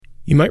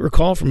You might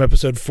recall from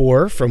episode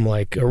 4 from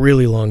like a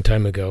really long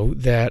time ago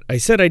that I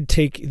said I'd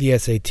take the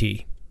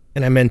SAT,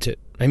 and I meant it.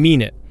 I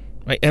mean it.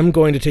 I am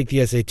going to take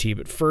the SAT,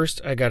 but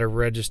first I gotta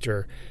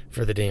register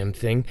for the damn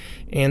thing,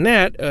 and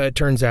that,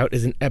 turns out,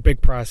 is an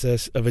epic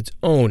process of its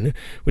own,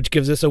 which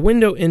gives us a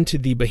window into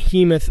the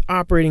behemoth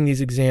operating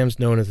these exams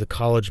known as the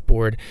College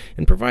Board,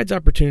 and provides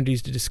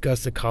opportunities to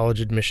discuss the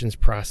college admissions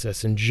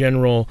process in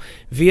general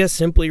via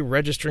simply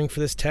registering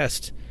for this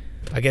test.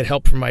 I get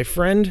help from my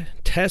friend,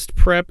 test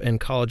prep, and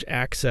college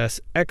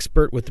access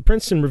expert with the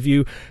Princeton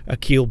Review,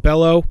 Akil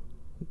Bello.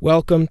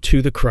 Welcome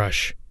to The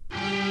Crush.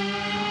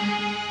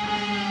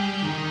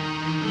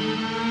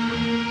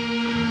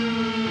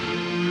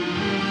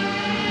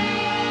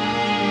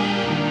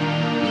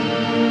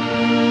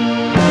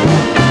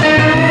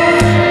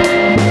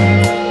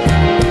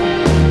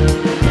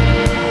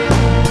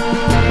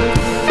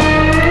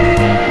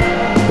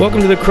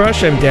 Welcome to The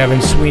Crush. I'm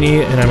Davin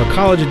Sweeney, and I'm a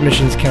college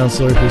admissions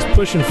counselor who's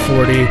pushing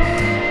 40,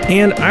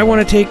 and I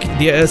want to take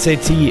the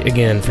SAT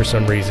again for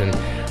some reason.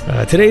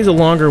 Today's a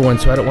longer one,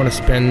 so I don't want to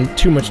spend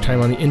too much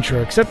time on the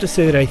intro, except to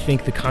say that I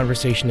think the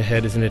conversation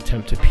ahead is an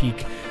attempt to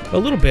peek a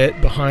little bit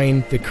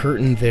behind the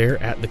curtain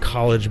there at the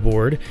College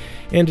Board,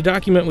 and to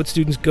document what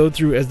students go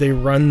through as they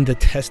run the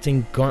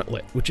testing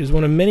gauntlet, which is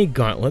one of many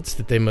gauntlets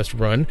that they must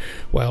run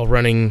while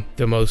running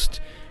the most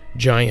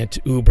giant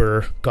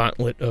Uber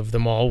gauntlet of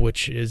them all,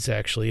 which is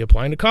actually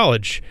applying to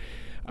college.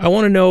 I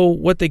want to know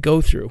what they go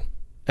through.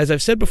 As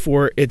I've said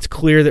before, it's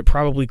clear that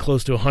probably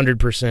close to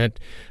 100%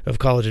 of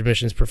college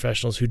admissions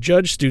professionals who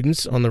judge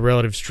students on the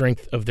relative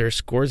strength of their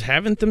scores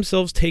haven't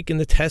themselves taken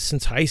the test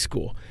since high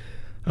school.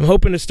 I'm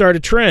hoping to start a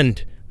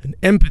trend, an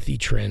empathy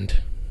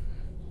trend.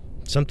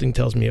 Something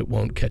tells me it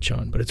won't catch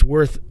on, but it's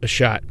worth a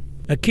shot.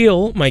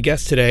 Akil, my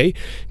guest today,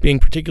 being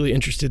particularly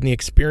interested in the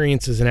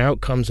experiences and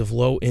outcomes of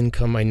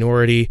low-income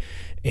minority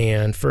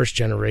and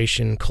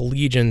first-generation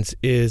collegians,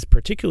 is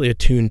particularly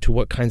attuned to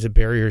what kinds of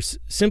barriers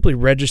simply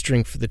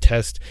registering for the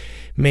test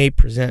may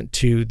present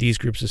to these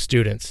groups of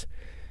students.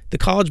 The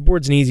College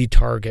Board's an easy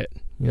target.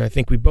 I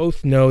think we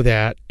both know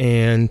that,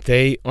 and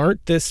they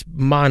aren't this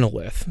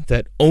monolith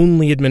that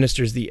only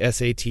administers the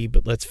SAT,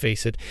 but let's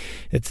face it,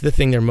 it's the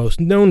thing they're most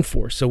known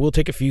for. So we'll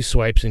take a few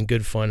swipes in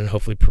good fun and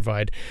hopefully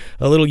provide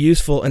a little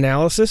useful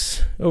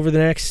analysis over the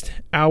next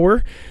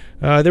hour.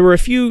 There were a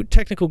few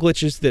technical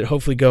glitches that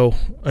hopefully go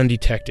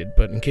undetected,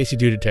 but in case you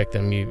do detect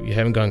them, you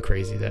haven't gone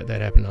crazy. That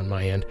happened on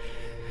my end.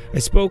 I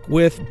spoke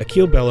with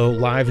Akil Bello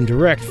live and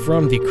direct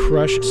from the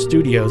Crush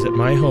Studios at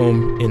my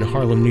home in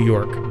Harlem, New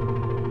York.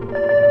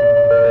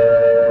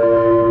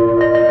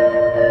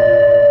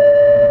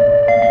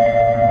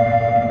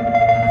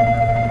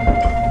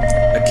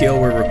 Akil,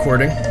 we're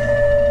recording.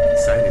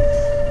 Exciting.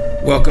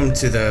 Welcome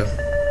to the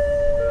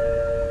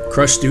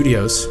Crush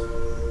Studios,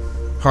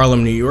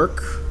 Harlem, New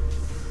York.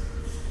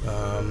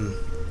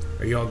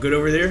 Are you all good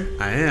over there?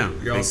 I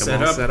am. You're all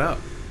set up.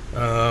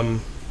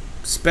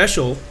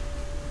 Special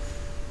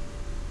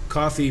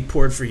coffee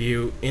poured for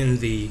you in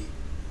the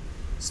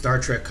Star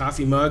Trek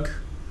coffee mug.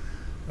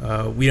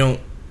 We don't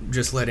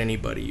just let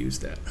anybody use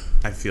that.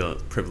 I feel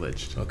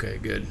privileged. Okay,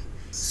 good.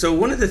 So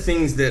one of the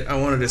things that I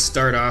wanted to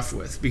start off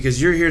with, because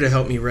you're here to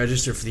help me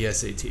register for the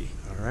SAT.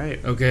 All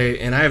right. Okay,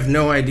 and I have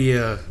no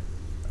idea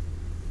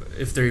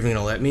if they're even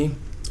going to let me.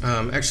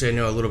 Actually, I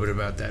know a little bit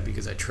about that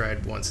because I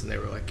tried once and they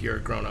were like, you're a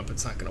grown-up,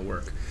 it's not going to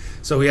work.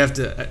 So we have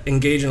to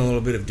engage in a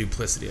little bit of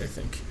duplicity, I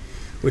think,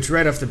 which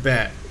right off the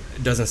bat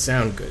doesn't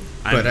sound good.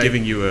 I'm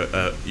giving you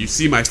you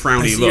see my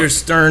frowny look. Your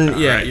stern,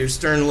 right. Your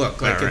stern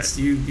look. Like it's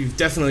right. You've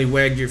definitely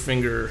wagged your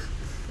finger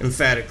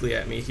emphatically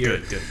at me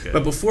here. Good.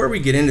 But before we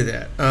get into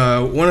that,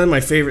 one of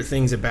my favorite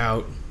things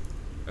about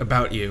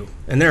you,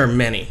 and there are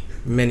many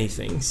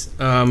things.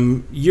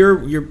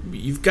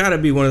 You've got to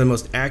be one of the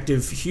most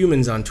active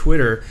humans on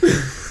Twitter,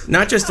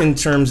 not just in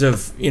terms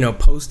of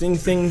posting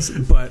things,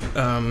 but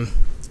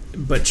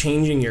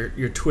changing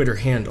your Twitter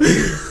handle,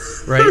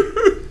 right?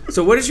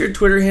 So what is your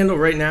Twitter handle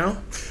right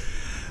now?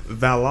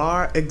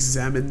 Valar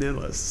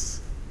Examinilus.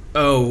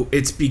 Oh,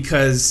 it's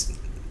because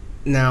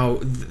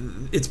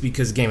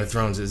Game of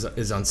Thrones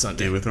is on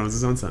Sunday. Game of Thrones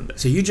is on Sunday.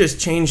 So you just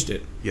changed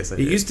it. Yes, I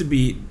did. It used to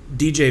be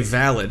DJ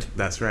Valid.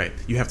 That's right.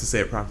 You have to say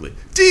it properly.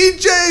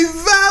 DJ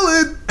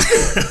Valid!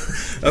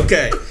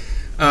 Okay.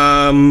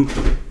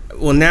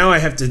 Well, now I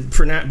have to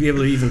be able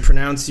to even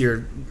pronounce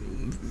your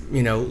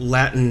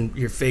Latin,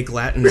 your fake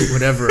Latin,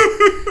 whatever,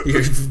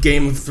 your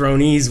Game of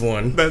Thrones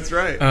one. That's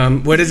right.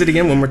 What is it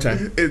again? One more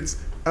time.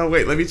 Oh,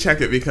 wait, let me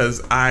check it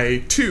because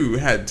I, too,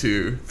 had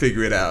to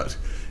figure it out.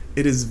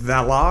 It is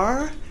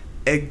Valar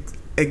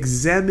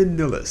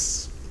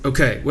Examinilus.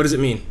 Okay, what does it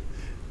mean?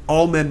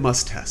 All men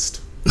must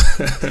test.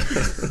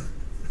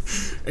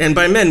 And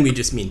by men, we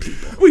just mean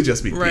people. We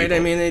just mean right? people. I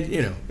mean,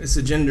 it's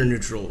a gender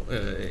neutral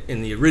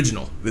in the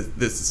original. But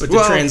the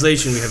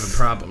translation, we have a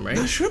problem, right?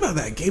 Not sure about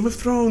that. Game of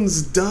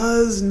Thrones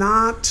does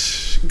not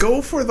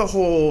go for the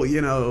whole,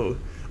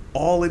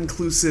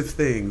 all-inclusive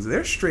things.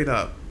 They're straight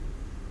up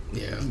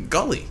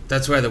gully.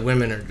 That's why the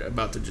women are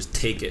about to just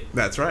take it.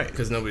 That's right.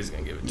 Because nobody's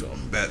going to give it to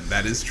them.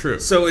 That is true.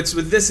 So it's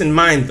with this in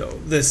mind, though,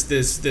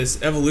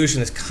 this evolution,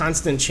 this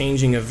constant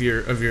changing of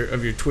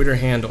your Twitter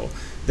handle,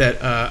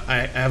 that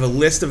I have a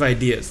list of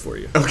ideas for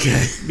you.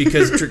 Okay.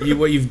 Because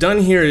what you've done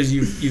here is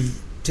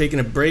you've taken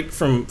a break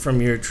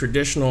from your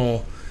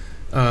traditional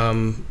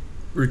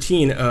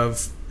routine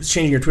of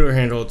changing your Twitter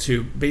handle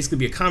to basically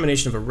be a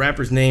combination of a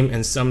rapper's name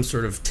and some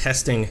sort of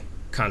testing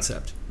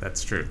concept.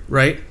 That's true.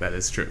 Right? That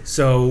is true.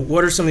 So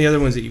what are some of the other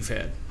ones that you've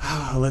had?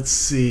 Let's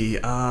see.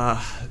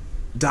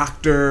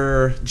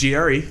 Dr.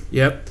 GRE.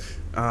 Yep.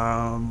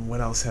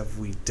 What else have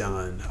we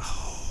done?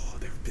 Oh,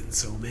 there have been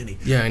so many.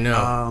 Yeah, I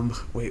know.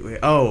 Wait. You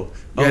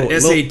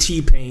had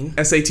SAT Pain.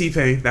 SAT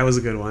Pain. That was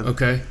a good one.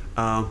 Okay.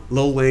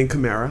 Lil Wayne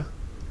Camara.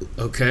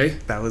 Okay.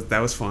 That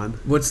was fun.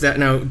 What's that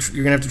now?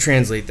 You're gonna have to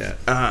translate that.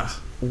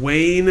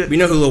 Wayne. We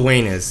know who Lil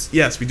Wayne is.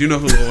 Yes, we do know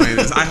who Lil Wayne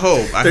is. I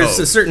hope. There's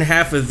a certain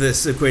half of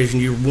this equation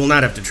you will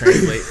not have to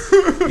translate.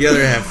 The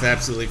other half,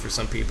 absolutely, for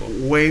some people.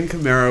 Wayne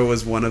Camara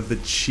was one of the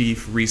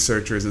chief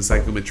researchers and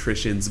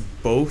psychometricians,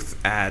 both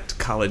at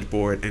College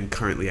Board and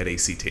currently at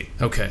ACT.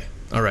 Okay.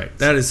 All right.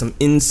 That is some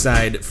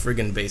inside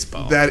friggin'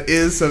 baseball. That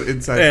is some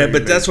inside friggin'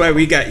 but that's why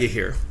we got you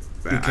here.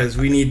 Because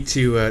we need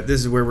to, this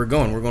is where we're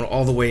going. We're going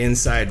all the way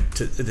inside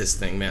to this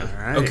thing, man.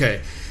 All right.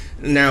 Okay.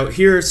 Now,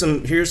 here's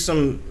some,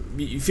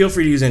 feel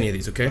free to use any of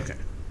these, okay? Okay.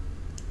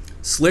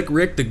 Slick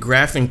Rick, the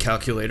graphing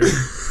calculator.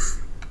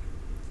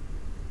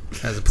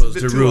 As opposed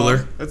to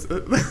ruler. That's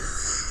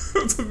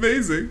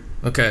amazing.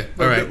 Okay.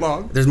 A All right. bit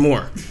long. There's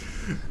more.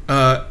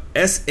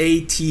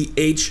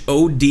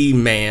 SATHOD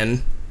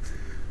man.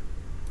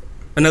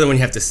 Another one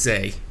you have to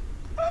say.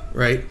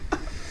 Right?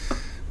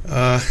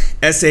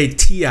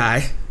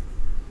 SATI.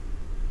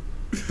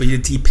 But you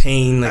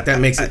T-Pain, like that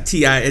makes it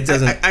T-I. It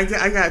doesn't. I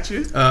got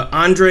you.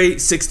 Andre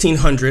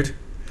 1600.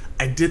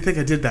 I did think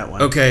I did that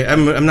one. Okay, I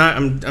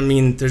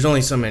mean, there's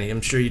only so many.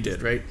 I'm sure you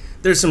did, right?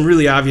 There's some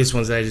really obvious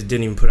ones that I just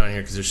didn't even put on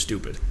here because they're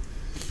stupid.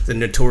 The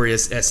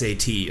notorious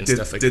SAT and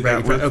stuff like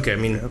that. Right? Okay, I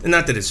mean,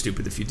 not that it's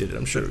stupid if you did it.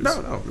 I'm sure it was.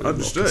 No,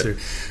 understood.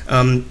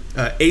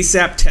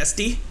 ASAP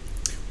Testy.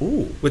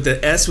 Ooh, with the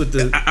S with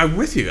the. I'm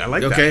with you. I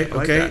like that.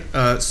 Okay.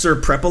 Sir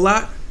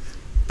Prep-a-Lot.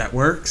 That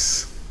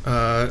works.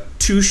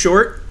 Too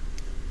short.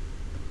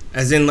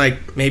 As in,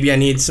 like, maybe I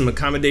need some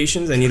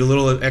accommodations. I need a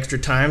little extra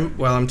time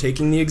while I'm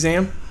taking the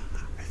exam.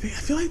 I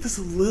feel like that's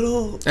a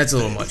little. That's a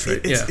little much,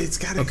 right? It's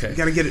gotta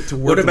get it to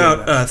work. What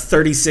about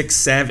 36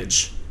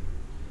 Savage?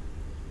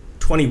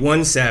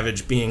 21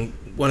 Savage being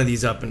one of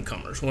these up and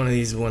comers, one of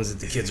these ones that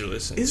the kids are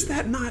listening to. Is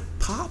that not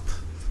pop?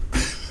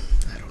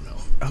 I don't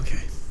know. Okay,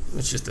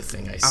 it's just a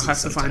thing I see. I'll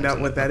have to find out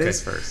what that is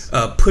first.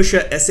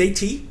 Pusha SAT.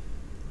 Do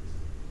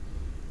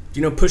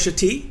you know Pusha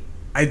T?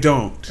 I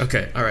don't.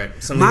 Okay, all right.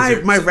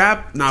 My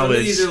rap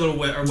knowledge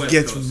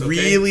gets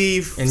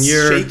really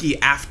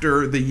shaky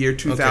after the year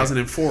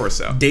 2004 or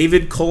so.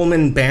 David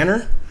Coleman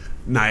Banner.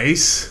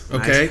 Nice.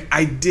 Okay.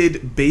 I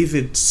did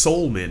David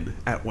Soulman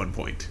at one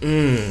point.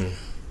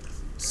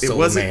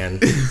 Soul Man.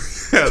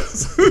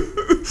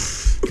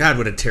 Yes. God,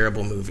 what a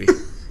terrible movie.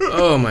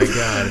 Oh my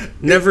God.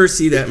 Never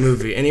see that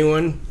movie.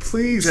 Anyone?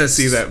 Please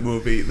see that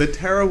movie. The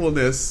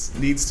terribleness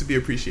needs to be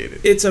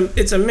appreciated. It's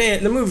a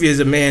man. The movie is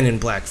a man in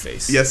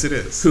blackface. Yes, it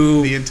is.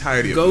 Who the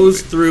entirety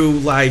goes through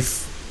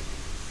life.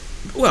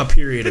 Well,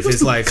 period of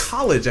his life.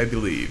 College, I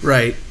believe.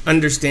 Right.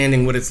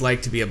 Understanding what it's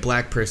like to be a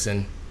black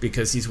person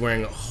because he's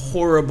wearing a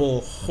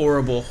horrible,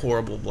 horrible,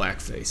 horrible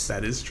blackface.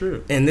 That is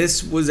true. And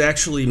this was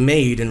actually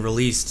made and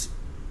released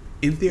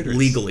in theaters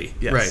legally.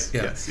 Yes. Right.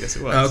 Yeah. Yes,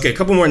 it was. Okay, a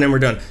couple more and then we're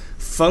done.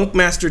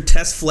 Funkmaster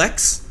Test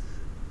Flex.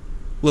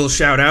 Little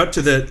shout out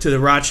to the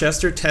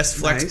Rochester Test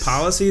Flex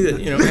policy that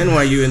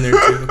NYU in there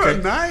too.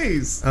 Okay.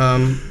 Nice.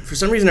 For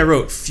some reason I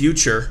wrote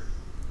future.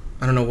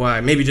 I don't know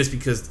why. Maybe just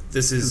because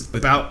this is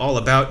all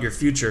about your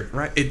future.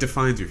 Right. It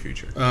defines your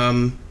future.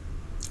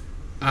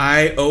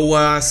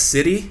 Iowa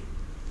City.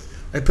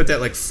 I put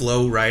that like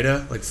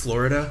Florida, like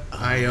Florida.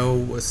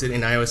 Iowa City,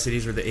 and Iowa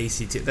City's were the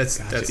ACT. That's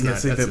not.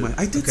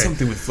 I did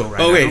something with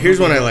Florida. Oh wait, here's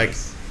one I like.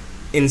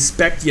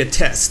 Inspect your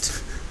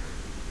test.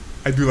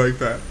 I do like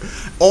that.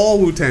 All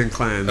Wu-Tang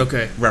Clan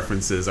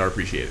references are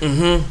appreciated.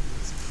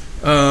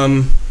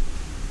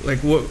 Like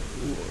what?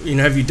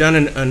 Have you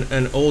done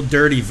an Old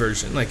Dirty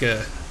version? Like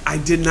a. I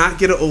did not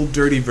get an Old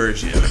Dirty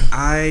version.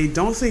 I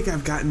don't think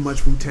I've gotten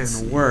much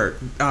Wu-Tang work.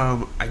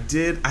 I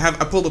did. I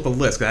pulled up a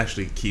list. I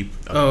actually keep.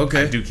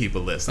 I do keep a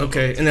list.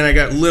 Okay, and then I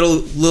got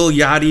Lil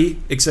Yachty,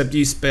 except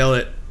you spell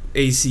it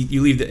AC.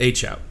 You leave the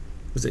H out.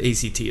 There's an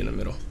ACT in the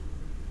middle.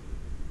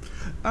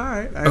 All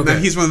right. Now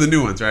he's one of the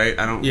new ones, right?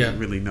 I don't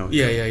really know.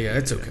 Yeah.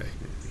 It's okay.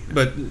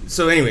 But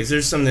so, anyways,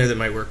 there's some there that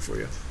might work for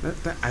you.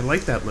 I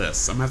like that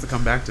list. I'm gonna have to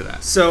come back to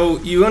that. So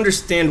you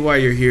understand why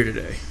you're here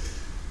today.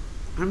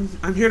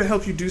 I'm here to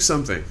help you do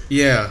something.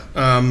 Yeah.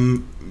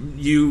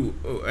 You,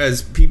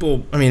 as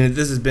people, I mean,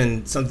 this has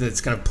been something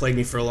that's kind of plagued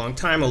me for a long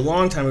time. A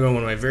long time ago,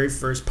 one of my very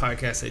first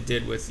podcasts I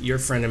did with your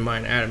friend and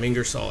mine, Adam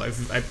Ingersoll,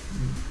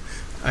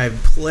 I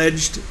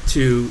pledged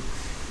to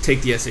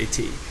take the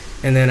SAT,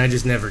 and then I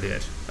just never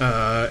did.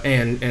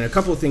 And a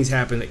couple of things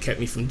happened that kept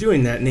me from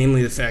doing that,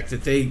 namely the fact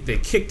that they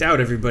kicked out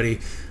everybody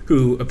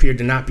who appeared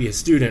to not be a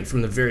student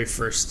from the very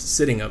first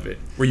sitting of it.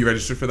 Were you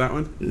registered for that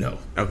one? No.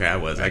 Okay, I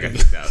was. I got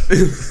kicked out.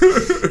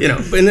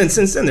 And then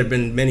since then there have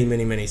been many,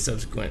 many, many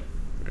subsequent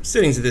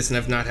sittings of this, and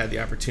I've not had the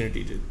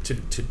opportunity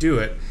to do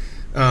it.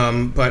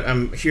 But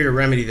I'm here to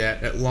remedy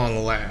that at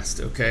long last,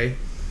 okay?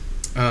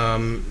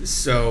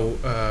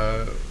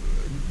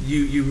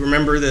 You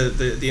remember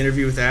the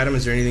interview with Adam?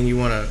 Is there anything you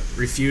want to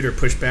refute or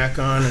push back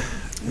on?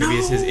 Maybe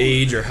it's his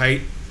age or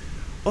height?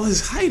 Well,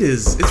 his height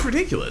it's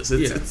ridiculous.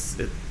 It's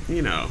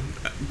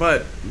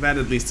but that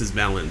at least is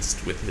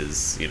balanced with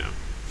his,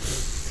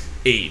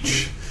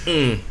 age.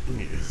 Mm.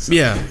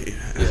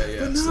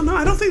 But no,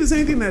 I don't think there's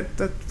anything that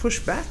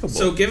pushbackable.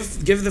 So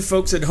give the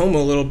folks at home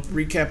a little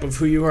recap of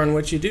who you are and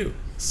what you do.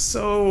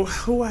 So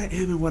who I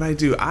am and what I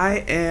do.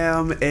 I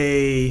am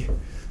a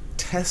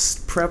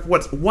test prep,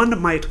 what one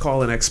might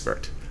call an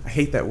expert. I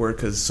hate that word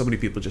because so many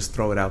people just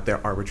throw it out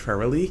there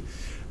arbitrarily.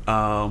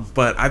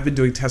 But I've been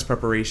doing test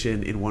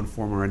preparation in one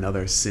form or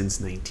another since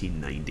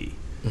 1990.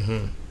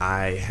 Mm-hmm.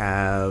 I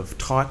have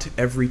taught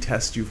every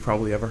test you've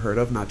probably ever heard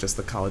of, not just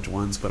the college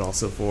ones, but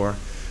also for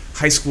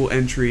high school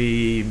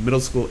entry, middle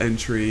school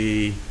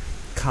entry,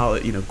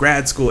 college,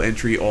 grad school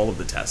entry, all of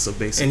the tests. So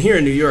basically, and here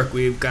in New York,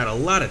 we've got a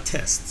lot of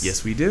tests.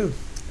 Yes, we do.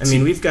 I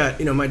mean, we've got,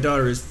 my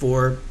daughter is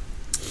 4.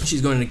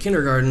 She's going to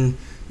kindergarten.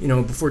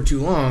 Before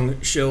too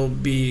long, she'll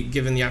be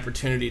given the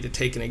opportunity to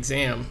take an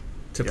exam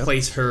to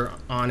place her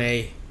on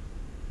a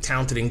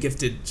talented and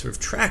gifted sort of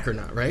track or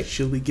not, right?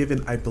 She'll be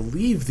given, I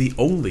believe, the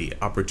only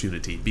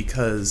opportunity,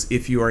 because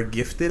if you are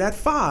gifted at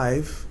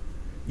 5,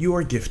 you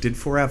are gifted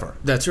forever.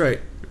 That's right.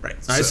 Right.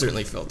 I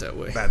certainly felt that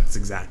way. That's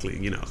exactly,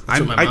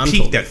 I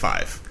peaked at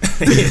 5.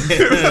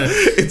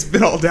 It's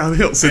been all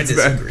downhill since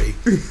then. I disagree.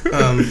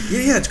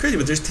 It's crazy,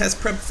 but there's test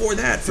prep for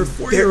that, for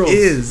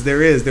 4-year-olds.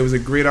 There is. There was a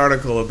great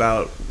article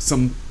about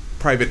some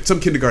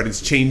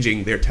kindergartens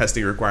changing their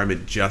testing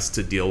requirement just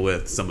to deal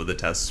with some of the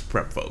test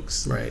prep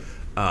folks. Right.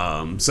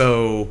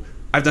 So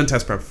I've done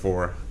test prep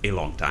for a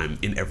long time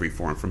in every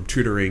form, from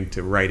tutoring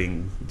to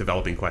writing,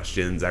 developing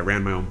questions. I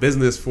ran my own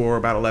business for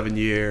about 11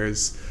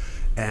 years.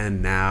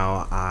 And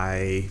now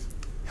I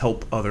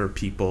help other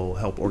people,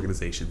 help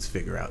organizations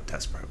figure out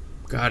test prep.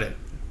 Got it.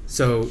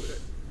 So,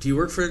 do you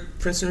work for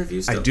Princeton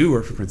Review still? I do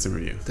work for Princeton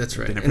Review. That's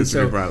right. Been at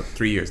Princeton Review for about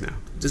 3 years now.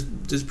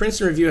 Does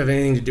Princeton Review have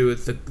anything to do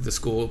with the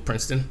school,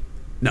 Princeton?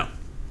 No.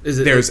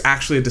 There's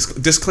actually a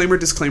disclaimer.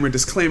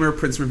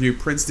 Princeton Review,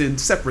 Princeton,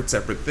 separate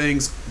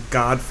things.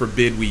 God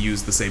forbid we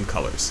use the same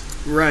colors.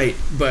 Right,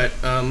 but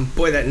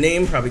boy, that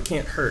name probably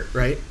can't hurt,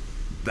 right?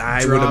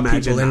 I would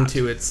imagine people not.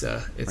 Into its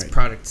right.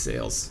 Product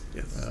sales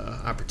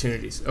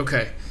opportunities.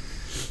 Okay.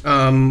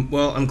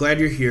 Well, I'm glad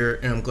you're here,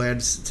 and I'm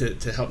glad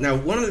to help. Now,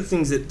 one of the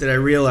things that I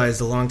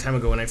realized a long time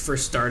ago when I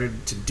first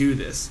started to do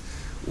this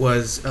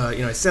was,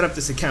 I set up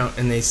this account,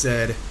 and they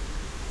said,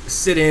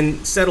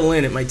 settle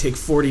in. It might take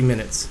 40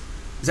 minutes.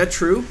 Is that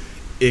true?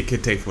 It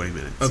could take 40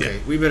 minutes. Okay,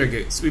 we better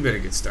get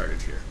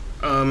started here.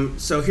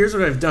 So here's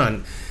what I've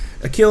done.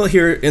 Akil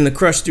here in the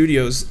Crush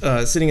Studios,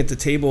 sitting at the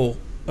table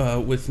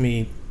with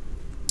me.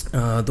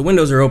 The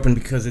windows are open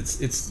because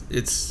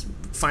it's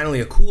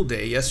finally a cool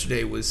day.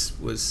 Yesterday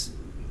was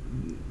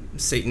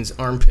Satan's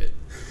armpit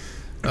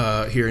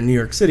here in New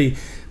York City,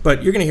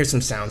 but you're going to hear some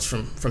sounds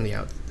from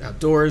the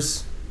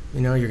outdoors.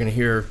 You're going to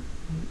hear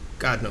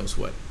God knows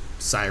what,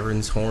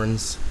 sirens,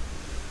 horns,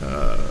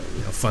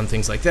 fun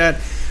things like that.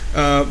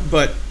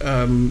 But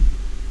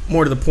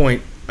more to the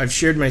point, I've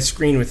shared my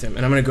screen with him,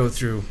 and I'm going to go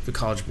through the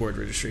College Board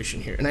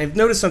registration here. And I've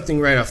noticed something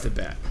right off the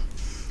bat.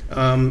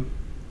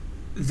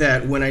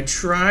 That when I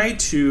try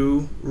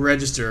to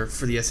register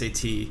for the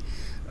SAT,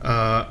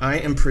 I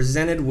am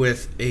presented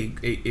with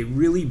a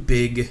really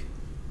big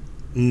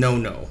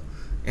no-no.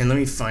 And let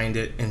me find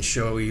it and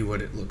show you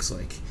what it looks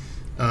like.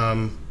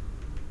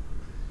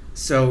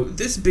 So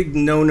this big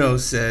no-no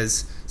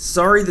says,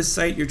 sorry, the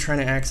site you're trying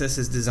to access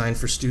is designed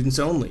for students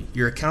only.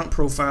 Your account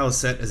profile is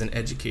set as an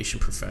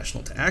education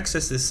professional. To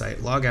access this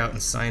site, log out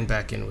and sign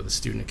back in with a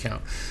student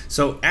account.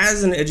 So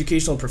as an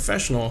educational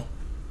professional,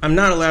 I'm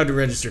not allowed to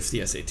register for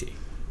the SAT.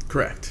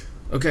 Correct.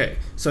 Okay,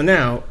 so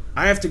now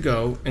I have to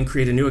go and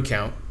create a new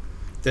account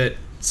that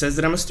says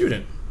that I'm a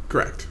student.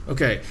 Correct.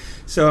 Okay,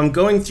 so I'm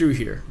going through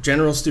here,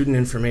 general student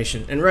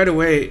information, and right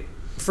away,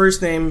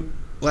 first name,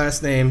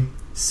 last name,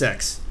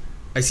 sex.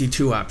 I see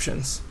 2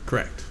 options.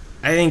 Correct.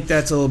 I think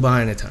that's a little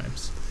behind the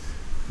times.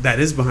 That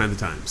is behind the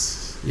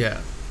times.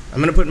 Yeah. I'm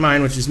going to put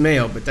mine, which is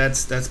male, but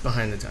that's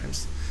behind the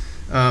times.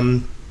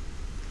 I'm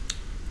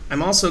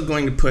also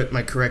going to put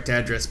my correct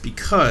address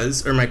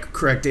or my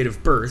correct date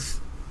of birth,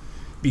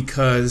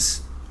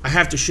 because I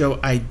have to show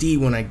ID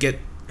when I get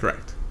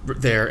correct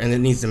there, and it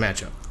needs to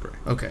match up.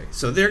 Correct. Okay,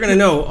 so they're going to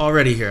know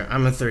already here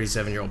I'm a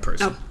 37-year-old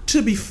person. Now,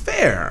 to be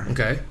fair,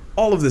 okay,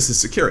 all of this is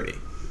security.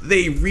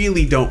 They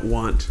really don't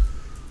want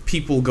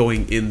people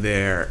going in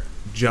there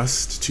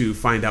just to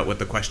find out what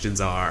the questions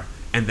are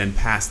and then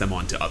pass them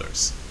on to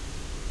others.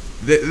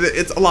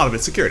 It's a lot of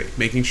it's security,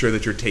 making sure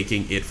that you're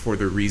taking it for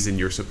the reason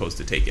you're supposed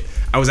to take it.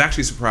 I was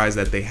actually surprised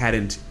that they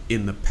hadn't,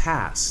 in the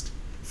past,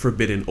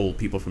 forbidden old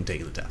people from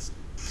taking the test.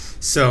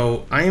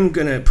 So I am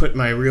going to put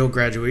my real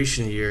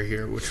graduation year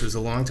here, which was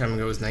a long time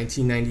ago. It was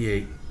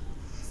 1998.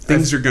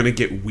 Things are going to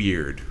get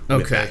weird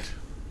with that.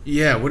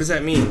 Yeah, what does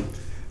that mean?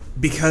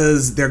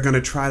 Because they're going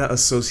to try to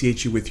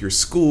associate you with your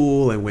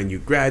school and when you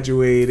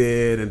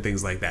graduated and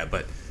things like that.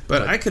 But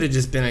I could have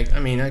just been, I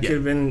could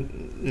have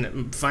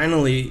been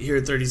finally here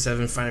at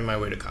 37 finding my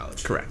way to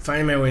college. Correct.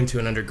 Finding my way into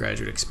an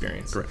undergraduate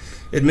experience. Correct.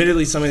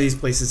 Admittedly, some of these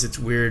places it's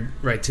weird,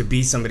 right, to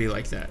be somebody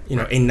like that. You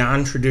know, a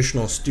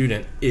non-traditional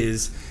student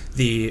is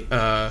the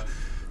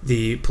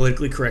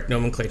politically correct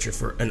nomenclature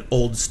for an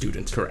old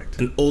student. Correct.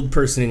 An old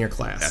person in your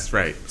class. That's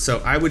right.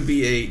 So I would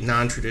be a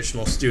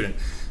non-traditional student.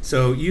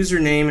 So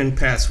username and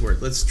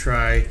password. Let's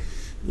try,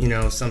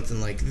 something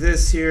like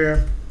this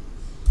here.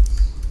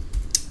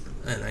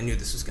 And I knew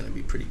this was going to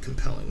be pretty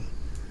compelling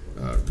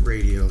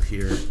radio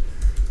here.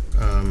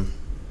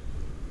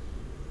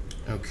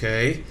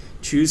 Okay.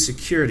 Choose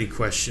security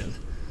question.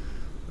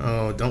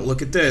 Oh, don't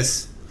look at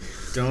this.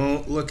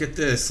 Don't look at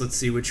this. Let's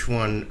see which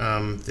one.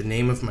 The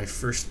name of my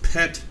first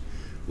pet.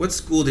 What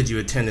school did you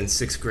attend in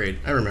 6th grade?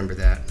 I remember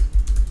that.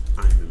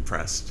 I'm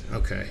impressed.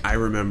 Okay. I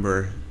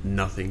remember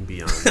nothing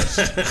beyond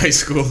high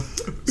school.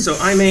 So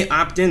I may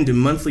opt into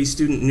monthly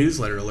student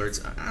newsletter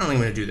alerts. I don't think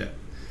I'm going to do that.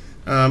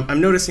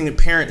 I'm noticing the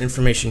parent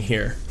information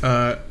here.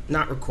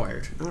 Not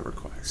required. Not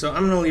required. So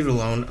I'm going to leave it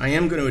alone. I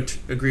am going to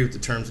agree with the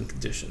terms and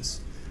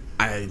conditions.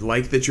 I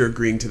like that you're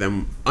agreeing to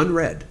them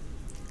unread.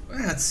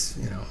 That's,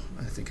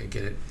 I think I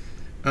get it.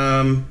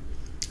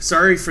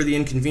 Sorry for the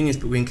inconvenience,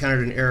 but we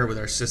encountered an error with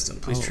our system.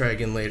 Please try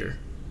again later.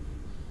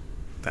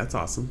 That's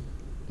awesome.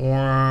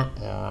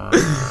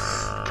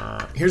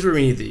 Here's where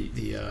we need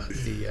the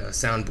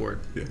soundboard,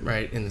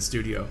 right, in the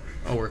studio.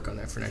 I'll work on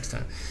that for next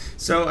time.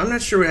 So I'm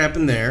not sure what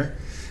happened there.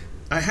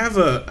 I have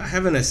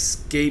an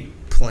escape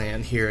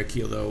plan here,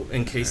 Akil, though,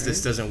 in case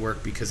this doesn't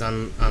work, because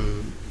I'm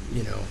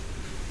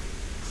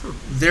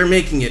they're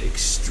making it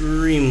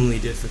extremely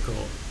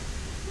difficult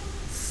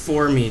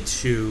for me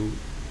to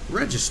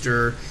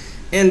register.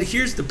 And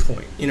here's the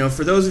point.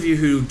 For those of you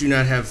who do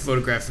not have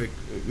photographic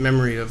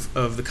memory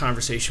of the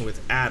conversation with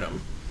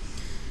Adam,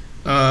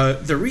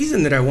 the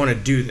reason that I want to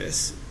do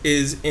this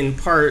is in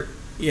part,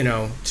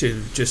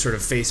 to just sort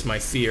of face my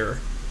fear,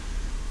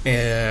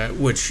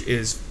 which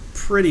is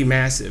pretty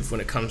massive when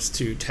it comes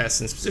to tests,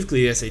 and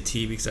specifically the SAT,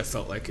 because I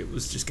felt like it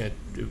was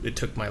it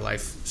took my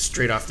life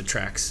straight off the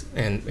tracks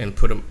and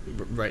put them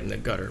right in the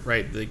gutter,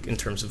 right, like in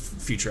terms of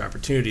future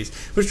opportunities,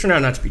 which turned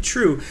out not to be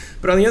true.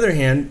 But on the other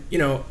hand,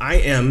 I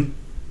am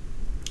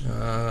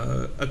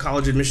a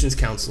college admissions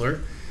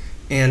counselor,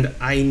 and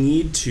I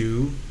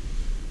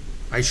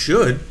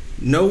should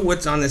know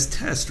what's on this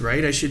test,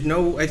 right? I should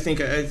know. I think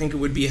it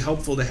would be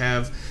helpful to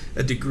have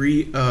a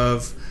degree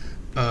of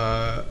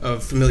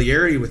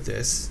familiarity with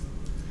this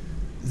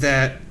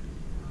that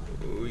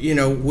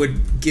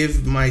would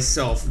give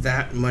myself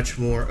that much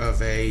more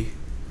of a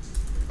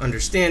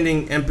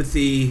understanding,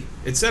 empathy,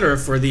 etc.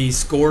 for the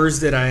scores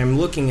that I am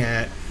looking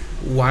at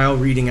while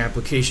reading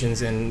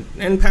applications and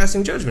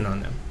passing judgment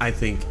on them. I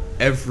think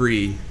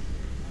every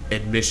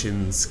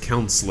admissions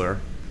counselor,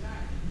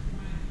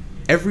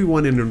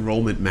 everyone in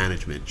enrollment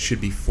management should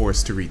be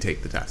forced to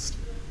retake the test,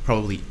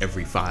 probably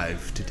every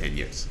 5 to 10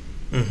 years.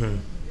 Mm-hmm.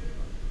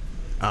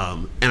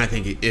 And I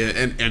think,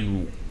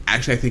 I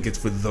think it's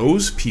for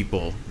those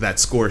people that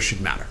score should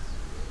matter.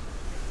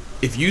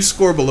 If you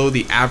score below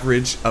the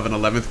average of an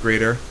 11th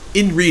grader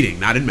in reading,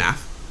 not in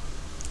math,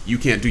 you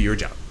can't do your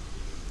job.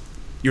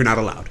 You're not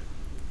allowed.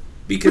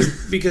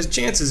 Because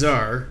chances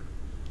are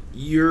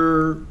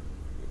you're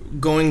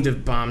going to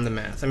bomb the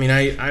math. I mean,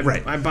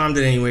 I bombed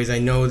it anyways. I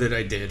know that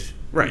I did.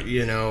 Right.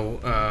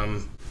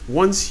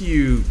 Once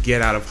you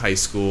get out of high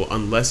school,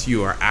 unless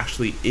you are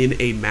actually in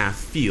a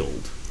math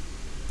field,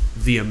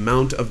 the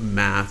amount of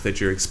math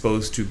that you're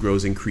exposed to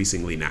grows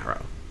increasingly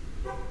narrow.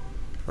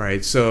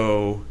 Right?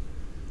 So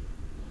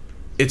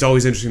it's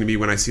always interesting to me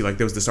when I see, like,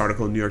 there was this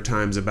article in the New York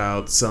Times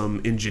about some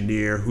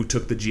engineer who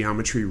took the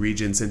geometry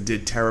regents and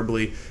did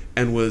terribly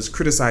and was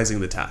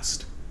criticizing the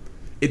test.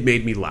 It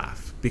made me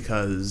laugh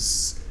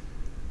because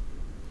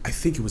I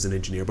think it was an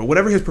engineer, but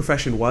whatever his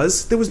profession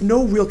was, there was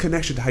no real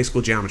connection to high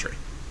school geometry.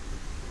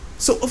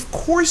 So of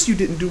course you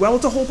didn't do well.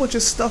 It's a whole bunch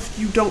of stuff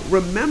you don't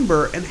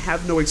remember and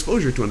have no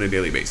exposure to on a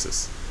daily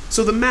basis.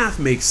 So the math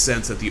makes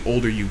sense that the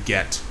older you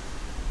get,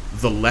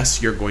 the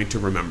less you're going to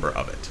remember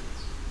of it.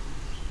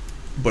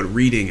 But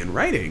reading and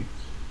writing,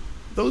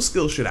 those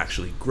skills should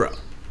actually grow.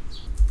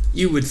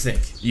 You would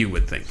think. You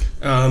would think.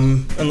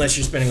 Unless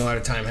you're spending a lot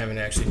of time having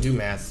to actually do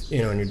math, in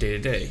your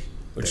day-to-day,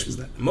 which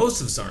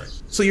most of us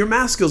aren't. So your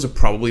math skills are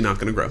probably not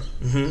going to grow.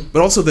 Mm-hmm.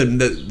 But also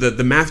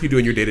the math you do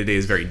in your day-to-day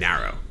is very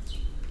narrow.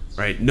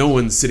 Right? No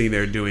one's sitting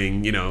there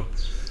doing,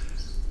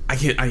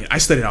 I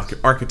studied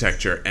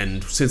architecture,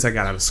 and since I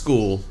got out of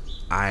school,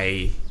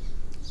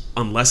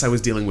 unless I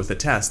was dealing with a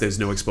test, there's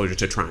no exposure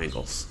to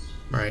triangles.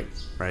 Right.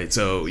 Right.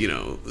 So,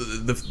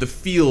 the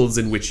fields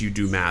in which you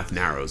do math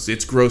narrows.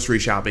 It's grocery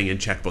shopping and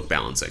checkbook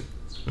balancing.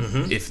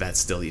 Mm-hmm. If that's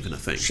still even a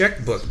thing.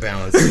 Checkbook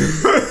balancing.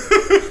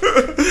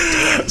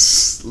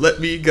 Let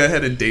me go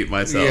ahead and date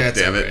myself,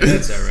 damn it.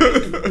 That's all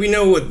right. We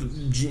know what,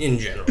 in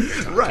general,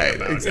 you're talking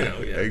about.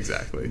 Exactly.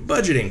 Exactly.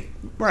 Budgeting.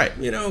 Right.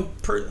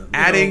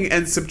 Adding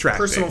and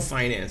subtracting. Personal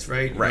finance,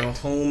 right? Right.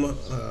 Home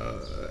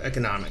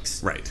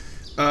economics. Right.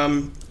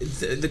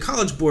 The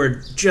College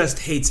Board just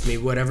hates me,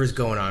 whatever's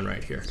going on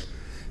right here.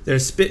 They're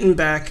spitting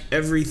back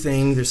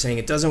everything. They're saying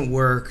it doesn't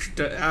work.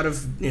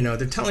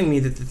 They're telling me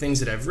that the things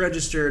that I've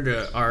registered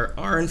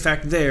are in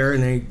fact there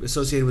and they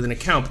associated with an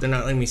account, but they're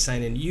not letting me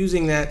sign in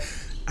using that.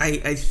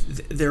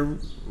 They're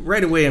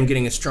right away. I'm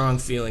getting a strong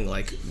feeling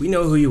like we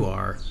know who you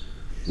are.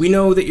 We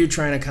know that you're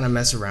trying to kind of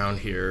mess around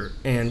here,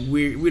 and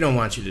we don't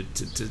want you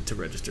to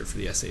register for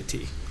the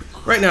SAT.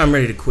 Right now, I'm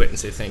ready to quit and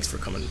say thanks for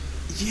coming.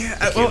 Yeah.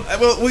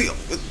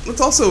 Let's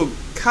also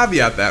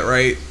caveat that,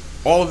 right?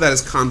 All of that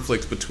is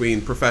conflict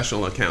between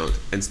professional account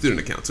and student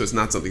account, so it's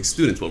not something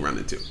students will run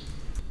into.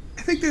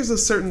 I think there's a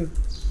certain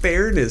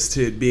fairness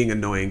to it being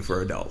annoying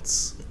for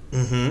adults.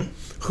 Mm-hmm.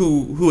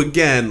 Who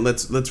again,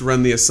 let's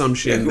run the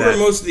assumption that... Who are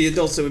most of the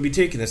adults that would be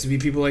taking this? Would be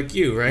people like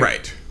you, right?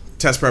 Right.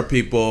 Test prep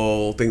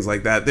people, things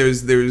like that.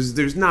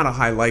 There's not a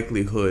high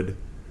likelihood.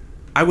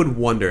 I would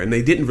wonder, and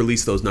they didn't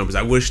release those numbers.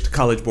 I wish the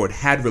College Board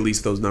had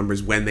released those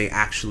numbers when they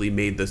actually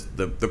made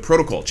the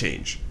protocol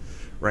change,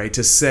 right?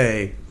 To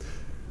say...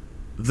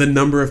 the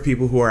number of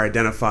people who are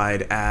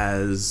identified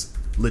as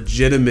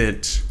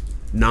legitimate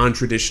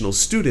non-traditional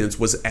students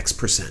was X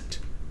percent,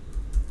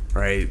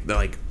 right?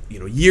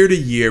 Year to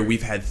year,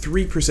 we've had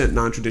 3%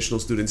 non-traditional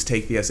students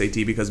take the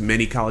SAT because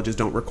many colleges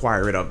don't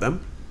require it of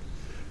them,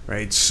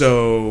 right?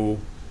 So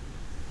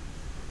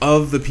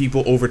of the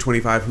people over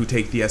 25 who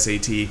take the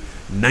SAT,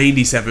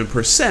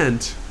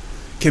 97%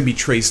 can be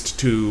traced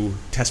to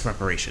test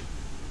preparation.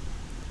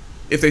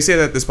 If they say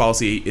that this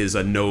policy is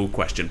a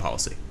no-question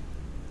policy.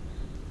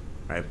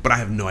 Right, but I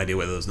have no idea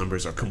whether those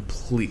numbers are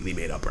completely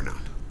made up or not.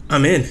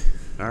 I'm in.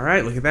 All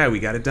right, look at that. We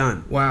got it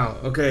done. Wow.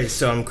 Okay,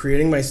 so I'm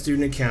creating my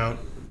student account.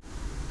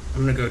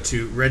 I'm going to go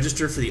to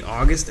register for the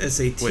August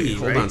SAT. Wait,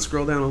 hold on.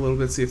 Scroll down a little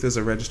bit, see if there's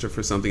a register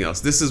for something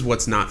else. This is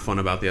what's not fun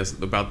about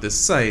this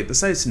site. The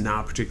site's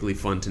not particularly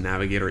fun to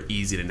navigate or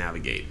easy to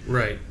navigate.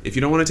 Right. If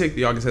you don't want to take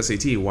the August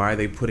SAT, why are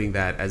they putting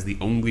that as the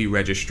only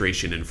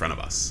registration in front of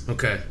us?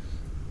 Okay.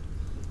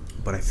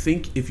 But I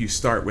think if you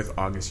start with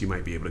August, you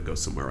might be able to go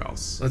somewhere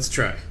else. Let's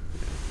try.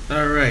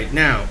 All right,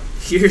 now,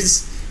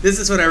 this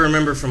is what I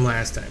remember from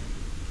last time.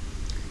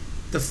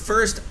 The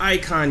first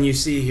icon you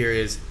see here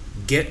is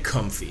get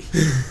comfy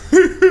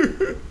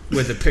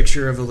with a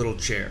picture of a little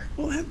chair.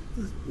 Well,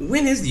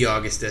 when is the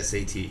August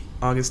SAT?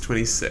 August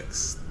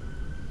 26th.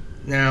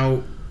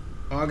 Now,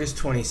 August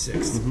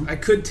 26th. Mm-hmm. I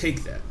could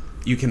take that.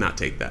 You cannot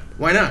take that.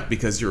 Why not?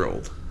 Because you're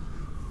old.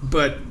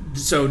 But,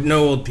 so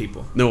no old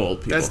people. No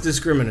old people. That's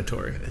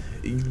discriminatory.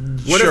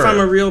 What if I'm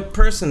a real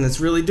person that's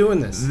really doing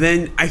this?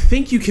 Then I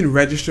think you can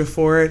register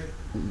for it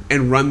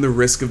and run the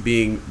risk of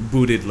being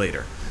booted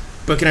later.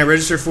 But can I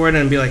register for it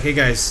and be like, hey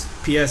guys,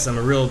 P.S., I'm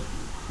a real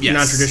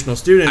non-traditional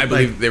student? I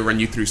believe they run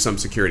you through some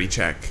security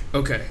check.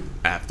 Okay.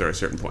 After a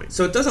certain point.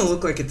 So it doesn't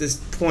look like at this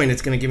point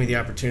it's going to give me the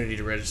opportunity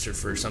to register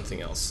for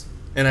something else.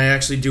 And I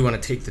actually do want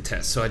to take the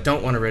test, so I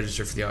don't want to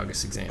register for the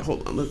August exam.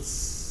 Hold on, let's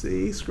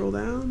see. Scroll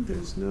down.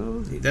 There's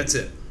no... That's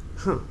it.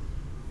 Huh.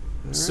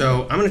 All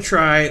so right. I'm gonna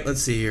try.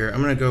 Let's see here.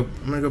 I'm gonna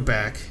go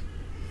back,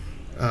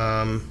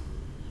 and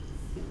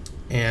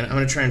I'm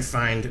gonna try and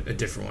find a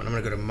different one. I'm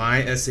gonna go to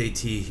my SAT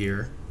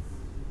here,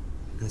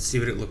 and see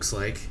what it looks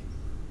like.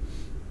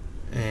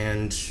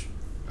 And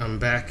I'm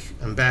back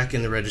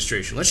in the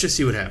registration. Let's just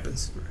see what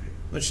happens.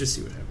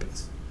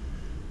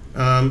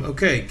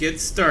 Okay, get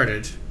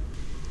started.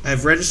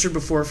 I've registered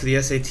before for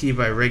the SAT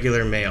by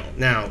regular mail.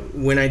 Now,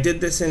 when I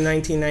did this in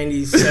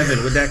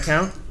 1997, would that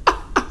count?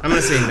 I'm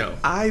going to say no.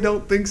 I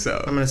don't think so.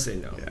 I'm going to say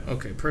no. Yeah.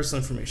 Okay,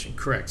 personal information.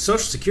 Correct.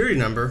 Social security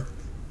number.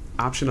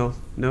 Optional.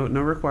 No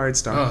required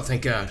star. Oh,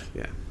 thank God.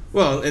 Yeah.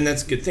 Well, and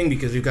that's a good thing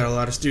because we've got a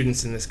lot of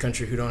students in this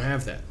country who don't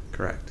have that.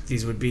 Correct.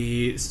 These would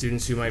be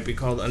students who might be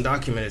called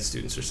undocumented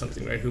students or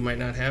something, right? Who might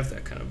not have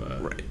that kind of a...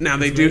 Right. Now,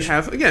 they do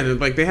have, again,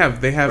 like they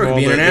have or all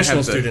the the...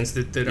 international students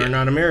that are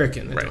not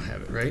American that don't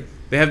have it, right?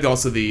 They have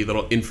also the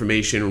little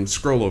information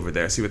scroll over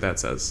there. See what that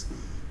says.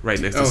 Right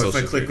next to social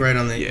security. If I click right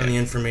on the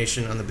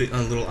information on the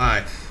little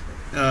eye,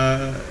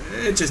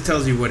 it just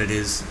tells you what it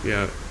is.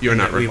 Yeah, you're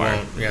not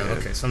required. Yeah,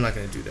 okay, so I'm not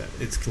going to do that.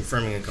 It's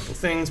confirming a couple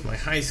things. My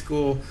high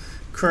school,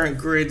 current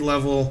grade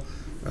level.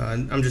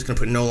 I'm just going to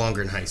put no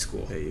longer in high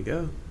school. There you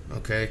go.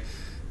 Okay.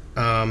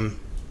 My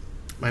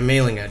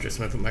mailing address. I'm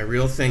going to put my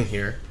real thing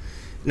here.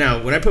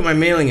 Now, when I put my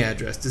mailing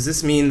address, does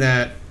this mean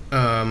that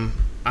I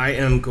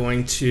am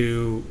going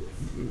to...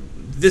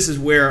 This is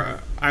where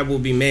I will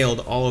be mailed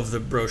all of the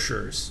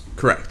brochures.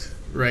 Correct.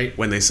 Right?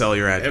 When they sell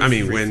your ad. I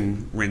mean,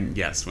 when when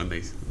they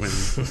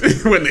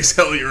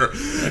sell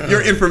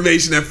your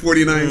information at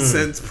 49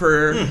 cents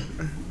per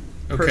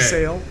okay.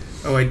 sale.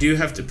 Oh, I do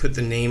have to put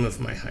the name of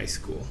my high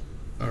school.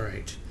 All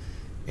right.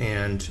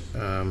 And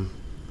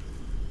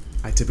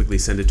I typically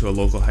send it to a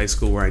local high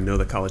school where I know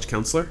the college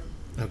counselor.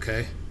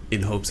 Okay.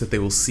 In hopes that they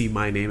will see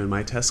my name and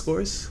my test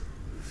scores.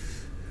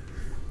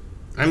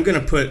 I'm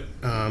gonna put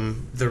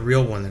the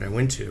real one that I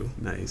went to.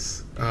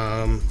 Nice.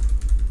 Not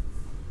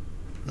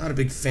a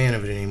big fan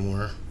of it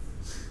anymore,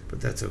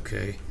 but that's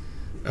okay.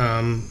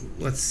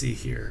 Let's see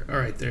here. All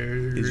right,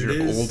 there is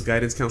your old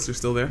guidance counselor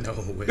still there? No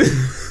way.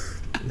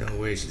 No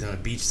way. She's on a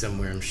beach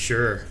somewhere, I'm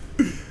sure,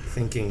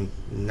 thinking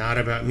not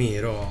about me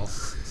at all.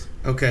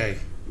 Okay,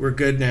 we're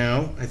good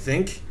now, I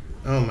think.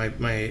 Oh,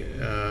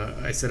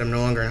 I said I'm no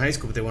longer in high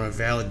school, but they want a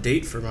valid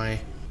date for my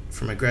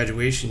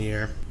graduation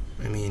year.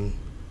 I mean,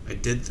 I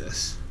did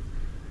this.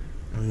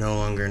 I'm no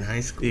longer in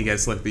high school. You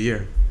guys select the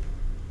year.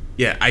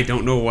 Yeah, I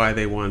don't know why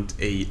they want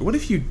a... What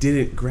if you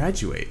didn't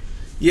graduate?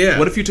 Yeah.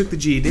 What if you took the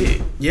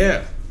GED?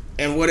 Yeah.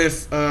 And what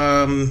if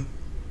I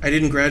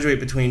didn't graduate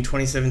between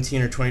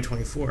 2017 or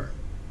 2024?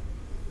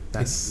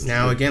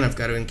 Again, I've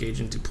got to engage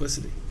in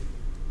duplicity.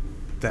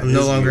 I'm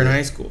no longer in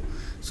high school.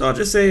 So I'll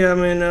just say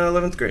I'm in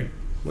 11th grade.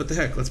 What the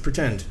heck? Let's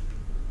pretend.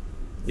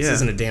 This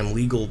isn't a damn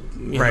legal...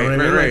 You know what I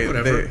mean? Like,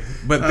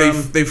 whatever.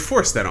 They've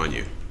forced that on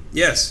you.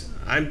 Yes.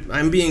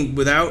 I'm being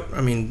without...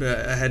 I mean,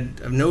 I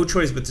have no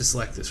choice but to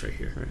select this right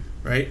here.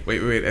 Right?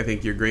 Wait. I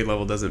think your grade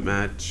level doesn't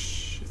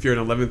match. If you're in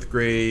 11th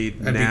grade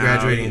I'd be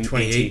graduating in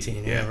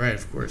 2018. Yeah, right,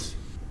 of course.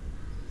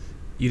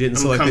 You didn't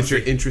select that you're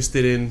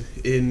interested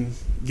in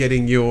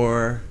getting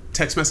your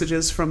text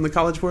messages from the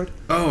College Board?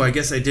 Oh, I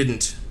guess I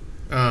didn't.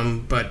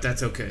 But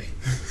that's okay.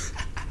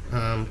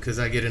 Because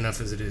I get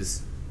enough as it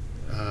is.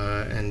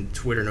 And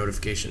Twitter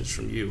notifications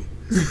from you.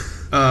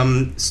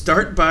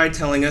 Start by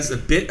telling us a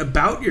bit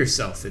about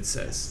yourself, it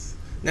says.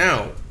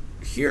 Now,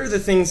 here are the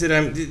things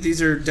that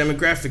these are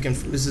demographic,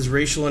 this is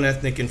racial and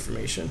ethnic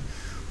information.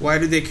 Why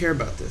do they care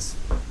about this?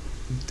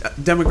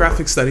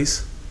 Demographic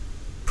studies.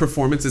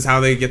 Performance is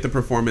how they get the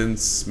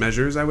performance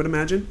measures, I would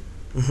imagine.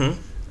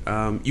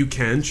 Mm-hmm. You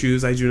can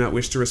choose, I do not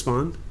wish to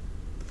respond.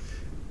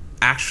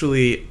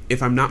 Actually,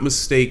 if I'm not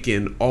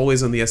mistaken,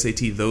 always on the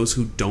SAT, those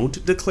who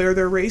don't declare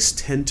their race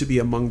tend to be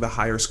among the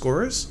higher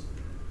scorers.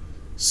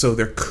 So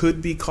there could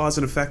be cause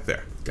and effect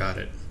there. Got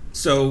it.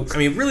 So, I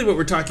mean, really what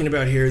we're talking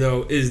about here,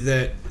 though, is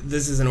that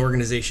this is an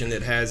organization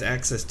that has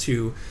access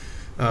to,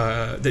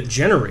 that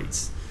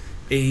generates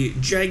a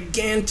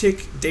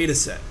gigantic data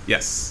set.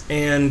 Yes.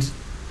 And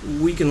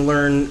we can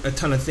learn a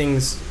ton of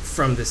things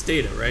from this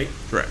data, right?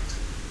 Correct.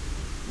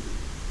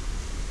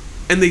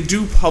 And they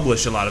do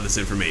publish a lot of this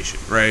information,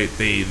 right?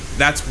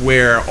 That's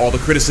where all the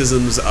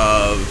criticisms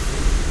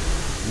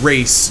of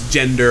race,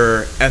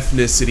 gender,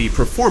 ethnicity,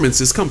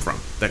 performances come from.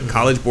 The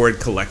College Board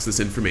collects this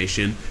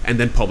information and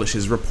then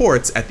publishes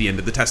reports at the end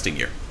of the testing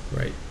year.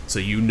 Right. So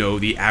you know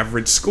the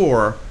average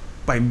score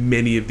by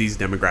many of these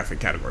demographic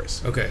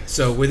categories. Okay.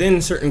 So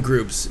within certain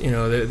groups,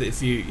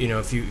 if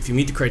you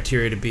meet the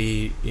criteria to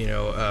be,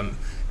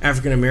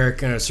 African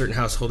American, a certain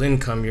household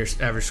income, your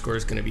average score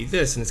is going to be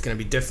this, and it's going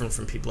to be different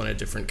from people in a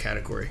different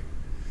category.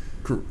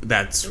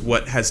 That's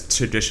what has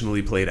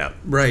traditionally played out.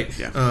 Right.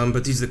 Yeah.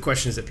 But these are the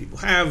questions that people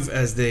have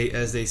as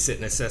they sit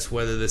and assess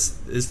whether this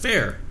is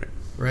fair.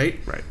 Right.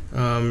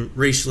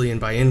 Racially and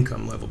by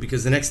income level,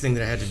 because the next thing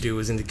that I had to do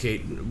was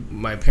indicate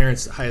my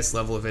parents' highest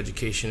level of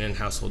education and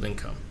household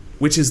income.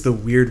 Which is the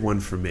weird one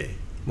for me.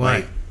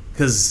 Why?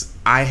 Because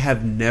I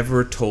have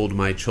never told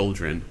my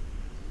children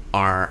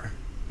our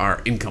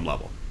income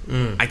level.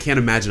 I can't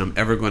imagine I'm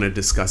ever going to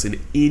discuss in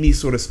any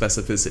sort of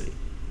specificity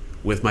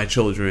with my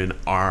children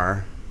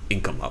our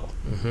income level.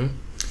 Mm-hmm.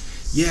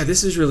 Yeah,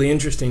 this is really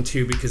interesting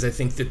too, because I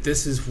think that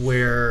this is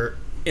where,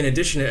 in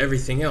addition to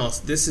everything else,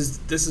 this is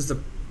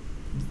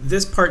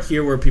this part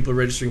here where people are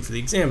registering for the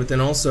exam, but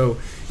then also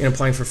in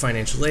applying for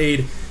financial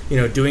aid,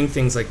 doing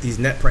things like these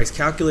net price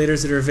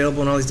calculators that are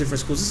available in all these different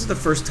schools. This is the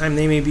first time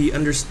they may be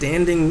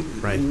understanding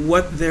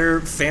what their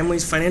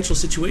family's financial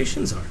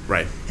situations are.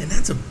 Right. And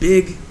that's a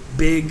big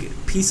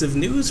piece of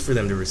news for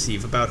them to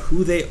receive about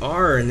who they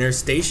are and their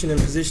station and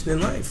position in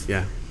life.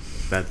 Yeah,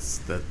 that's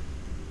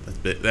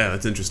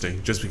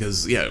interesting. Just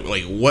because,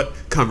 what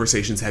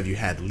conversations have you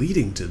had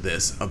leading to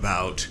this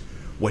about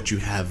what you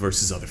have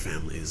versus other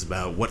families,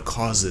 about what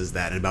causes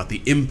that, and about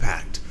the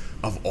impact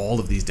of all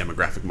of these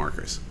demographic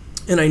markers?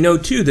 And I know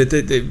too that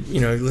they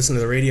listen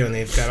to the radio and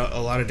they've got a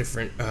lot of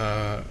different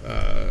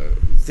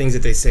things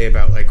that they say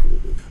about, like,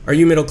 are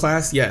you middle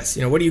class? Yes.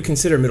 What do you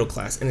consider middle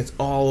class? And it's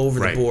all over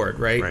the board,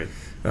 right? Right.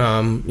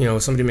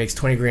 Somebody makes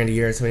 $20,000 a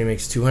year and somebody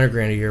makes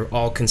 $200,000 a year,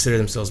 all consider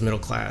themselves middle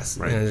class.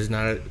 Right. And there's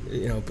not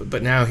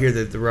but now here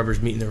the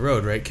rubber's meeting the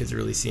road, right? Kids are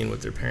really seeing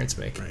what their parents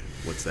make. Right.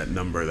 What's that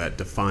number that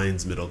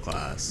defines middle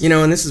class?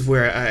 And this is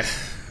where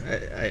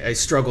I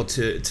struggle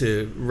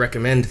to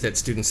recommend that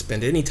students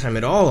spend any time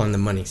at all on the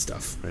money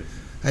stuff. Right.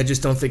 I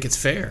just don't think it's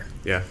fair.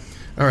 Yeah.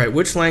 All right.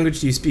 Which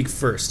language do you speak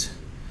first?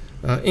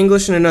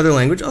 English and another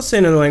language. I'll say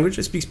another language.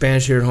 I speak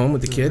Spanish here at home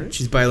with the kid. Right.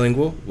 She's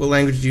bilingual. What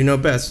language do you know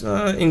best?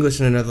 English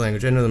and another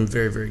language. I know them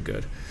very, very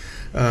good.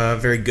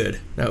 Very good.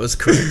 That was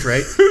correct,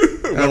 right?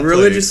 Well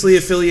religiously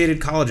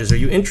affiliated colleges. Are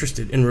you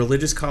interested in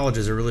religious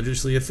colleges or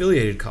religiously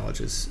affiliated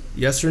colleges?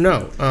 Yes or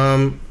no?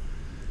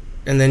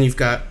 And then you've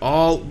got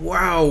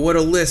what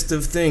a list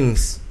of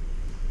things.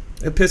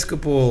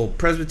 Episcopal,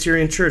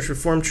 Presbyterian Church,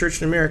 Reformed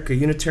Church in America,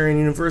 Unitarian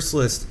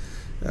Universalist,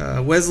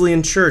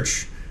 Wesleyan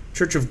Church,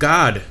 Church of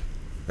God.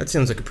 That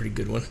sounds like a pretty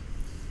good one.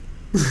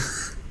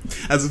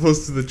 As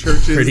opposed to the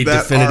churches pretty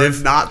that definitive.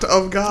 Are not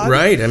of God?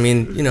 Right. I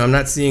mean, I'm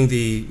not seeing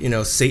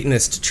the,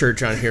 Satanist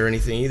church on here or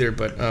anything either,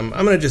 but I'm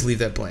going to just leave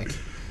that blank.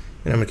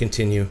 And I'm going to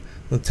continue.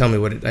 Tell me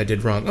what I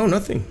did wrong. Oh,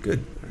 nothing.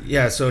 Good.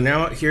 Yeah, so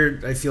now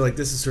here I feel like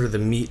this is sort of the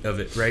meat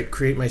of it, right?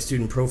 Create my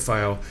student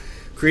profile.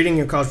 Creating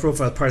your college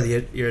profile is part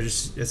of your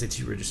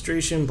SAT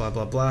registration, blah,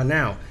 blah, blah.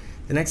 Now,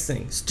 the next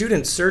thing,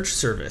 Student Search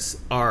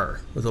Service, R,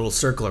 with a little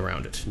circle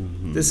around it.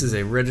 Mm-hmm. This is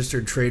a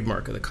registered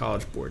trademark of the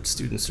College Board,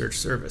 Student Search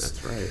Service.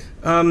 That's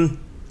right.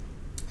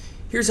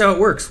 Here's how it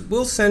works.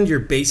 We'll send your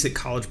basic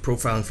college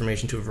profile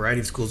information to a variety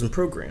of schools and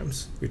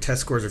programs. Your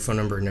test scores or phone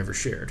number are never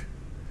shared.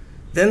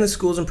 Then the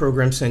schools and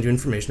programs send you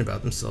information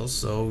about themselves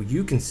so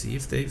you can see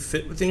if they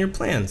fit within your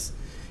plans.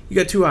 You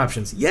got two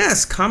options.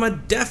 Yes, comma,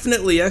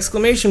 definitely,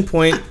 exclamation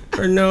point,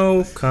 or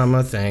no,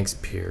 comma, thanks,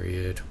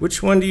 period.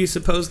 Which one do you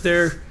suppose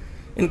they're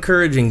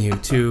encouraging you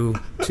to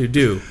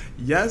do?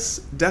 Yes,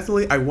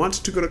 definitely, I want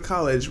to go to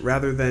college,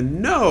 rather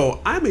than,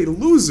 no, I'm a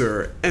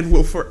loser and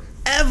will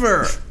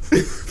forever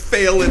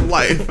fail in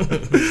life.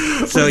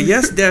 So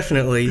yes,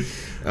 definitely,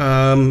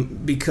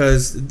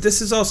 because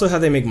this is also how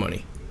they make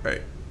money.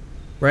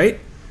 Right?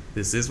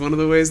 This is one of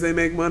the ways they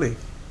make money.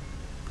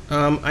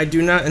 I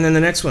do not. And then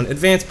the next one,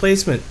 advanced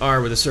placement, R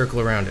with a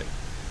circle around it.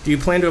 Do you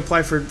plan to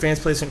apply for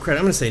advanced placement credit?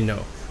 I'm going to say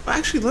no. Well,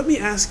 actually, let me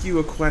ask you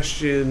a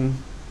question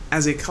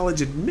as a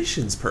college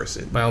admissions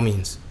person. By all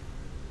means.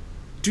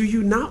 Do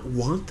you not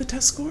want the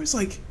test scores?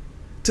 Like,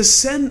 to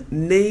send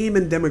name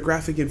and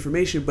demographic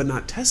information but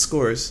not test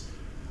scores,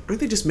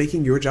 aren't they just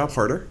making your job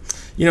harder?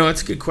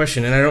 That's a good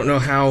question. And I don't know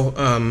how...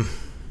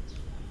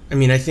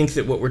 I think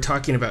that what we're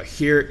talking about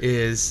here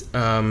is...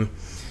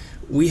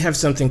 we have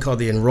something called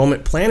the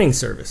Enrollment Planning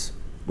Service,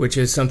 which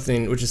is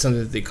something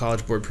that the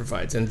College Board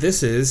provides. And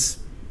this is,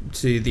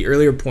 to the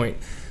earlier point,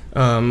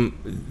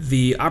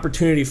 the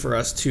opportunity for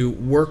us to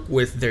work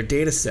with their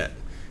data set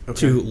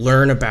to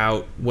learn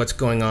about what's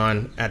going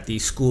on at the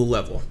school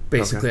level.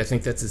 Basically, I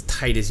think that's as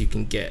tight as you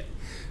can get.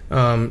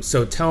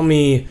 So tell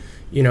me,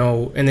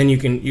 and then you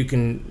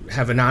can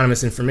have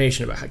anonymous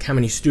information about how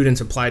many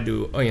students applied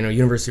to,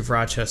 University of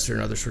Rochester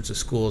and other sorts of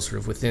schools sort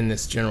of within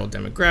this general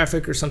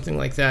demographic or something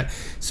like that.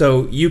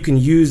 So you can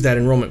use that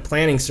enrollment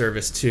planning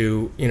service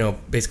to,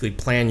 basically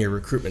plan your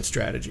recruitment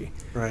strategy.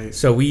 Right.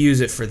 So we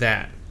use it for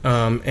that.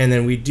 And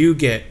then we do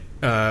get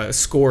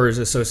scores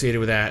associated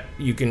with that.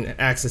 You can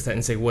access that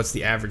and say, what's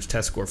the average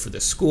test score for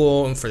this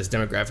school and for this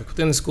demographic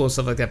within the school and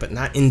stuff like that, but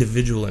not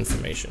individual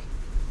information.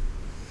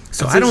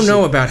 So I don't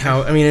know about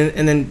how,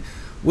 and then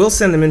we'll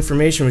send them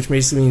information, which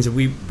basically means that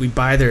we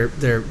buy their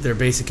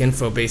basic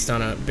info based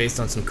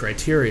on some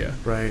criteria.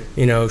 Right.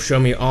 Show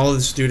me all of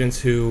the students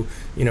who,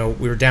 we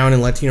were down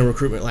in Latino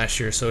recruitment last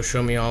year, so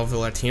show me all of the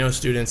Latino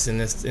students in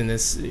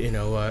this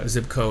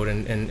zip code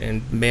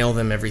and mail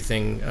them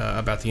everything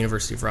about the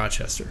University of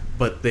Rochester.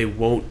 But they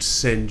won't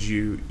send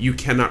you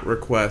cannot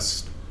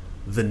request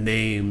the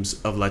names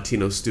of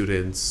Latino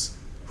students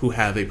who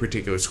have a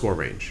particular score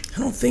range. I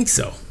don't think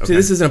so. Okay. See,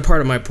 this isn't a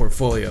part of my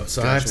portfolio,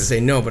 so I have to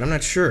say no, but I'm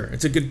not sure.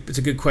 It's a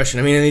good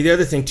question. And the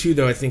other thing too,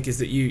 though, I think is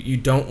that you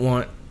don't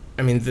want.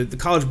 The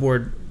College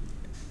Board,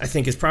 I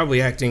think, is probably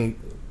acting,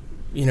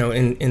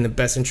 in the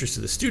best interest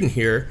of the student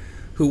here,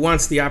 who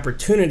wants the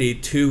opportunity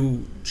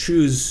to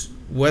choose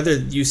whether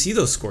you see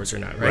those scores or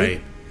not.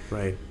 Right.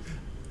 Right.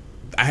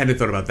 I hadn't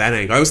thought about that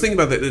angle. I was thinking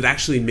about that. It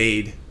actually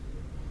made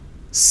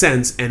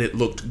sense, and it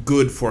looked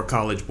good for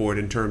College Board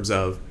in terms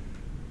of.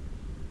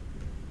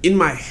 In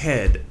my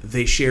head,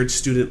 they shared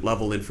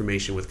student-level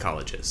information with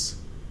colleges.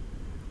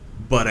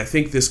 But I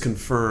think this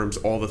confirms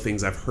all the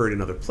things I've heard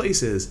in other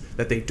places,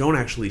 that they don't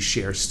actually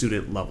share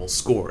student-level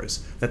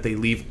scores, that they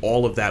leave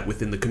all of that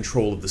within the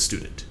control of the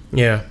student.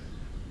 Yeah.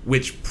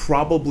 Which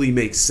probably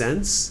makes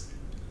sense,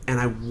 and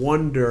I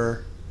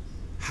wonder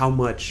how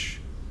much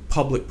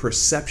public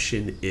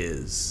perception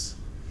is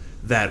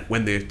that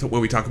when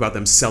we talk about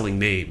them selling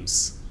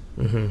names...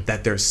 Mm-hmm.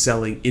 That they're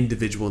selling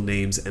individual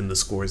names and the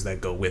scores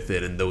that go with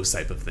it and those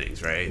type of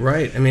things, right?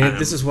 Right.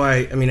 This is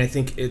why, I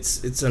think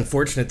it's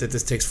unfortunate that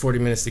this takes 40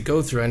 minutes to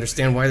go through. I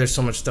understand why there's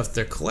so much stuff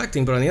they're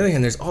collecting, but on the other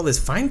hand, there's all this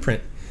fine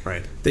print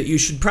that you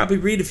should probably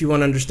read if you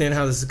want to understand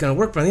how this is going to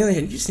work. But on the other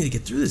hand, you just need to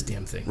get through this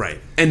damn thing. Right.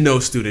 And no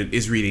student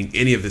is reading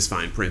any of this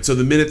fine print. So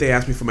the minute they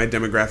ask me for my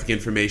demographic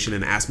information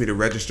and ask me to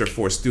register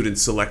for Student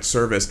Select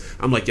Service,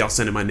 I'm like, y'all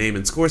sending my name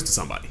and scores to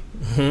somebody.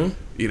 Mm-hmm.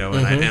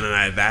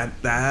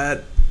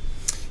 That...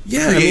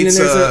 Yeah, creates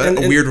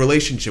a weird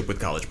relationship with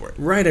College Board.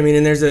 Right.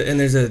 There's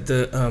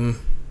a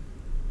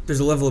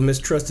level of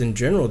mistrust in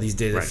general these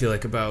days. Right. I feel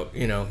like about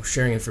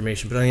sharing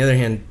information, but on the other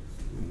hand,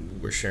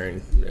 we're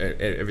sharing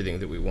everything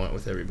that we want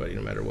with everybody,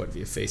 no matter what,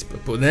 via Facebook.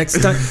 But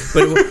next time,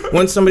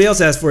 once somebody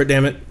else asks for it,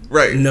 damn it,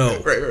 right? No,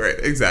 right,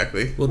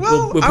 exactly.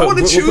 I want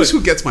to choose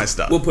who gets my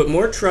stuff. We'll put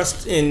more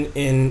trust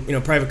in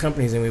private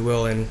companies than we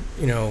will in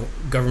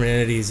government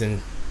entities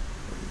and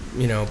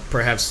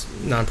perhaps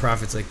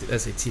nonprofits like the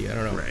SAT. I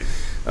don't know.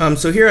 Right.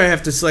 So here I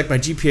have to select my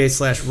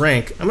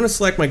GPA/rank. I'm going to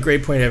select my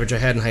grade point average I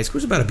had in high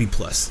school. It was about a B+.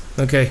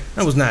 Okay,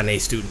 I was not an A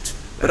student,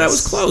 but I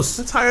was close.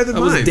 That's higher than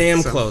mine. I was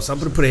damn close. I'm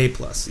going to put A+,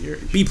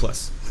 B+.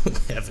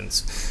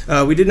 Heavens.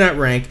 We did not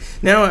rank.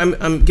 Now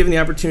I'm given the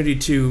opportunity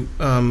to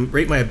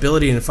rate my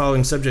ability in the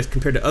following subjects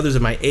compared to others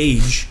of my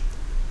age.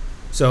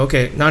 So,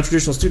 okay,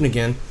 non-traditional student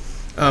again.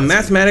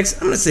 Mathematics,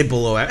 I'm going to say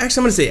below. Actually,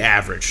 I'm going to say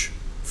average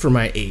for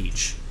my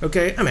age.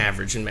 Okay, I'm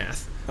average in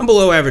math. I'm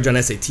below average on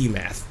SAT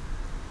math.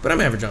 But I'm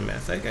average on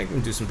math. I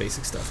can do some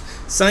basic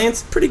stuff.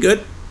 Science, pretty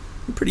good.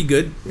 I'm pretty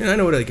good. I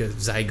know what like a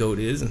zygote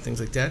is and things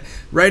like that.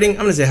 Writing, I'm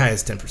going to say high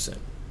as 10%.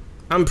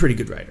 I'm a pretty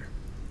good writer.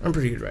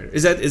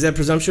 Is that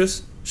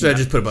presumptuous? Should I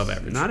just put above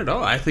average? Not at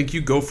all. I think you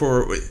go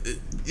for...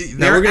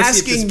 They're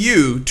asking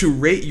you to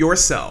rate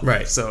yourself.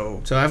 Right.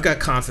 So I've got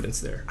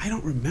confidence there. I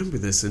don't remember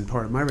this in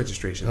part of my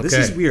registration. Okay.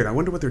 This is weird. I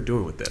wonder what they're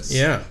doing with this.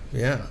 Yeah.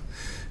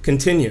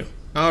 Continue.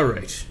 All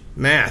right.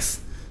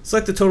 Math.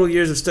 Select the total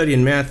years of study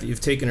in math that you've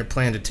taken or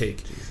plan to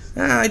take.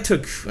 I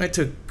took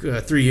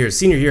 3 years.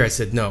 Senior year, I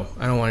said, no,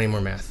 I don't want any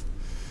more math.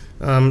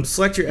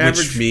 Select your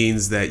average... Which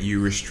means that you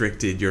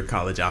restricted your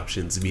college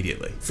options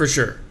immediately. For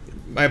sure.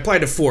 I applied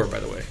to 4, by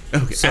the way.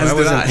 Okay, so as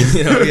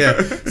did I.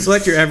 Yeah.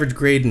 Select your average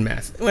grade in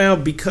math. Well,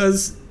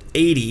 because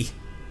 80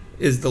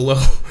 is the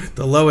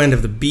low end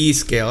of the B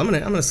scale, I'm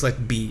gonna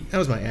select B. That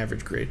was my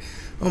average grade.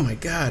 Oh my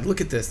God,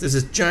 look at this. There's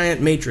this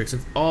giant matrix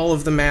of all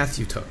of the math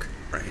you took.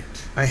 Right.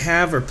 I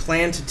have or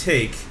plan to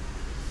take...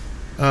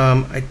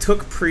 I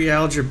took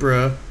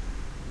pre-algebra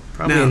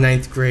probably in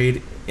 9th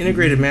grade.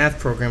 Integrated math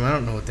program, I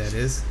don't know what that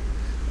is.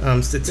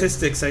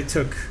 Statistics, I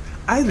took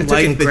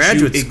in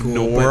graduate school.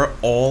 Ignore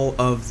all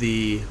of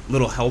the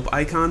little help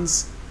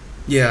icons.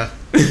 Yeah.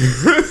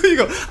 You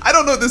go, I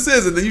don't know what this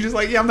is, and then you're just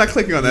like, I'm not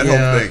clicking on that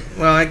whole thing.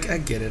 Well, I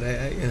get it.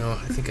 I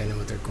think I know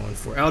what they're going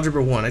for.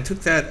 Algebra 1. I took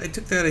that.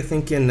 I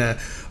think in.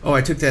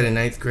 I took that in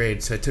 9th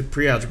grade. So I took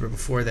pre-algebra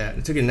before that.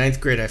 I took it in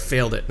 9th grade. I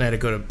failed it, and I had to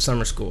go to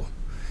summer school.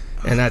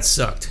 And that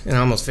sucked. And I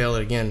almost failed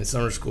it again in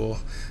summer school.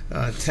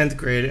 10th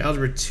grade,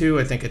 Algebra 2,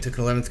 I think I took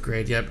in 11th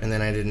grade, yep. And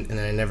then I didn't. And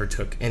then I never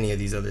took any of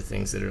these other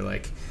things that are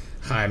like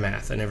high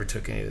math. I never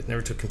took any of it.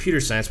 Never took computer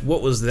science.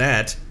 What was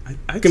that?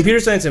 Computer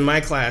science in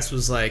my class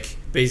was like,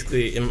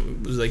 basically,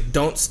 it was like,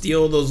 don't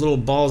steal those little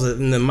balls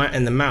in the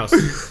mouse,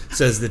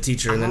 says the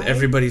teacher. And then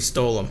everybody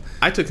stole them.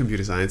 I took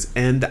computer science,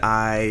 and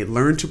I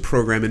learned to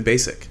program in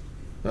BASIC.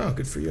 Oh,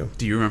 good for you.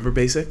 Do you remember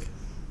BASIC?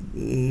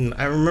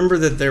 I remember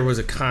that there was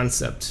a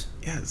concept.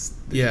 Yes.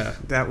 Yeah.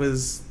 It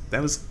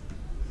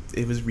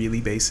was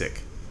really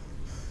basic.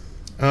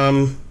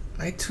 I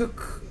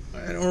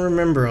don't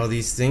remember all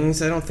these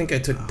things. I don't think I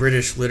took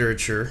British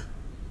literature,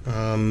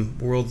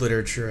 world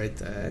literature. I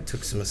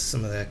took some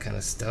of that kind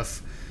of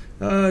stuff.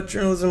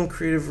 Journalism,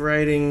 creative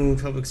writing,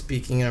 public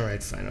speaking. All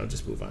right, fine. I'll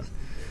just move on.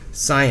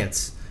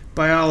 Science,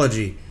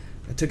 biology.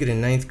 I took it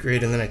in 9th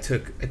grade, and then I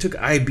took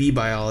IB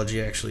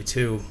biology actually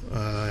too.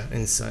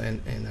 In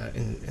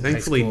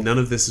Thankfully, none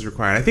of this is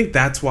required. I think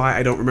that's why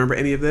I don't remember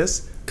any of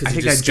this. I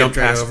think I jumped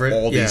past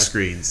all these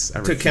screens.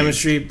 I took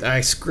chemistry.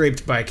 I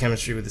scraped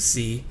biochemistry with a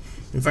C.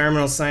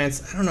 Environmental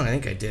science. I don't know. I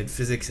think I did.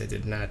 Physics. I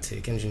did not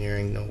take.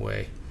 Engineering. No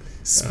way.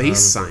 Space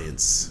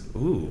science.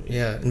 Ooh.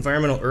 Yeah.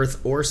 Environmental Earth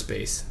or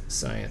space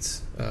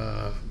science.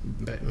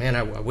 But man,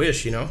 I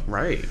wish,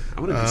 Right.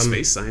 I want to do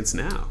space science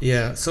now.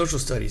 Yeah. Social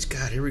studies.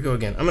 God, here we go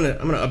again. I'm gonna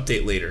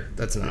update later.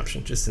 That's an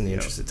option, just in the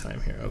interest of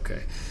time here.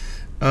 Okay.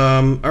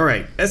 All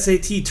right.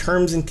 SAT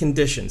terms and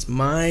conditions.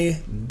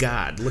 My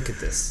God, look at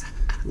this.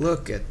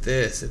 Look at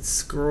this. It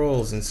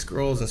scrolls and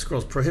scrolls and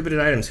scrolls. Prohibited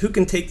items. Who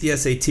can take the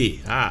SAT?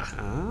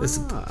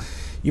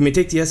 You may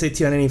take the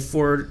SAT on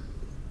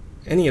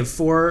any of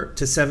 4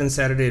 to 7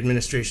 Saturday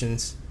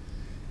administrations.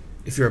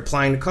 If you're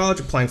applying to college,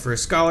 applying for a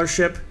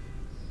scholarship,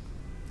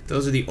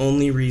 those are the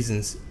only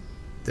reasons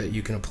that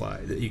you can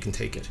apply, that you can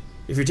take it.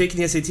 If you're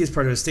taking the SAT as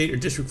part of a state or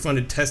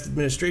district-funded test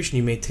administration,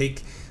 you may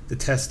take the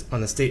test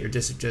on the state or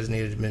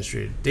district-designated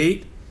administrative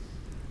date.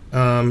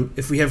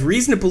 If we have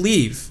reason to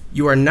believe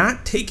you are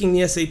not taking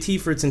the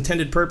SAT for its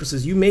intended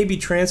purposes, you may be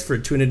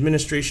transferred to an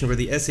administration where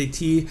the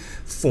SAT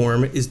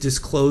form is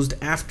disclosed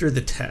after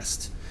the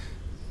test,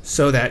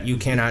 so that you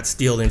cannot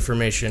steal the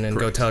information and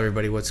go tell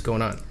everybody what's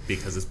going on.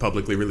 Because it's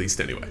publicly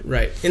released anyway.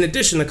 Right. In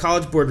addition, the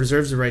College Board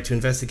reserves the right to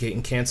investigate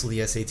and cancel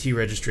the SAT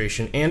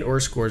registration and or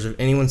scores of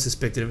anyone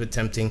suspected of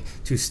attempting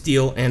to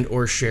steal and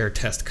or share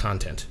test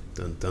content.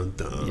 Dun, dun,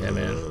 dun. Yeah,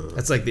 man.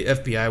 That's like the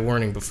FBI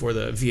warning before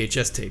the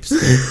VHS tapes.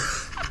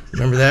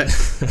 Remember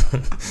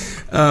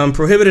that?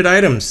 Prohibited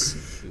items.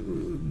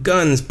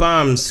 Guns,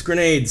 bombs,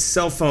 grenades,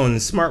 cell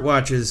phones,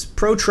 smartwatches,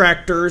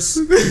 protractors.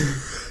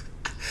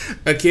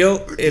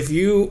 Akil, if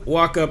you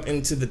walk up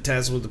into the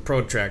test with a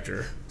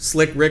protractor,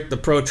 Slick Rick the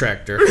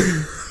protractor,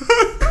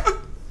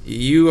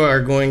 you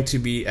are going to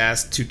be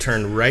asked to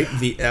turn right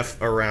the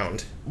F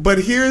around.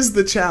 But here's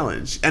the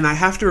challenge, and I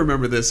have to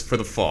remember this for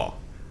the fall.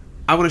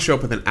 I want to show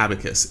up with an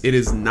abacus. It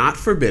is not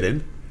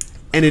forbidden,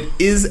 and it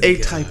is a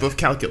type of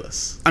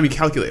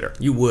calculator.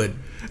 You would.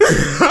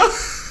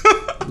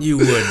 You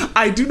would.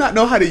 I do not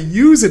know how to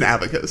use an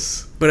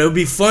abacus. But it would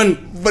be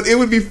fun. But it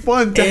would be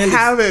fun to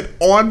have it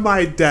on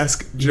my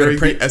desk during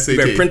the SAT. You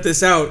better print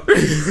this out. Bring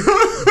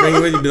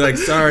it with you. Be like,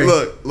 sorry.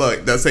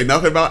 Look, that say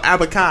nothing about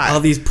abacus. All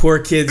these poor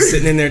kids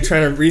sitting in there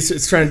trying to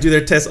research, trying to do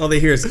their test. All they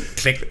hear is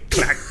click,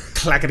 clack,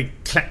 clackety,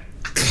 clack,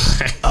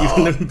 clack.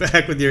 You in the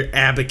back with your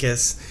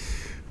abacus.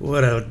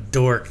 What a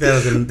dork.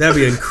 That'd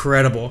be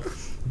incredible.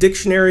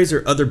 Dictionaries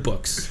or other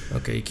books.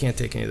 Okay, you can't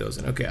take any of those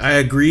in. Okay, I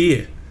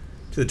agree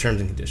to the terms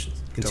and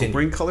conditions. Continue. Don't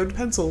bring colored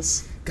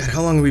pencils. God,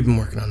 how long have we been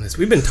working on this?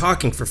 We've been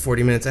talking for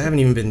 40 minutes. I haven't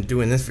even been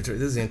doing this for...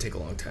 This is going to take a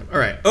long time. All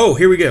right. Oh,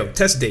 here we go.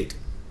 Test date.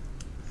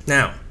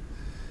 Now,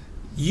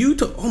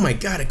 oh my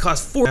God, it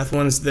costs 4 math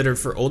ones that are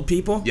for old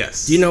people?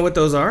 Yes. Do you know what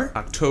those are?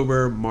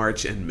 October,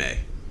 March, and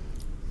May.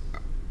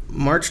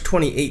 March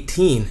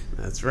 2018.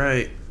 That's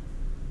right.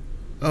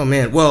 Oh,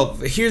 man. Well,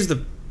 here's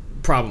the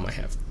problem I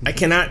have. I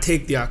cannot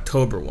take the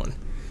October one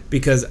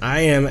because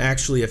I am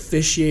actually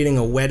officiating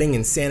a wedding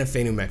in Santa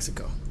Fe, New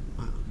Mexico.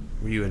 Wow.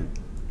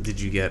 Did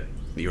you get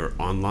your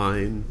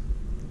online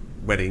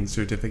wedding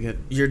certificate?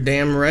 You're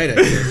damn right I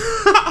did.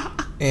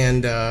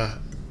 And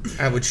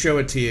I would show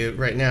it to you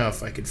right now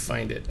if I could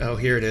find it. Oh,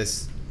 here it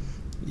is.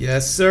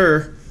 Yes,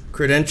 sir.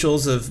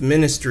 Credentials of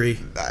ministry.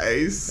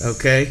 Nice.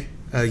 Okay.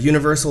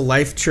 Universal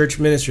Life Church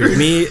Ministry.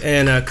 Me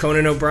and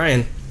Conan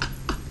O'Brien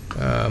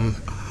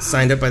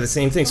signed up by the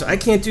same thing. So I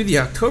can't do the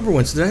October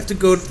one. So do I have to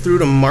go through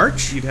to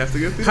March? You'd have to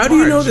go through How to do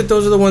you know March. that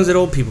those are the ones that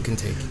old people can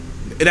take?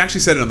 It actually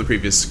said it on the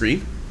previous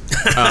screen.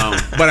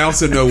 But I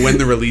also know when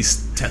the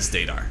release test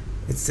date are.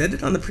 It said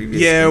it on the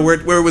previous screen?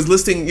 Where it was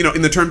listing,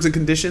 in the terms and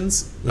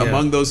conditions, Yeah.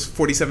 among those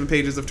 47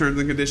 pages of terms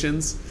and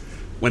conditions,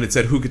 when it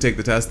said who could take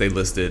the test, they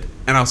listed.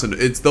 And also,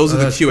 those are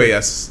the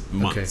QAS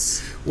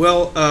months. Okay.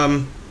 Well,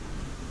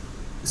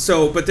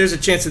 but there's a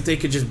chance that they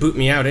could just boot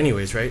me out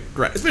anyways, right?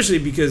 Correct. Especially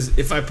because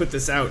if I put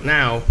this out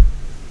now,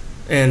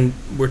 and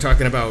we're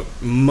talking about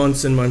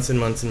months and months and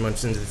months and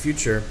months into the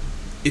future.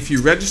 If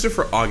you register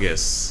for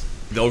August,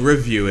 they'll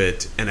review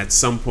it, and at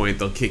some point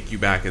they'll kick you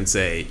back and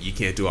say you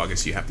can't do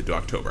August, you have to do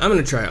October. I'm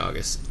gonna try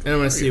August, and I'm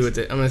gonna see what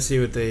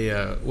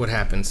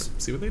happens.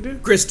 See what they do.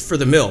 Grist for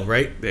the mill,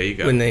 right? There you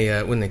go. When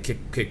they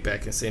kick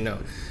back and say no.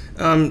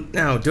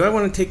 Now, do I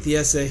want to take the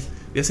essay?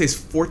 The essay is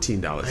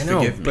 $14. I know,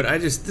 Forgive me. but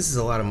this is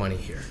a lot of money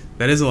here.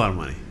 That is a lot of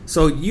money.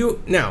 So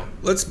now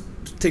let's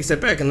take a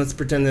step back and let's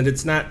pretend that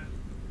it's not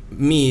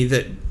me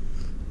that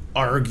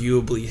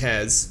arguably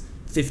has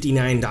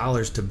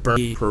 $59 to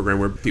burn. Program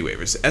where fee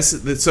waivers.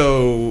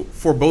 So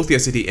for both the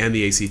SAT and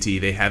the ACT,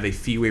 they have a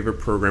fee waiver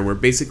program where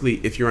basically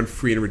if you're on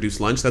free and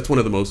reduced lunch, that's one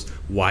of the most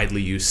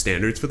widely used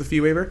standards for the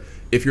fee waiver.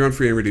 If you're on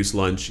free and reduced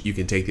lunch, you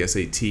can take the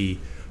SAT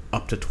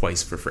up to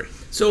twice for free.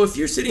 So if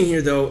you're sitting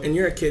here though and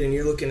you're a kid and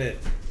you're looking at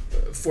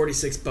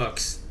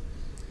 $46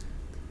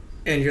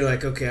 and you're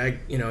like, okay,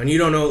 and you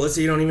don't know, let's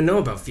say you don't even know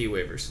about fee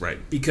waivers. Right.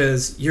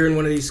 Because you're in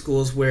one of these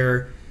schools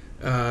where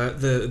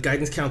the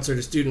guidance counselor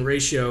to student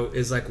ratio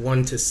is like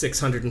 1 to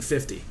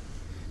 650,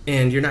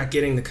 and you're not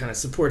getting the kind of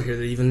support here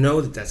that even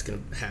know that that's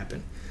going to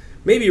happen.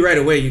 Maybe right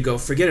away you go,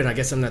 forget it, I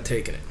guess I'm not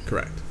taking it.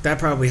 Correct. That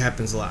probably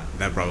happens a lot.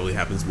 That probably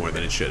happens more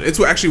than it should. It's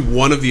actually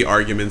one of the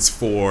arguments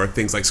for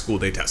things like school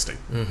day testing,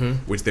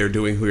 which they're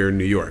doing here in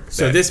New York.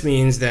 So this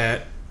means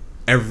that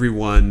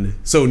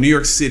So New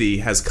York City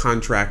has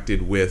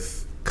contracted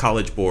with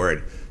College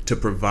Board to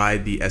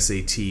provide the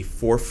SAT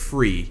for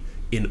free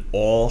in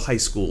all high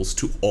schools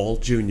to all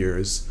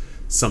juniors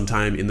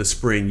sometime in the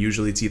spring.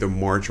 Usually it's either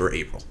March or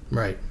April.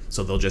 Right.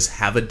 So they'll just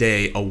have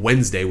a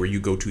Wednesday where you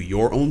go to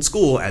your own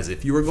school as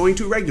if you were going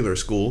to regular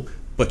school,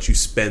 but you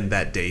spend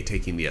that day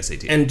taking the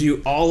SAT. And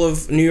do all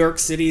of New York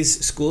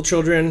City's school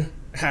children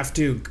have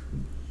to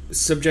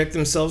subject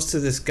themselves to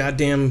this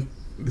goddamn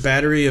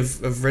battery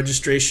of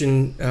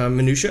registration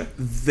minutia?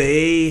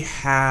 They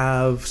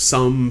have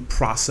some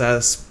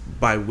process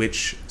by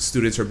which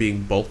students are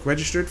being bulk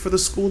registered for the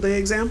school day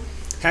exam.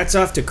 Hats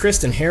off to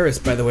Kristen Harris,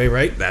 by the way,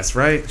 right? That's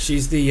right.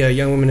 She's the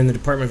young woman in the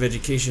Department of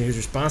Education who's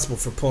responsible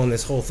for pulling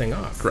this whole thing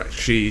off. Correct.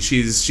 She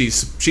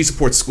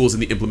supports schools in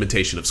the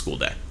implementation of school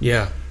day.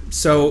 Yeah.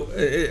 So,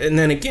 and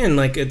then again,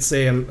 like, let's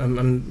say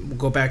I'm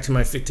go back to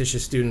my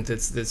fictitious student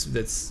that's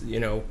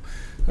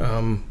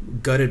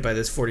gutted by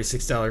this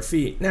 $46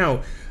 fee.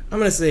 Now, I'm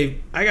gonna say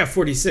I got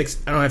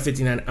 46. I don't have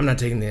 59. I'm not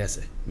taking the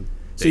essay.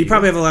 So you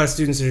probably have a lot of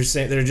students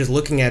that are just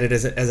looking at it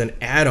as an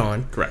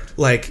add-on. Correct.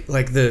 Like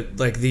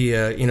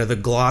the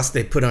gloss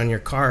they put on your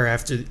car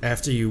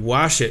after you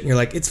wash it, and you're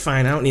like, it's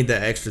fine, I don't need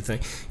that extra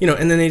thing,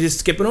 and then they just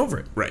skip it over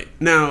it. Right.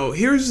 Now,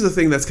 here's the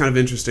thing that's kind of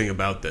interesting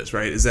about this,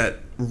 right? Is that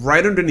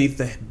right underneath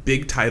the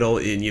big title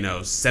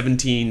in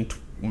 17,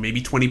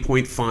 maybe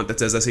 20-point font that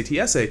says SAT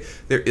essay,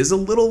 there is a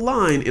little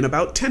line in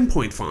about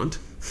 10-point font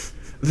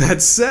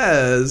that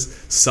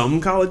says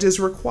some colleges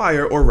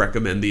require or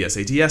recommend the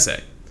SAT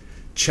essay.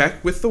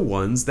 check with the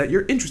ones that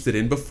you're interested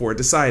in before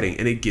deciding,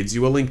 and it gives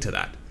you a link to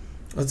that.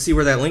 Let's see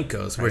where that link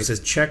goes, where it says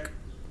check.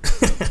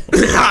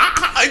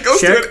 I go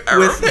check to an error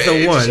with page.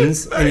 the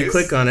ones, Nice. and you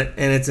click on it,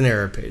 and it's an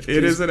error page.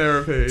 It is an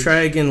error page.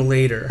 Try again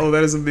later. Oh,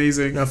 that is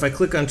amazing. Now, if I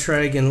click on try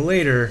again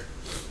later,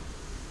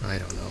 I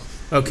don't know.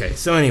 Okay,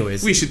 so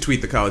anyways. We should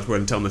tweet the College Board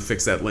and tell them to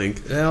fix that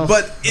link. Well,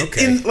 but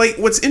okay.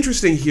 what's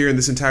interesting here in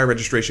this entire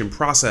registration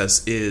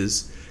process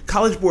is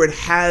College Board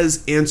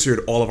has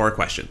answered all of our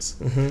questions.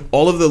 Mm-hmm.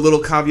 All of the little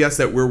caveats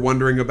that we're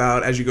wondering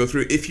about as you go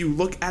through. If you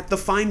look at the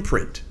fine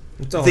print,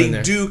 It's all they in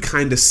there. do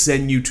kind of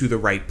send you to the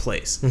right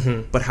place.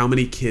 Mm-hmm. But how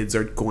many kids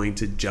are going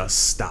to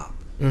just stop?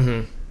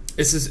 Mm-hmm.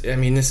 This is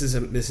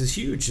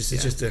huge. This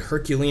is just a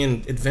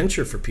Herculean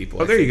adventure for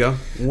people. Oh, there you go.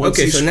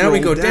 Okay, so now we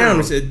go down.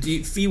 We said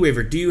fee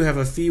waiver. Do you have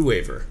a fee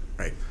waiver?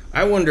 Right.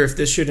 I wonder if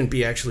this shouldn't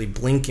be actually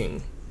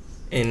blinking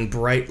in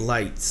bright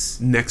lights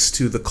next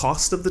to the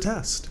cost of the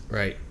test.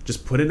 Right.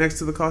 Just put it next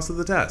to the cost of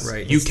the test.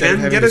 Right. You Instead of can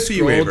having get a to fee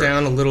scroll waiver.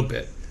 down a little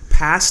bit.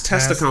 Past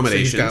test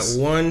accommodations. So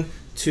you've got 1,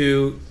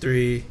 2,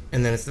 3,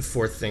 and then it's the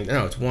fourth thing.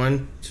 No, it's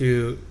 1,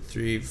 2,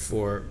 3,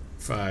 4,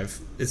 5.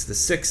 It's the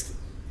sixth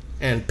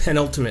and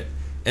penultimate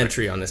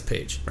entry on this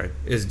page. Right.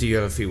 Is do you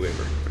have a fee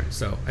waiver? Right.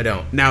 So I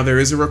don't. Now there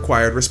is a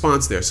required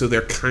response there, so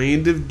they're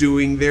kind of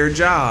doing their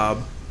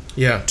job.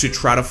 Yeah. To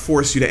try to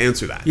force you to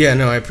answer that. Yeah,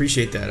 no, I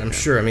appreciate that. I'm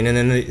sure. I mean, and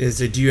then is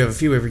it, do you have a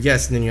fee waiver?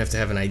 Yes, and then you have to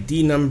have an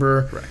ID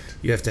number. Correct.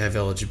 You have to have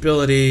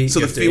eligibility.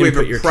 So you the have fee to waiver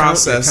input your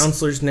process your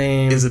counselor's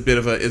name is a bit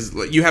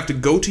of you have to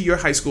go to your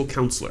high school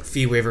counselor.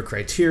 Fee waiver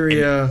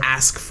criteria. And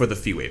ask for the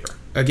fee waiver.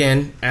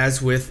 Again,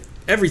 as with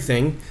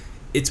everything,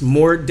 it's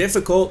more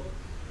difficult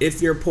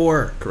if you're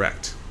poor.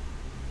 Correct.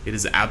 It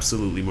is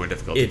absolutely more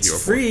difficult if you're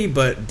It's free,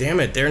 but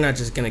damn it, they're not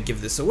just going to give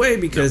this away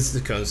because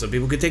some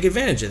people could take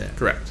advantage of that.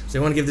 Correct. So they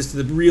want to give this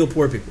to the real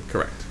poor people.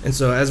 Correct. And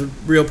so as a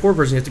real poor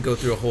person, you have to go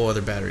through a whole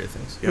other battery of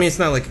things. Yep. I mean, it's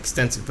not like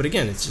extensive, but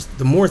again, it's just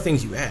the more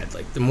things you add,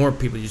 like the more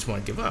people you just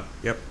want to give up.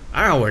 Yep.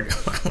 I want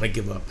to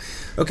give up.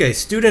 Okay,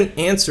 student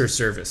answer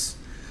service.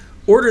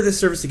 Order this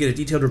service to get a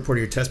detailed report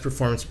of your test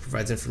performance. It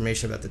provides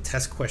information about the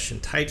test question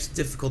types,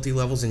 difficulty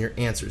levels, and your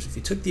answers. If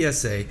you took the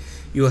essay,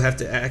 you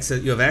have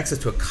access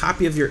to a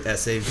copy of your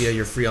essay via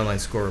your free online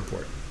score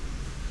report.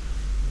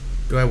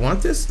 Do I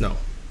want this? No.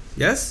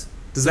 Yes?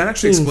 Does that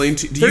actually explain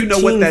to you? Do you know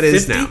what that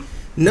is now?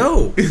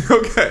 No.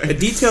 Okay. A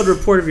detailed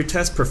report of your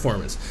test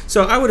performance.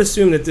 So I would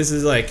assume that this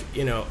is like,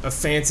 a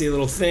fancy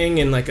little thing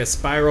in like a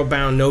spiral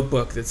bound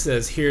notebook that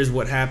says, here's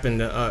what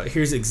happened.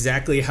 Here's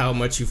exactly how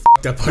much you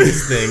fucked up on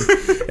this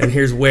thing, and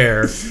here's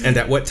where, and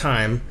at what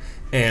time,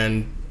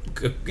 and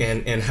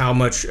how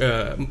much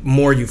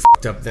more you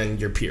fucked up than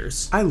your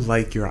peers. I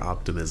like your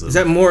optimism. Is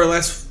that more or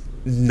less?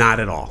 Not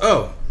at all.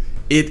 Oh.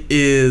 It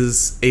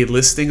is a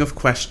listing of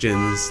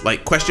questions.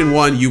 Like question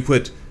 1, you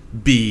put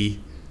B.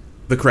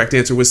 The correct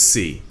answer was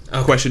C.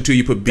 Okay. Question 2,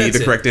 you put B.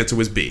 The correct answer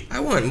was B. I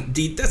want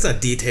that's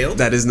not detailed.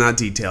 That is not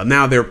detailed.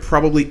 Now, there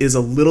probably is a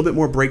little bit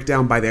more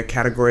breakdown by their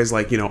categories.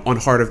 Like, on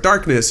Heart of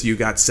Darkness, you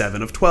got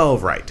 7 of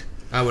 12 right.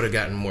 I would have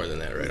gotten more than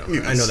that right on.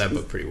 Yes. I know that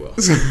book pretty well.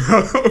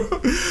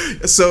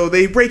 So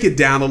they break it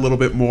down a little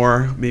bit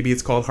more. Maybe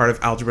it's called Heart of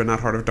Algebra, not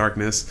Heart of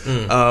Darkness.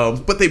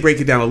 But they break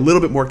it down a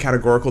little bit more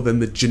categorical than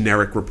the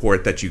generic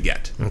report that you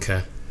get.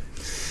 Okay.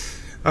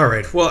 All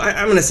right. Well,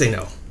 I'm going to say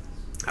no.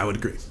 I would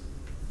agree.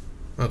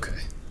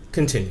 Okay.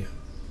 Continue.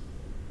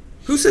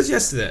 Who says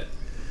yes to that?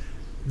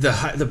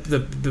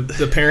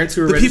 The parents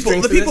who are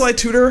registering the for people this? I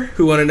tutor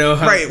Who want to know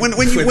how? Right. When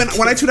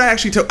I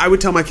tutor, I would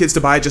tell my kids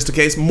to buy it just in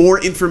case.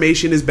 More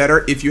information is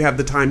better if you have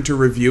the time to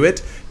review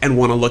it and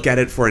want to look at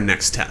it for a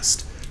next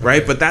test.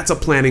 Right. But that's a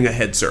planning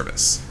ahead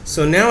service.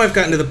 So now I've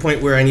gotten to the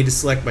point where I need to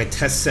select my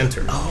test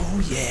center.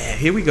 Oh yeah.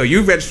 Here we go.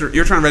 You're trying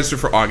to register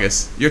for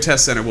August. Your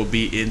test center will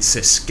be in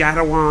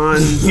Saskatchewan.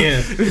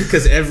 Yeah.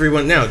 Because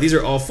these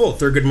are all full.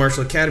 Thurgood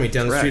Marshall Academy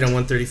down the street on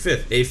Correct.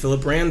 135th. A.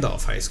 Philip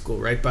Randolph High School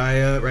right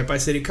by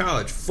City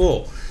College,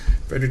 full.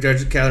 Frederick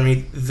Douglass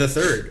Academy the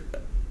third.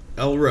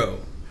 El Row.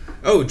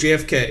 Oh,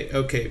 JFK.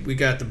 Okay, we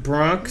got the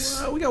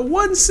Bronx. We got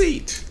 1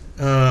 seat.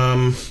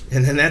 And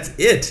then that's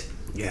it.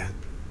 Yeah.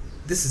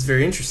 This is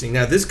very interesting.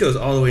 Now, this goes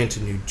all the way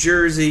into New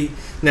Jersey.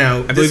 Now,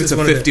 I believe it's a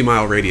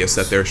 50-mile radius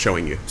that they're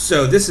showing you.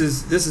 So this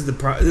is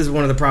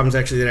one of the problems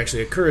that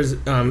actually occurs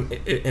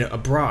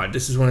abroad.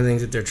 This is one of the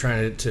things that they're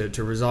trying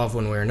to resolve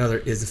one way or another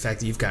is the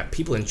fact that you've got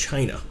people in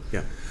China,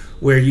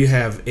 where you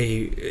have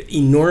a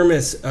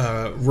enormous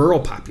rural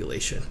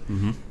population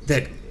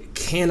that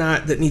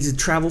needs to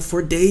travel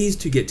for days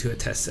to get to a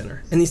test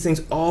center, and these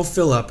things all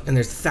fill up, and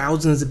there's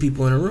thousands of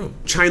people in a room.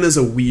 China's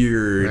a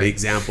weird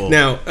example.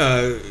 Now,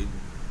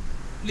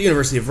 the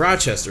University of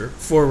Rochester,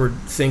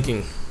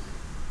 forward-thinking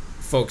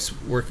folks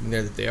working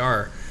there that they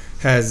are,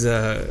 has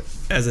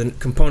as a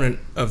component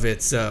of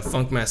its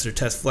Funkmaster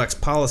Test Flex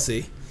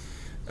policy,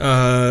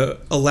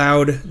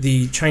 allowed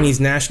the Chinese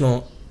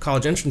National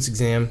College Entrance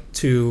Exam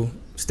to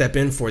step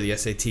in for the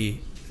SAT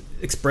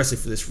expressly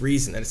for this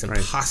reason, that it's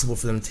impossible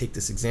for them to take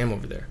this exam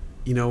over there.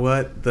 You know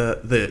what?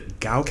 The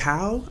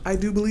Gaokao, I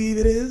do believe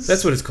it is.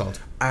 That's what it's called.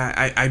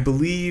 I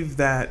believe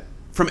that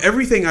from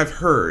everything I've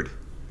heard,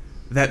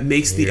 that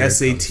makes the Here it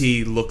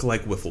SAT look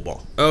like wiffle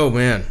ball. Oh,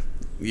 man.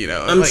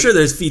 I'm sure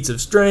there's feats of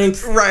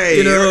strength. Right.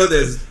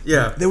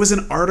 Yeah. There was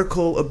an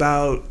article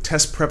about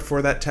test prep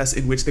for that test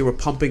in which they were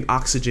pumping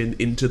oxygen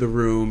into the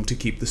room to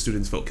keep the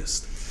students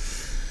focused.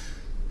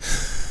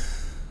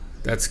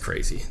 That's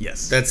crazy.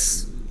 Yes.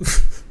 That's...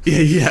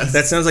 yes.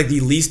 That sounds like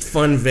the least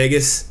fun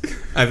Vegas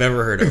I've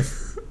ever heard of.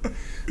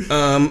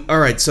 All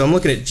right, so I'm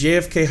looking at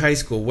JFK High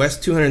School,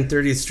 West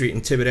 230th Street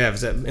and Tibbet Ave.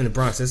 Is that in the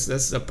Bronx?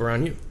 That's up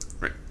around you.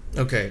 Right.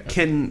 Okay.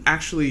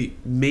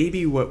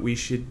 Maybe what we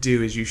should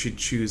do is you should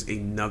choose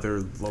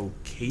another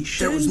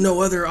location. There was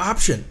no other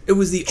option. It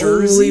was the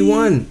Jersey? only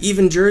one.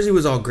 Even Jersey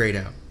was all grayed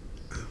out.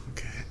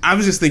 Okay. I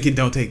was just thinking,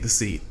 don't take the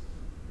seat.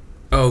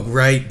 Oh,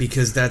 right,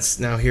 because that's...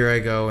 Now here I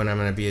go, and I'm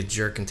going to be a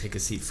jerk and take a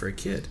seat for a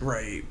kid.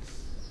 Right.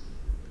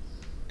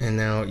 And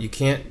now you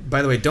can't...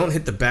 By the way, don't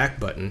hit the back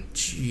button.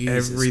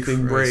 Jesus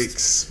Everything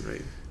Christ.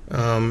 breaks.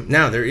 Right.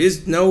 Now, there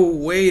is no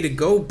way to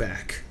go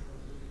back.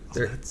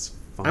 That's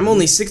fine. I'm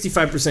only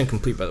 65%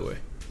 complete, by the way.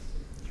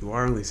 You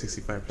are only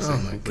 65%. Oh,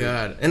 my complete.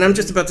 God. And I'm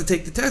just about to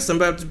take the test. I'm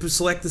about to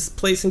select this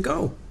place and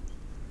go.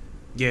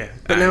 Yeah.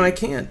 But now I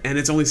can't. And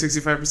it's only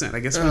 65%. I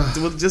guess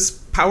we'll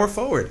just power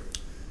forward.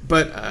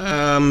 But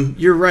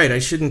you're right. I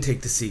shouldn't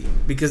take the seat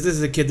because this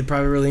is a kid that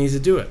probably really needs to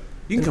do it.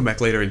 You can come back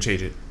later and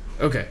change it.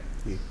 Okay.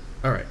 Yeah.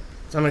 All right.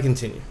 So I'm going to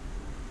continue.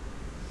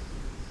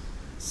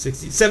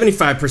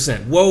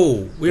 75%.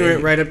 Whoa. We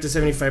went right up to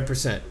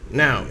 75%.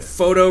 Now,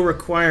 photo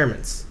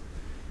requirements.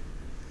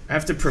 I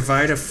have to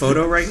provide a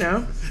photo right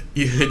now?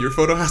 Yeah, and your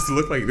photo has to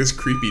look like this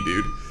creepy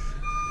dude.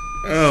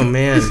 Oh,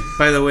 man.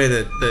 By the way,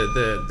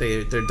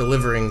 they're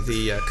delivering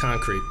the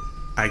concrete.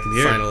 I can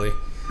hear finally.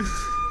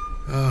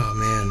 Oh,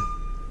 man.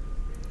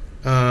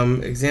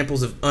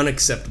 Examples of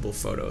unacceptable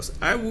photos.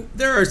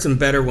 There are some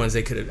better ones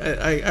they could have.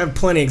 I have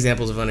plenty of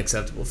examples of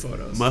unacceptable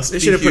photos. They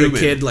should have put a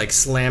kid like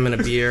slamming a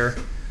beer.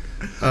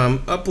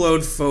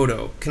 Upload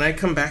photo. Can I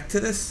come back to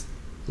this?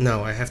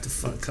 No, I have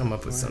to come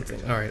up with something.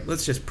 All right,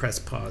 let's just press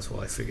pause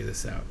while I figure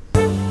this out.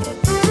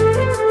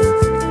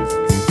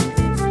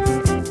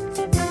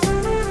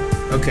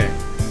 Okay,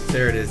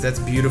 there it is. That's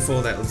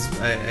beautiful. That was.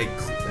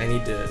 I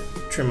need to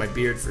trim my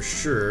beard for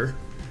sure.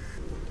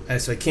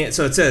 So I can't.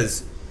 So it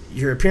says.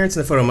 Your appearance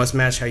in the photo must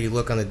match how you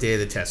look on the day of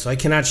the test. So I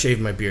cannot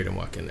shave my beard and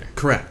walk in there.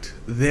 Correct.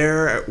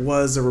 There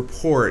was a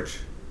report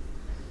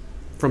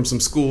from some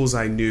schools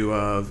I knew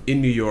of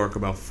in New York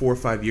about 4 or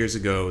 5 years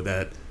ago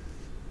that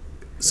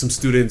some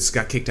students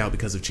got kicked out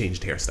because of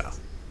changed hairstyle.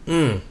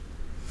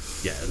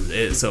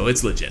 Yeah, so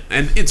it's legit.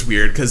 And it's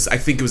weird because I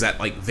think it was at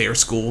like their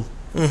school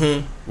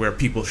where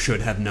people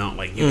should have known.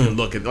 Like you can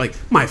look at like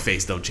my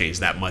face don't change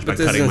that much by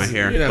cutting my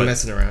hair. You're not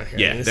messing around here.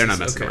 Yeah, they're not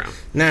messing around.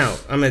 Now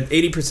I'm at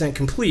 80%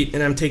 complete,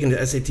 and I'm taking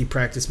the SAT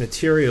practice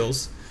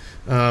materials.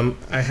 I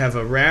have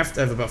a raft.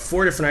 I have about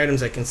 4 different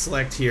items I can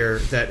select here.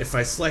 That if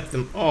I select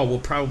them all, will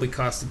probably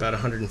cost about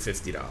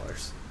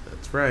 $150.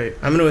 That's right.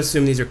 I'm going to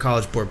assume these are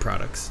College Board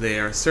products. They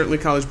are certainly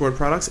College Board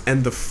products,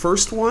 and the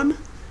first one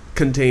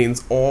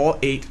contains all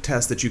 8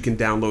 tests that you can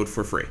download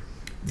for free.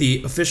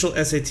 The official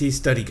SAT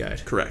study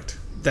guide. Correct.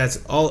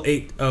 That's all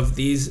 8 of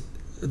these,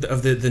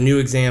 of the new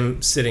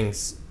exam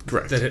sittings.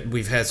 Correct. That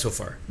we've had so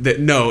far.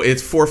 No,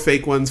 it's 4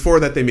 fake ones, 4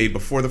 that they made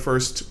before the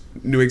first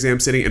new exam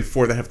sitting, and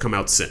 4 that have come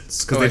out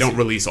since, because they don't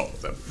release all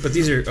of them. But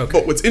these are, okay.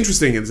 But what's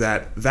interesting is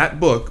that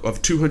book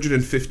of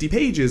 250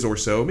 pages or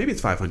so, maybe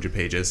it's 500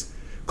 pages,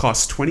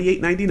 costs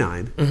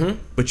 $28.99,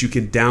 but you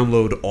can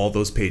download all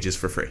those pages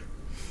for free.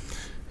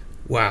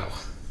 Wow.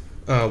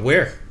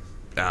 Where?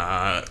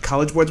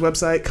 College Board's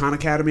website, Khan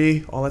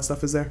Academy, all that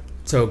stuff is there.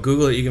 So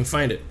Google it, you can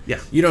find it.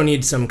 Yeah. You don't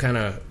need some kind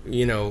of,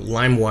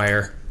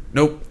 LimeWire.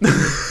 Nope.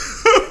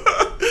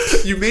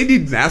 You may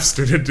need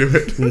Napster to do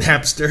it.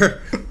 Napster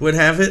would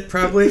have it,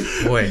 probably.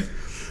 Boy.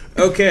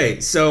 Okay,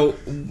 so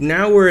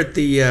now we're at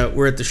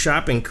the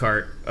shopping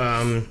cart,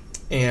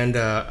 and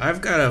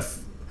I've got a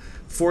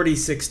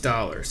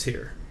 $46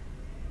 here.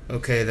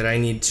 Okay, that I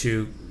need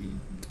to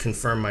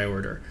confirm my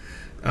order.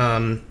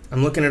 I'm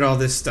looking at all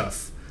this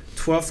stuff.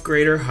 12th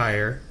grade or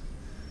higher.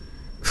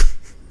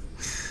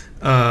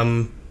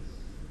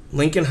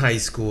 Lincoln High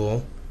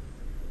School,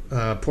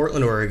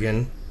 Portland,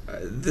 Oregon.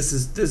 This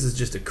is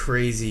just a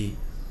crazy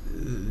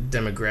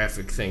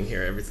demographic thing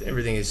here.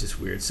 Everything is just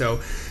weird. So,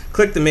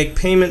 click the make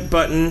payment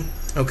button.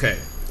 Okay,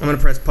 I'm gonna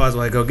press pause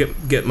while I go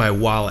get my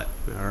wallet.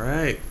 All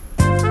right.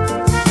 All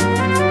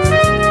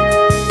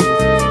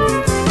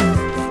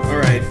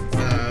right,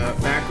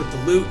 back with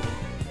the loot.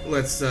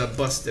 Let's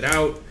bust it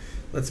out.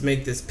 Let's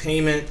make this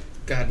payment.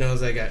 God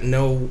knows I got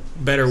no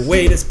better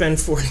way to spend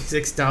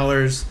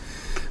 $46.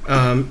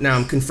 Now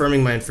I'm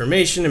confirming my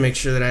information to make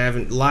sure that I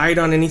haven't lied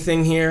on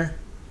anything here,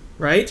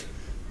 right?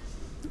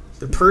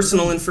 The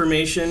personal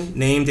information,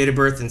 name, date of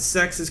birth, and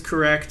sex is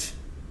correct.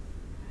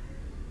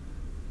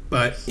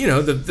 But,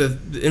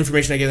 the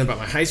information I gave them about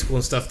my high school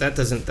and stuff,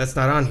 that's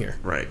not on here.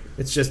 Right.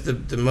 It's just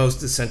the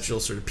most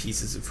essential sort of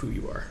pieces of who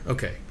you are.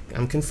 Okay,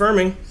 I'm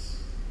confirming.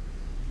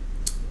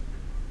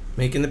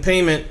 Making the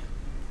payment.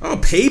 Oh,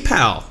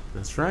 PayPal.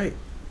 That's right.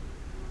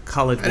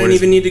 College Board I didn't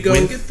even need to go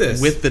and with, get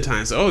this. with the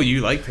times. Oh,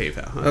 you like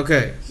PayPal, huh?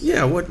 Okay.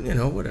 Yeah,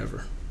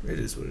 whatever. It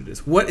is what it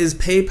is. What is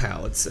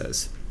PayPal, it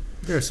says.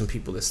 There are some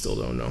people that still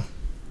don't know.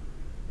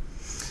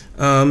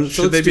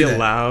 Should they be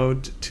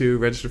allowed to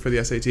register for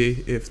the SAT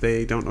if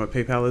they don't know what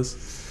PayPal is?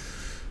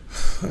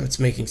 It's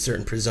making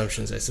certain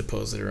presumptions, I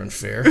suppose, that are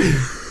unfair.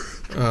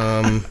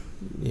 A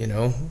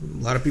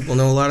lot of people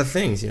know a lot of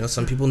things.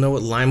 Some people know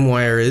what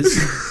LimeWire is.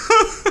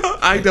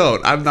 I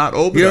don't. I'm not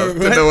old enough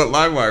to know what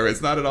LimeWire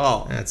is. Not at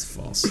all. That's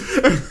false.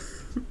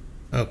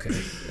 Okay.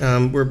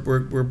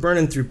 We're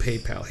burning through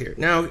PayPal here.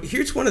 Now,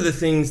 here's one of the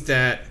things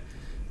that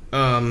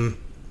I'm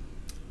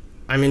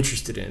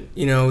interested in,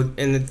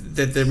 and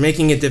that they're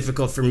making it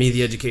difficult for me,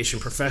 the education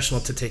professional,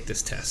 to take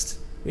this test.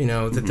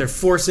 That they're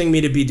forcing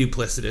me to be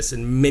duplicitous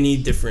in many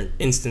different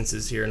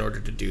instances here in order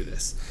to do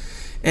this.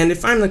 And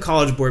if I'm the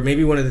College Board,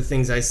 maybe one of the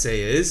things I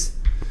say is,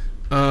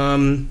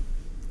 oh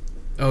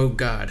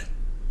God.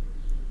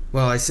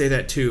 Well, I say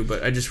that too,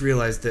 but I just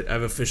realized that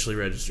I've officially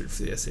registered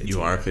for the SAT.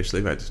 You are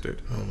officially registered.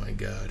 Oh my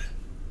God.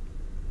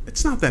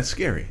 It's not that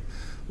scary.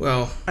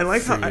 Well, I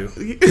like how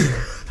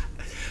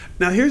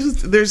now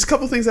there's a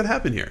couple things that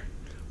happen here.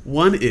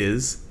 One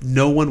is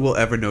no one will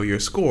ever know your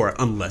score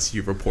unless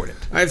you report it.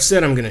 I've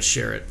said I'm going to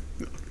share it.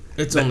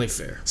 It's only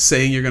fair.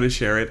 Saying you're going to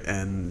share it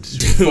and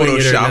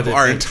Photoshop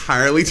are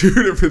entirely two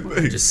different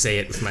things. Just say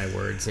it with my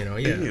words,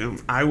 yeah.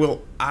 I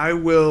will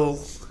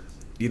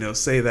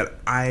say that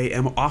I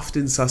am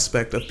often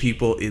suspect of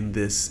people in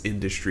this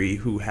industry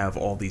who have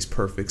all these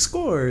perfect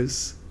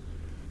scores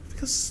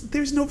because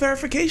there's no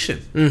verification.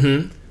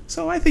 Mm-hmm.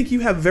 So I think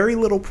you have very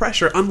little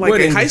pressure, unlike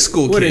a high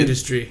school kid. What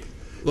industry?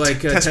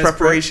 Like test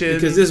preparation,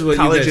 because this is what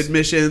college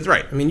admissions,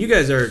 right? I mean, you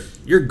guys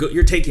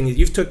you're taking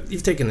you've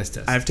taken this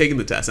test. I've taken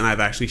the test, and I've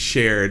actually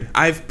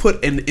I've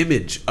put an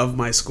image of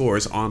my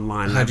scores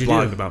online. And I've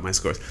blogged about my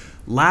scores.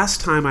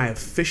 Last time I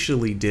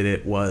officially did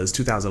it was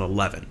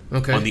 2011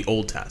 on the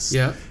old test.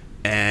 Yeah.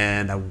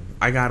 And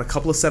I got a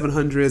couple of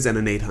 700s and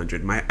an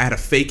 800. I had a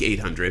fake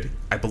 800,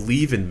 I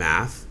believe, in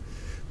math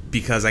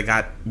because I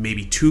got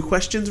maybe 2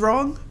 questions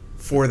wrong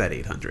for that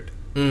 800.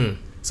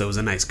 So it was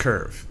a nice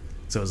curve.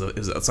 So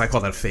I call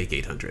that a fake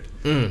 800.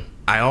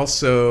 I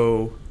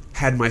also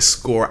had my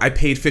score. I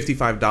paid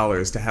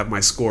 $55 to have my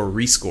score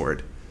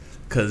rescored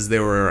because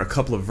there were a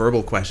couple of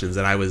verbal questions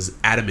that I was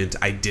adamant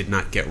I did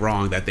not get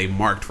wrong, that they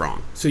marked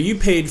wrong. So you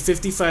paid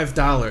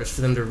 $55 for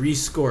them to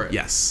rescore it?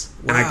 Yes.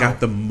 Wow. And I got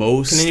the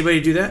most. Can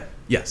anybody do that?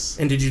 Yes.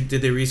 And did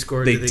they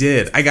rescore it? They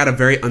did. I got a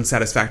very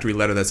unsatisfactory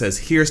letter that says,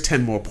 here's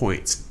 10 more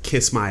points.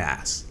 Kiss my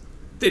ass.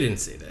 They didn't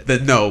say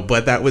that. No,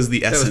 but that was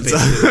the essence.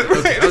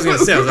 Okay. I was going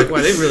to say, I was like,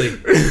 wow, they really...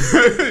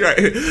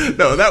 Right.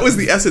 No, that was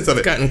the essence of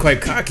it. Gotten quite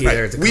cocky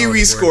there at the We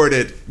rescored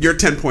it. You're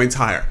 10 points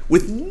higher.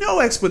 With no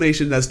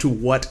explanation as to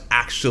what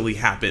actually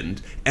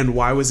happened and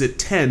why was it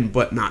 10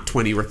 but not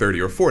 20 or 30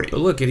 or 40.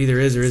 But look, it either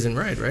is or isn't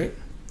right?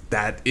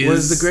 That is... What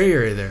is the gray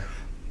area there?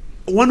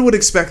 One would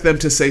expect them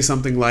to say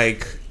something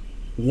like,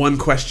 one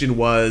question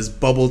was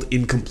bubbled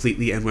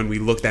incompletely and when we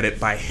looked at it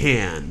by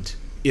hand...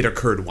 it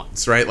occurred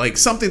once, right? Like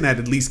something that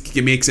at least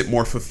makes it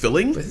more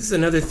fulfilling. But this is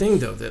another thing,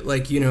 though, that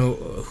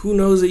who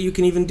knows that you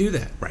can even do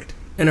that? Right.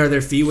 And are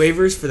there fee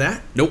waivers for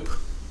that? Nope.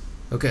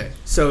 Okay,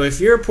 so if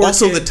you're a poor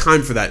also kid, the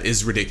time for that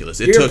is ridiculous.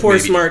 You're a poor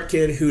smart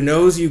kid who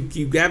knows you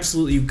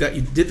absolutely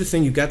you did the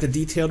thing, you got the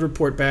detailed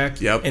report back,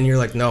 yep. And you're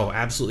like, no,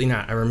 absolutely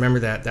not. I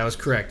remember that was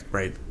correct,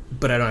 right?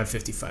 But I don't have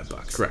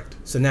 $55. Correct.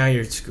 So now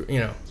you're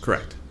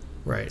correct.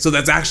 Right. So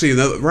that's actually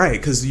right,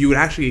 because you would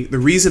actually, the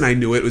reason I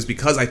knew it was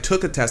because I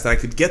took a test that I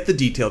could get the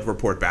detailed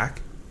report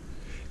back,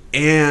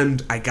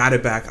 and I got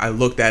it back. I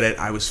looked at it.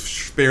 I was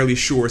fairly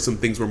sure some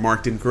things were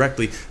marked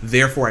incorrectly.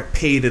 Therefore, I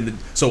paid.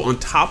 So on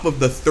top of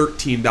the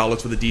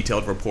 $13 for the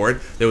detailed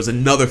report, there was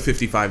another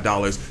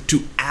 $55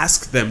 to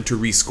ask them to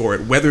rescore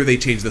it, whether they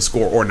changed the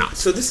score or not.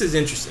 So this is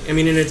interesting. I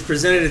mean, and it's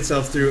presented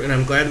itself through, and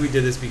I'm glad we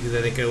did this because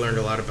I think I learned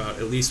a lot about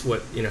at least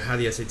what, how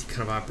the SAT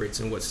kind of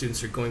operates and what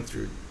students are going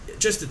through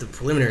just at the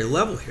preliminary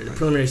level here, the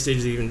preliminary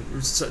stages of even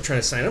trying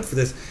to sign up for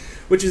this,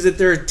 which is that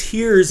there are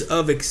tiers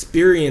of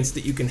experience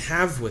that you can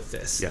have with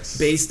this, yes,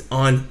 based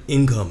on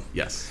income.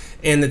 Yes.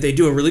 And that they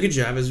do a really good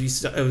job, as we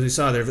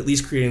saw there, of at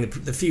least creating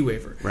the fee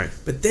waiver. Right.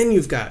 But then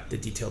you've got the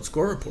detailed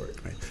score report,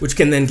 right, which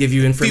can then give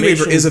you information. Fee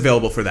waiver is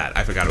available for that.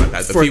 I forgot about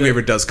that. The fee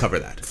waiver does cover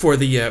that. For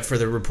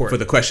the report. For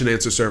the question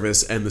answer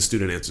service and the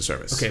student answer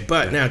service. Okay,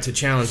 but now to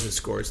challenge the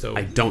scores, though,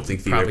 I don't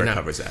think fee waiver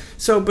covers that.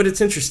 So, but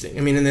it's interesting.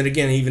 I mean, and then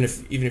again, even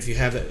if you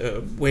have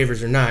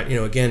waivers or not,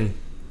 again,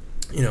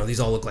 these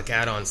all look like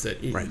add-ons that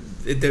right.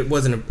 It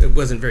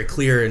wasn't very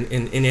clear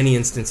in any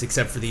instance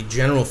except for the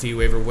general fee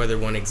waiver whether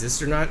one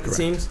exists or not. Correct. It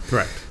seems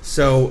correct.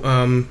 So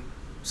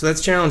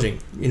that's challenging.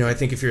 I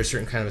think if you're a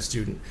certain kind of a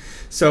student.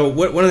 So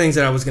one of the things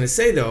that I was going to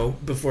say though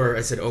before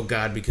I said oh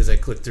God because I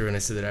clicked through and I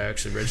said that I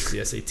actually registered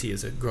the SAT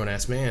as a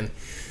grown-ass man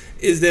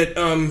is that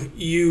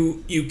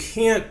you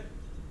can't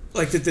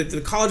like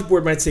the College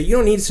Board might say you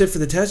don't need to sit for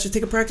the test, just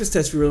take a practice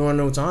test if you really want to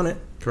know what's on it.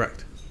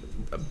 Correct.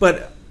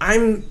 But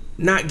I'm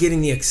not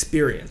getting the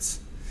experience.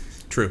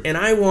 True. And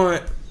I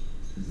want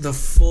the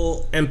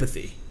full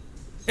empathy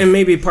And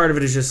maybe part of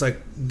it is just like,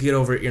 get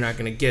over it, you're not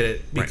going to get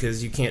it,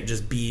 because you can't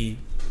just be,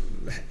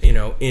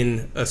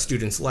 in a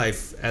student's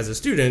life as a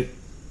student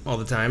all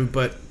the time.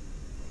 But,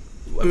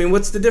 I mean,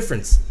 what's the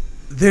difference?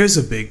 There's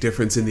a big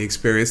difference in the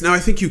experience. Now, I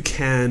think you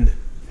can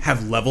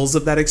have levels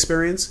of that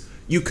experience.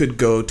 You could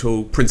go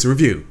to Princeton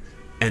Review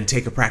and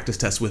take a practice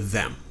test with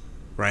them,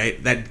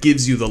 right? That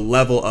gives you the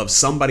level of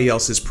somebody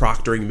else is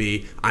proctoring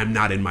me, I'm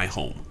not in my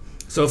home.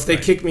 So if they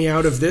kick me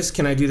out of this,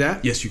 can I do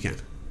that? Yes, you can.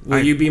 Will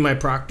you be my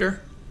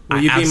proctor? Will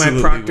you be my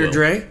Proctor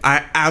Dre?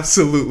 I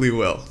absolutely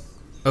will.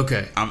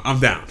 Okay. I'm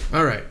down.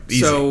 All right.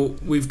 Easy. So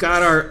we've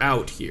got our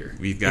out here.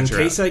 We've got your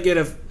out. In case I get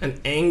an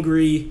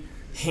angry,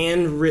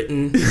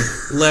 handwritten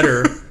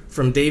letter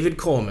from David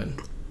Coleman,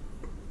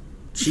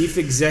 Chief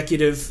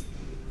Executive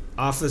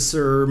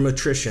Officer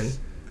Matrician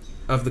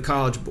of the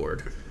College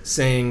Board,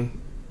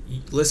 saying,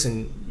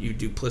 listen, you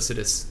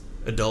duplicitous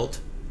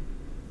adult,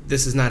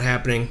 this is not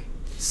happening.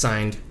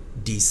 Signed,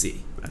 DC.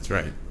 That's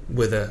right.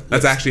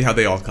 That's actually how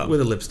they all come.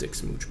 With a lipstick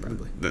smooch,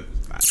 probably.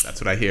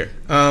 That's what I hear.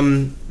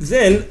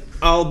 Then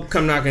I'll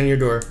come knock on your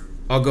door.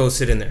 I'll go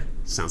sit in there.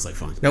 Sounds like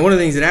fun. Now, one of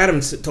the things that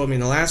Adam told me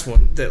in the last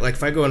one, that like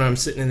if I go and I'm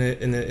sitting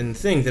in the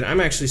thing, that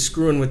I'm actually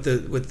screwing with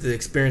the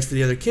experience for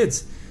the other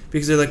kids,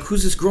 because they're like,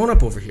 who's this grown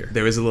up over here?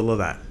 There is a little of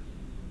that.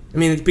 I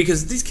mean,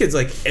 because these kids,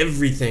 like,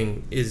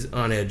 everything is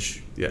on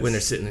edge when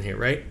they're sitting in here,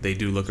 right? They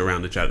do look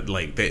around and try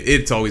to,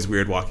 it's always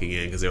weird walking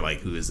in because they're like,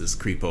 who is this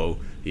creepo,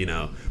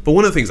 But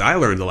one of the things I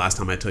learned the last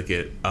time I took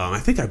it, I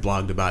think I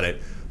blogged about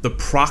it, the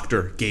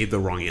proctor gave the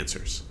wrong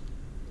answers.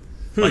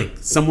 Like,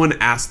 someone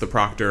asked the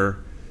proctor,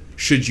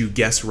 should you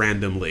guess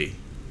randomly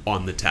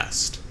on the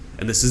test?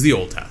 And this is the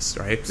old test,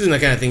 right? This isn't the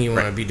kind of thing you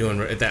want to be doing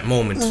at that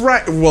moment.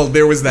 Right. Well,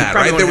 there was that,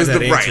 right? There was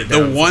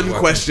the one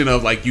question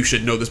of, like, you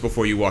should know this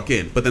before you walk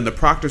in. But then the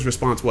proctor's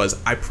response was,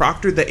 I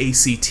proctored the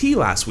ACT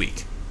last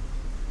week.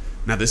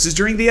 Now, this is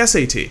during the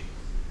SAT.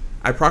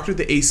 I proctored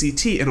the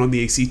ACT, and on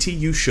the ACT,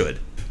 you should.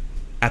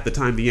 At the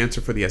time, the answer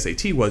for the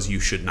SAT was,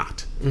 you should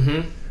not.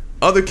 Mm-hmm.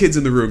 Other kids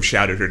in the room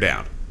shouted her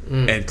down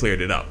and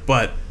cleared it up.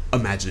 But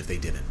imagine if they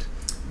didn't.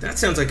 That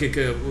sounds like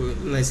a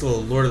nice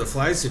little Lord of the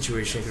Flies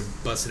situation. You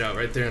could bust it out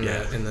right there in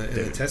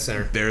the test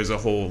center. There's a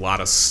whole lot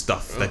of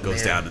stuff that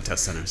goes down in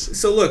test centers.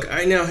 So look,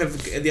 I now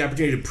have the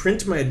opportunity to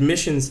print my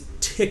admissions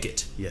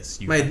ticket. Yes,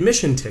 my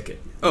admission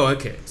ticket. Oh,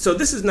 okay. So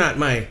this is not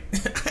my.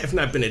 I have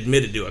not been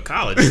admitted to a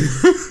college.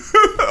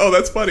 Oh,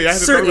 that's funny. I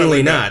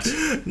Certainly not.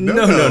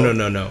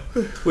 No.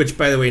 Which,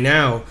 by the way,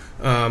 now.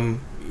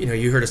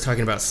 You heard us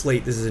talking about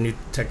Slate. This is a new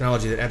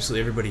technology that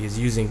absolutely everybody is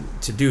using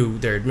to do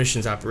their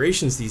admissions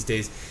operations these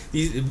days.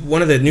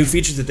 One of the new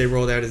features that they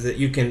rolled out is that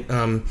you can,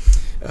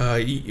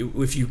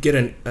 if you get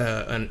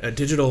a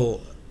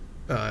digital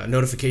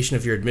notification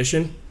of your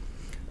admission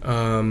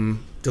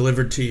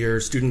delivered to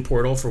your student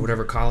portal for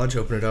whatever college,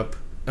 open it up.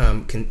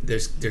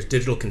 There's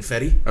digital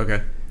confetti.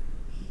 Okay.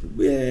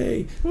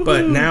 Yay! Woo-hoo.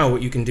 But now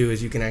what you can do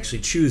is you can actually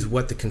choose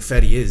what the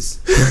confetti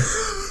is.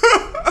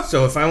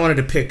 So if I wanted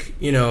to pick,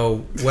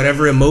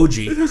 whatever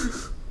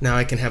emoji, now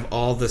I can have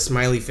all the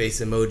smiley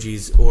face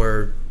emojis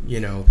or,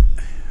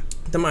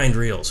 the mind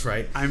reels,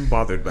 right? I'm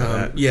bothered by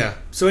that. Yeah.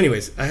 So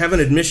anyways, I have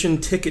an admission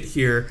ticket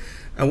here.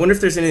 I wonder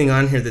if there's anything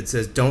on here that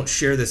says don't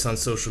share this on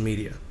social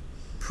media.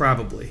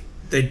 Probably.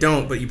 They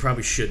don't, but you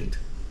probably shouldn't.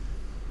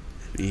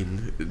 I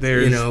mean,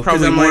 there's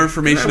probably more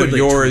information of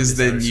yours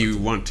than you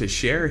want to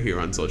share here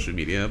on social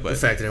media. But the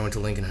fact that I went to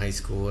Lincoln High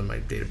School and my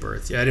date of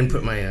birth. Yeah, I didn't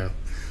put my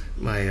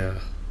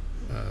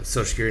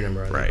social security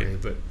number on right.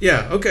 But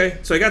yeah, okay.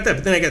 So I got that.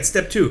 But then I got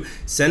step 2.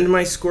 Send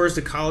my scores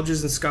to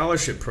colleges and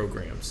scholarship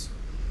programs.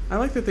 I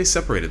like that they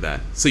separated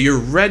that. So you're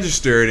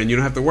registered and you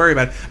don't have to worry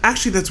about it.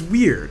 Actually, that's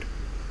weird.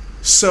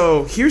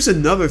 So here's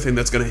another thing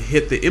that's going to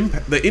hit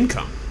the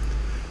income.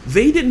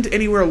 They didn't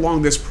anywhere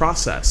along this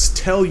process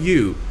tell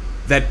you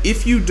that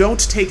if you don't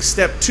take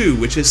step 2,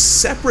 which is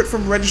separate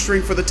from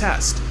registering for the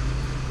test,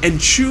 and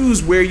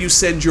choose where you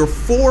send your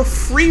 4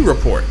 free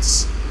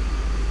reports,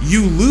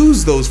 you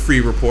lose those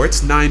free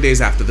reports 9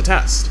 days after the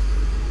test.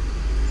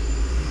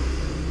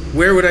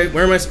 Where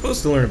am I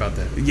supposed to learn about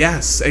that?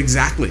 Yes,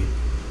 exactly.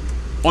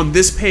 On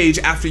this page,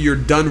 after you're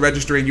done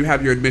registering, you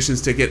have your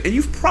admissions ticket, and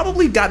you've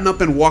probably gotten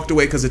up and walked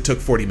away because it took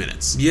 40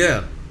 minutes.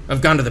 Yeah.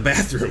 I've gone to the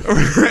bathroom.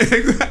 Right,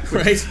 exactly.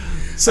 Right?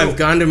 So I've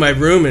gone to my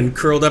room and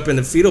curled up in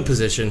the fetal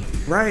position.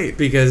 Right.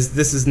 Because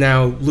this is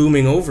now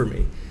looming over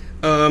me.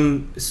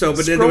 Then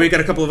we got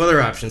a couple of other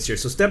options here.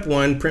 So step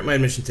 1, print my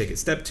admission ticket.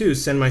 Step 2,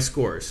 send my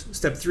scores.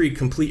 Step 3,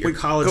 complete your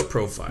college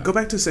profile. Go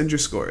back to send your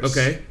scores.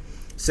 Okay.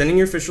 Sending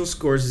your official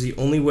scores is the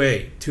only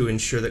way to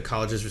ensure that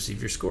colleges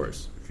receive your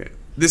scores. Okay.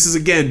 This is,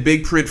 again,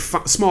 big print,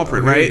 small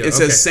print, right? It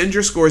says send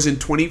your scores in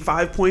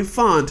 25-point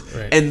font,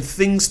 and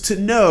things to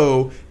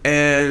know,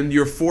 and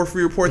your 4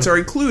 free reports are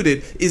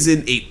included, is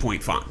in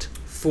 8-point font.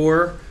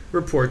 4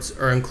 reports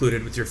are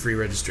included with your free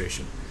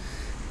registration.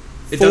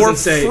 It 4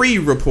 free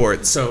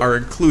reports are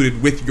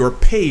included with your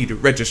paid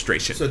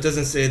registration. So it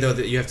doesn't say, though,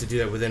 that you have to do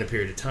that within a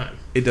period of time.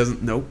 It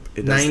doesn't. Nope.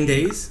 It 9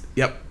 days?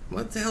 Yep.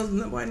 What the hell?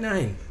 Why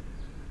 9?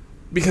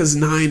 Because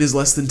 9 is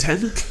less than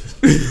 10.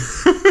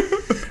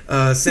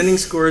 Sending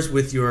scores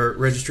with your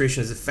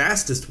registration is the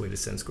fastest way to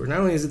send scores. Not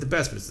only is it the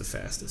best, but it's the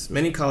fastest.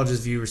 Many colleges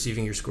view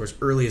receiving your scores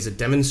early as a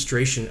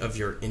demonstration of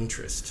your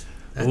interest.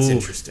 That's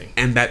interesting.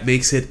 And that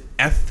makes it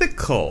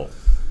ethical.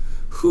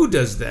 Who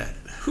does that?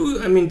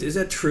 Is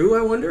that true,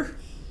 I wonder?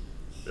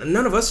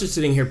 None of us are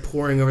sitting here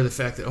poring over the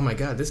fact that, oh my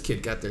God, this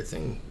kid got their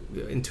thing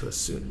into us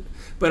soon.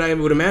 But I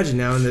would imagine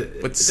now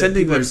But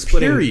sending them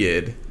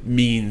period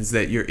means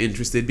that you're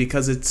interested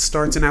because it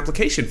starts an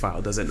application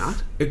file, does it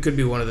not? It could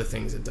be one of the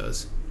things it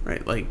does.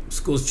 Right, like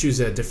schools choose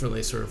that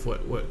differently, sort of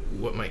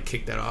what might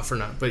kick that off or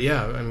not. But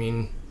yeah,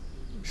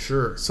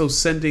 sure. So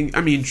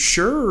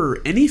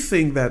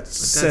anything that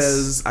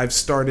says I've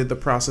started the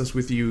process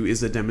with you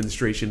is a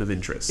demonstration of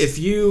interest. If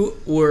you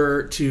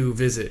were to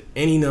visit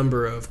any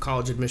number of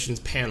college admissions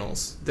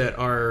panels that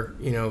are,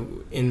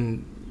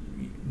 in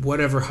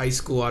whatever high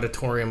school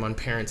auditorium on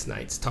parents'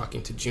 nights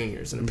talking to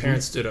juniors, and a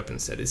parent stood up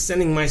and said, is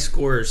sending my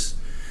scores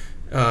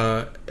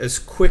as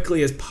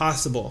quickly as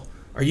possible,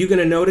 are you going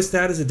to notice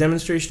that as a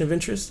demonstration of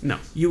interest? No.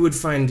 You wouldn't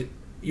find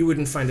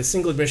a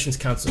single admissions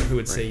counselor who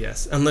would say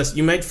yes, unless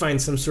you might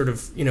find some sort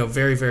of,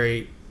 very,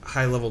 very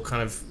high level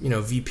kind of,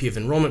 VP of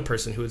enrollment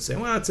person who would say,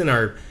 well, it's in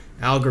our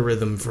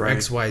algorithm for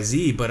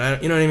XYZ,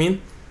 but you know what I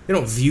mean? They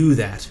don't view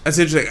that. That's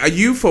interesting.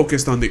 You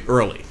focused on the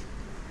early.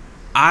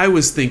 I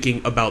was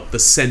thinking about the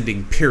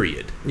sending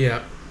period.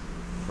 Yeah.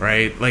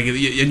 Right? And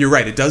you're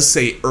right, it does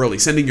say early.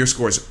 Sending your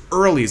scores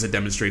early is a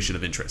demonstration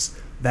of interest.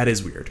 That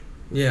is weird.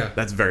 Yeah.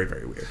 That's very,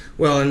 very weird.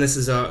 Well, and this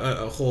is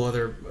a whole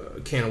other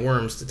can of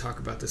worms to talk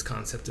about this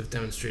concept of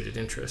demonstrated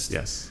interest.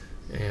 Yes.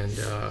 And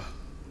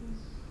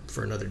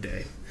for another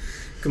day.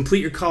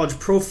 Complete your college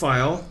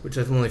profile, which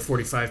I'm only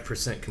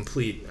 45%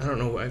 complete. I don't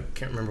know. I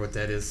can't remember what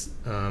that is.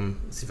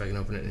 Let's see if I can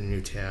open it in a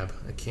new tab.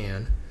 I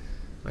can.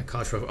 My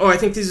college profile. Oh, I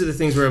think these are the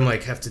things where I'm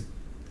like, so I have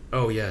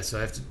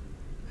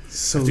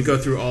to go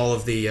through all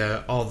of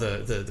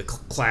the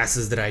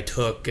classes that I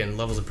took and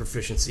levels of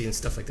proficiency and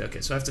stuff like that.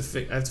 Okay, so I have to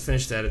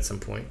finish that at some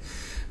point.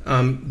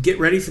 Get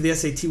ready for the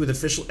SAT with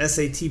official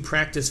SAT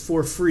practice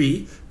for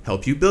free.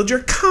 Help you build your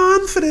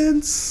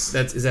confidence.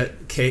 Is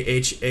that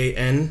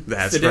KHAN?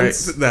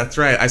 That's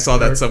right. I saw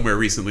that somewhere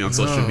recently on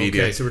social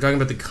media. Okay, so we're talking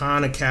about the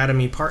Khan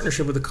Academy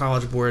partnership with the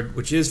College Board,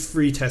 which is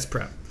free test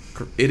prep.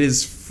 It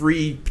is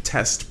free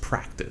test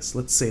practice.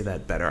 Let's say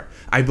that better.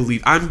 I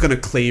believe I'm going to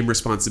claim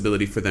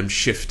responsibility for them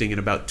shifting in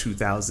about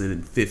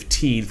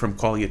 2015 from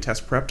calling it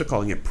test prep to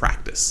calling it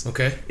practice.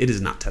 Okay. It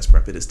is not test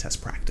prep. It is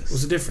test practice.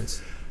 What's the difference?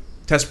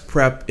 Test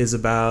prep is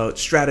about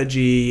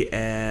strategy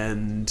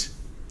and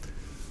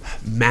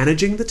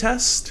managing the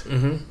test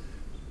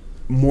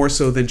more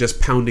so than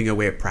just pounding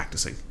away at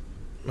practicing.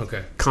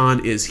 Okay.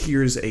 Con is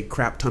here's a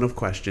crap ton of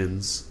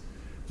questions.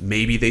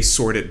 Maybe they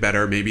sort it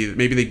better. Maybe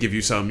they give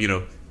you some,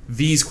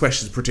 these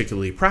questions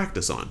particularly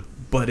practice on,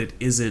 but it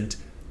isn't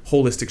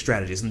holistic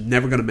strategy. It's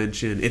never going to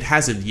mention, it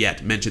hasn't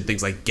yet mentioned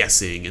things like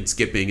guessing and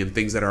skipping and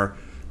things that are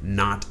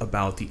not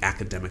about the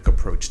academic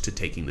approach to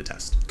taking the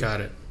test. Got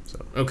it.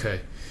 So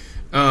okay.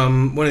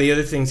 One of the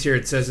other things here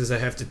it says is I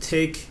have to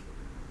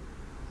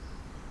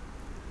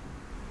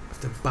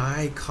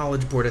buy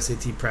College Board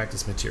SAT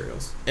practice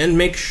materials and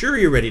make sure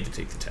you're ready to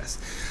take the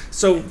test.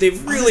 So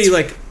they've really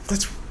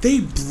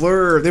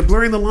they're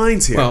blurring the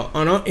lines here. Well,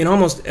 in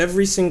almost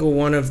every single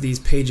one of these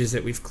pages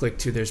that we've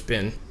clicked to, there's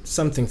been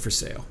something for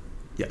sale.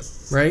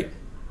 Yes. Right?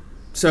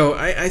 So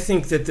I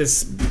think that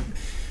this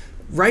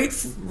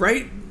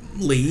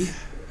rightly,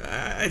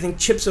 I think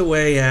chips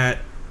away at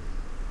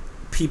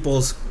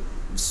people's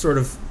sort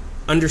of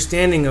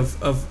understanding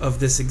of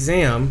this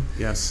exam.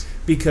 Yes.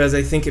 Because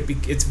I think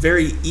it's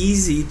very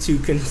easy to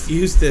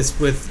confuse this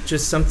with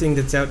just something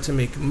that's out to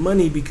make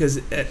money, because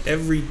at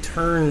every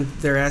turn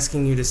they're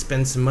asking you to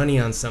spend some money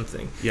on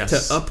something.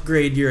 Yes. To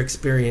upgrade your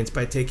experience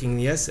by taking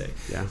the essay.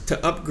 Yeah.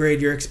 To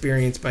upgrade your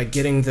experience by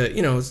getting the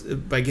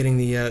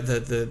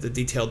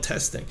detailed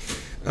testing.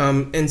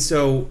 And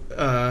so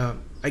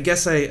I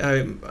guess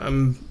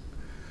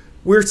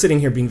we're sitting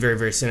here being very,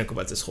 very cynical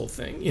about this whole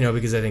thing,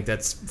 because I think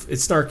it's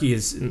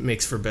snarky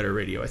makes for better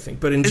radio, I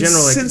think. But in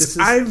general, since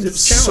I'm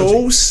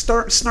so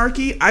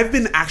snarky, I've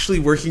been actually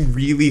working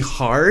really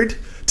hard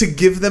to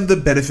give them the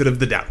benefit of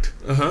the doubt.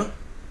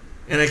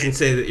 And I can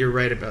say that you're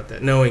right about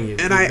that, knowing you.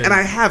 And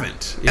I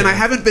haven't. Yeah. And I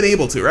haven't been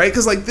able to, right?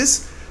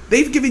 Because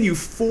they've given you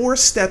 4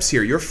 steps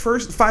here. Your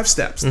first 5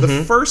 steps. Mm-hmm.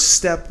 The first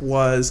step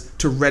was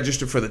to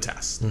register for the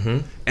test. Mm-hmm.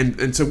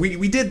 And so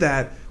we did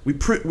that.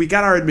 We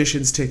got our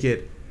admissions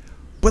ticket.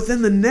 But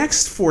then the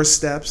next 4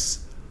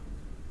 steps,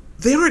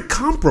 they aren't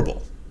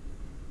comparable.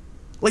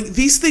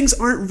 These things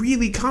aren't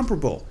really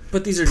comparable.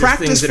 But these are just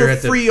things that are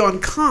practice for free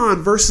on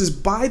Khan versus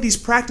buy these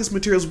practice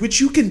materials, which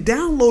you can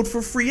download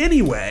for free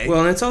anyway. Well,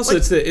 and it's also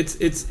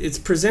it's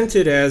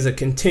presented as a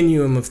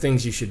continuum of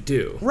things you should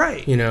do.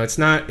 Right. It's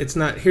not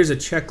here's a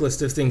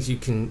checklist of things you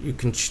can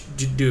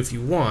do if you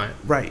want.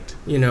 Right.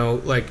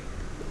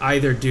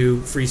 Either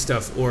do free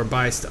stuff or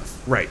buy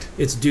stuff. Right.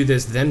 It's do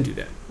this, then do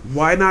that.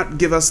 Why not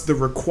give us the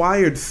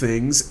required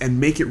things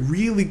and make it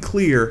really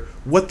clear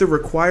what the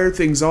required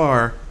things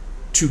are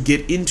to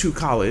get into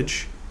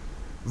college,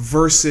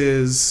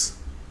 versus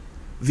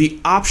the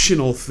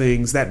optional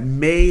things that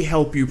may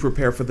help you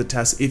prepare for the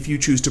test if you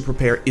choose to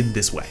prepare in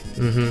this way.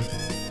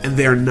 Mm-hmm. And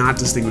they're not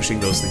distinguishing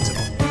those things at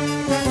all.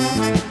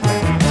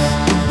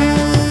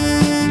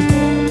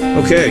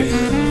 Okay.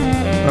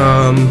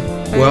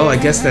 Well, I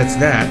guess that's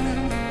that.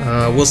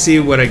 We'll see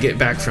what I get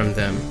back from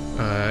them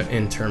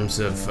in terms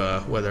of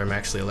whether I'm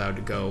actually allowed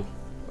to go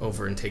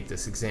over and take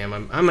this exam.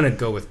 I'm going to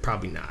go with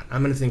probably not.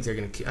 I'm going to think they're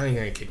going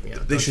to kick me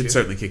out. They should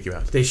certainly kick you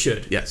out. They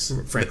should. Yes.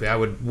 Frankly, I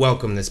would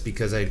welcome this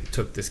because I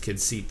took this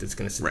kid's seat that's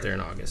going to sit there in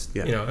August.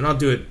 Yeah. And I'll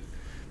do it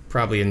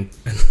probably in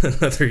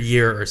another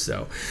year or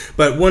so.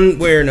 But one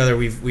way or another,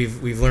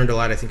 we've learned a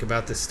lot, I think,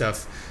 about this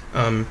stuff.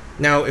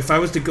 Now, if I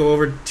was to go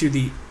over to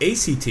the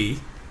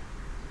ACT,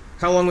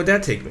 how long would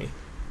that take me?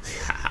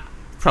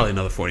 Probably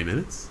another 40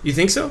 minutes. You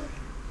think so?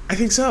 I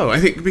think so. I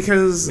think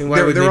because they're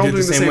all doing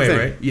the same way, thing.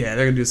 Right? Yeah,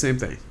 they're going to do the same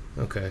thing.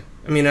 Okay.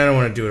 I mean, I don't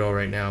want to do it all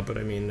right now, but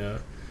I mean,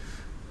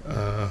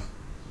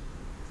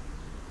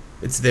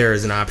 it's there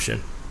as an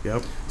option.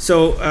 Yep.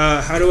 So,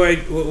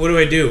 what do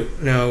I do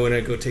now when I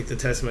go take the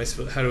test?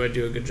 How do I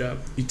do a good job?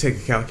 You take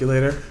a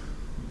calculator.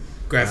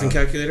 Graphing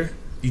calculator?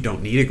 You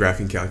don't need a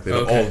graphing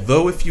calculator. Okay.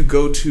 Although if you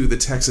go to the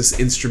Texas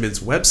Instruments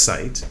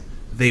website,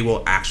 they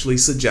will actually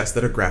suggest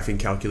that a graphing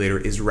calculator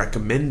is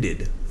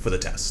recommended for the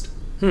test.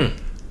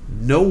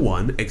 No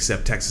one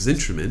except Texas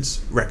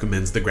Instruments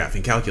recommends the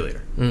graphing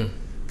calculator.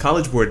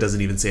 College Board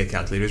doesn't even say a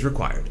calculator is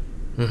required.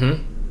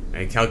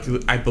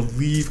 Mm-hmm. I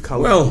believe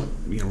College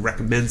Board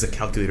recommends a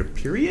calculator,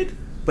 period,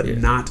 but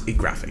not a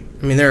graphing.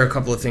 I mean, there are a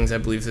couple of things I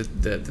believe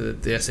that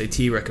the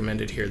SAT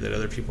recommended here that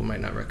other people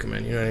might not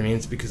recommend. You know what I mean?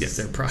 It's because it's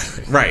their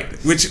product. Right.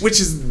 Which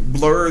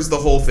blurs the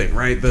whole thing,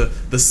 right?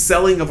 The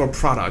selling of a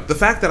product. The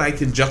fact that I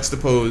can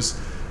juxtapose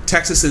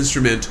Texas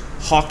Instrument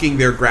hawking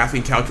their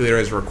graphing calculator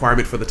as a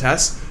requirement for the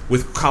test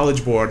with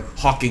College Board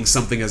hawking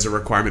something as a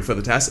requirement for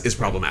the test is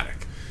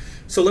problematic.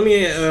 So let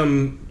me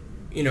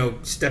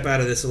step out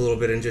of this a little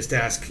bit and just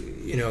ask,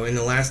 in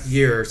the last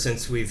year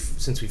since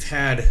we've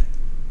had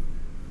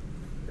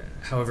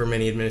however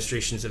many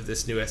administrations of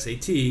this new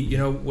SAT,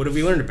 what have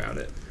we learned about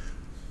it?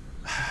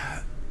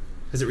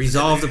 Has it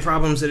resolved the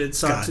problems that it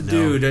sought to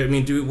do?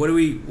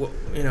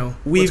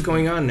 What's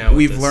going on now?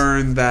 We've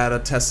learned that a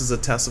test is a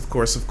test, of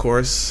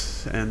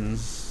course, and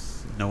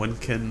no one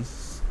can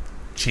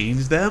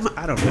change them.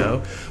 I don't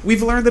know.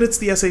 We've learned that it's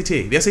the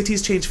SAT. The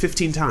SAT's changed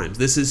 15 times.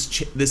 This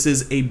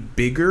is a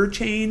bigger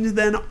change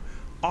than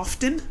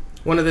often.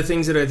 One of the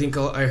things that I think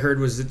I heard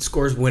was that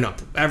scores went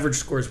up. Average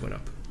scores went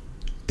up.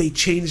 They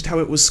changed how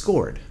it was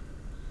scored.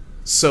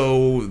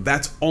 So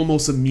that's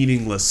almost a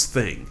meaningless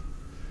thing.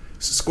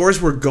 Scores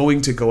were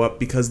going to go up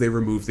because they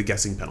removed the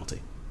guessing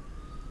penalty.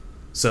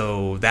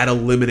 So that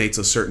eliminates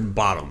a certain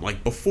bottom.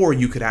 Like before,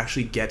 you could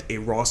actually get a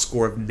raw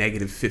score of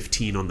negative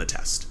 15 on the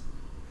test.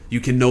 You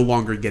can no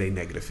longer get a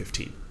negative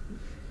 15.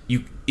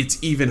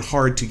 It's even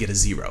hard to get a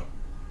 0.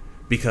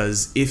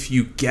 Because if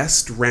you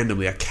guessed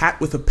randomly, a cat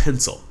with a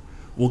pencil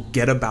will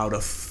get about a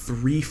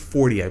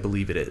 340, I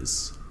believe it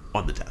is,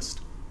 on the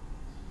test.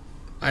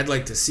 I'd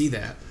like to see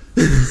that.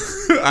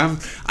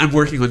 I'm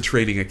working on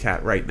training a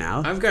cat right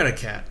now. I've got a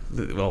cat.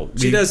 Well,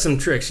 she does some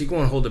tricks. She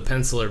won't hold a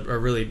pencil or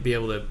really be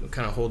able to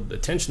kind of hold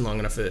attention long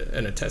enough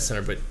in a test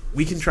center, but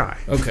we can try.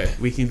 Okay.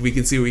 We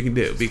can see what we can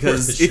do.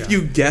 Because if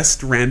you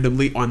guessed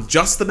randomly on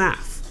just the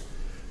math,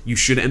 you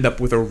should end up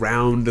with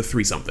around a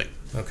 3-something.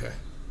 Okay.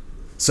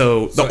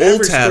 So the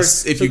old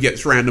test, if you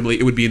guessed randomly,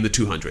 it would be in the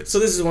 200s. So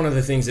this is one of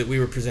the things that we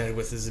were presented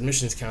with as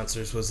admissions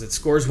counselors was that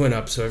scores went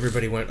up, so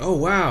everybody went, oh,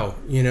 wow,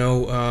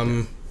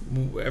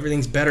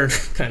 everything's better,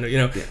 kind of,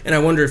 Yeah. And I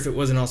wonder if it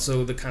wasn't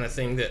also the kind of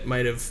thing that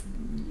might have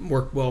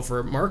worked well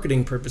for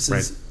marketing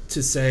purposes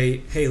to say,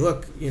 hey,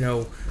 look,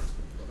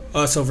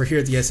 us over here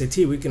at the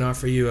SAT, we can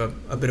offer you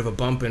a bit of a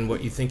bump in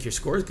what you think your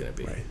score is going to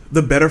be. Right.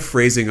 The better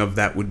phrasing of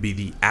that would be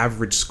the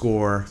average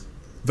score,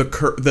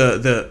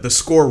 the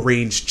score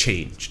range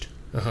changed.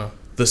 Uh-huh.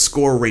 The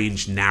score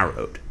range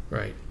narrowed.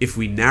 Right. If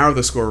we narrow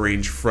the score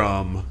range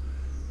from,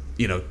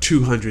 200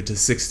 to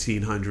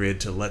 1600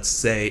 to, let's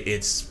say,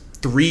 it's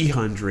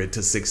 300 to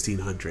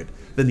 1600,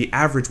 then the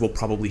average will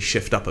probably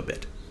shift up a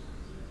bit.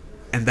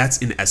 And that's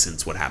in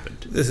essence what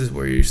happened. This is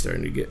where you're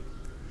starting to get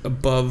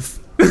above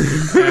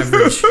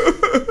average,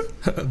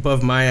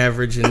 above my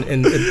average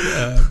in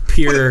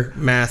pure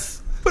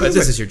math. But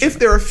this is your job. If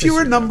there are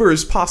fewer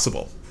numbers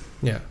possible,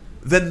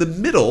 then the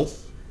middle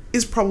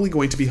is probably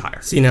going to be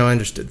higher. See, now I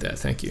understood that.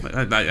 Thank you.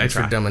 I Thanks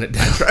try. for dumbing it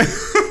down. I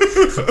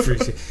try.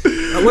 Appreciate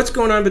it. What's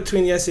going on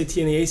between the SAT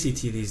and the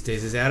ACT these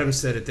days? As Adam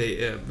said it,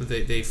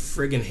 they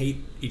friggin'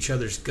 hate each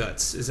other's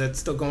guts. Is that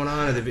still going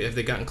on? Have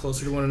they gotten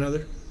closer to one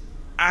another?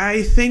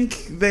 I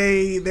think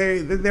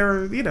they're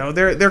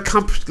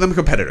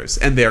competitors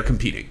and they're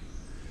competing.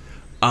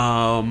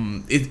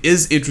 It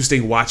is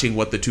interesting watching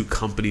what the two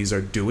companies are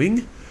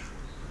doing.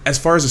 As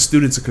far as the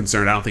students are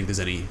concerned, I don't think there's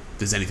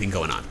anything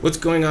going on. What's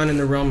going on in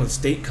the realm of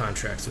state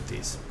contracts with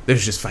these?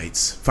 There's just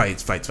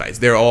fights.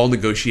 They're all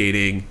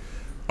negotiating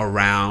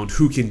around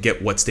who can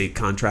get what state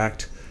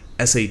contract.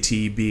 SAT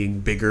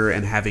being bigger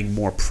and having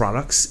more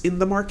products in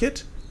the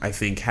market I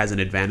think, has an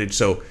advantage.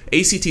 So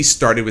ACT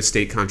started with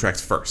state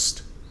contracts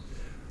first.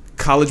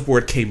 College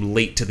Board came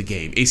late to the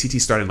game.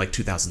 ACT started in like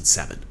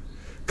 2007.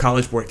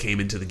 College Board came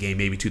into the game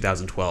maybe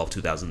 2012,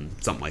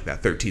 2000, something like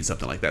that, 13,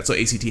 something like that. So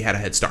ACT had a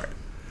head start.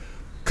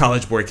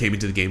 College Board came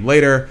into the game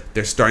later.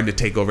 They're starting to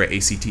take over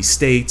ACT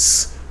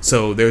states.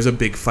 So there's a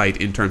big fight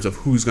in terms of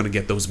who's going to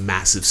get those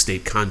massive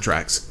state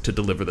contracts to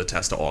deliver the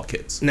test to all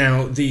kids.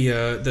 Now,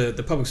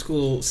 the public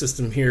school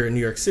system here in New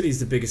York City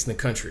is the biggest in the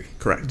country.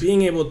 Correct.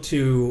 Being able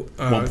to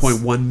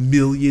 1.1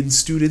 million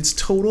students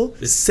total,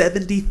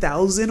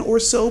 70,000 or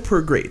so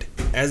per grade.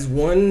 As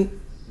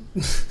one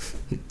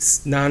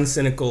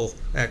non-cynical,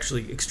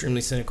 actually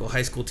extremely cynical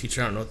high school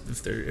teacher, I don't know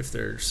if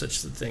there's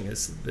such a thing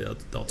as the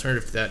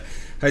alternative to that,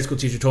 high school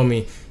teacher told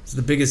me it's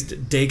the biggest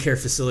daycare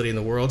facility in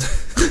the world.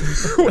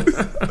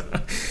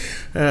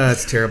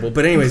 That's terrible.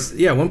 But anyways,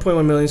 yeah,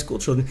 1.1 million school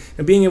children,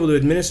 and being able to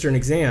administer an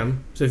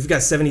exam. So if you've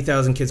got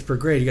 70,000 kids per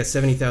grade, you got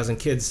 70,000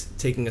 kids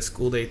taking a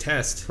school day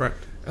test. Correct.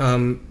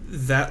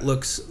 That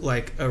looks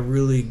like a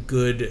really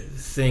good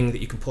thing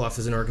that you can pull off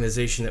as an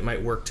organization that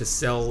might work to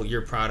sell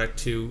your product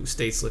to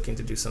states looking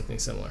to do something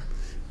similar.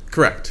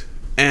 Correct.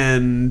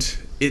 And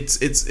it's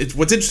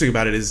what's interesting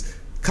about it is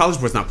College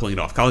Board's not pulling it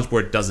off. College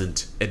Board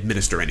doesn't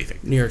administer anything.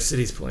 New York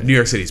City's pulling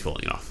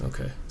it off.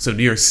 Okay. So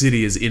New York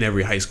City is in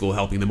every high school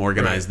helping them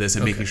organize this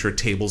and Okay. making sure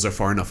tables are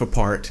far enough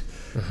apart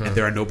and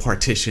there are no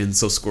partitions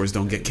so scores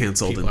don't get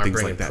canceled People and aren't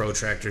things like that.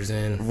 protractors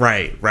in.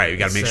 Right. You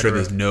got to make sure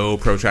there's no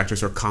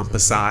protractors or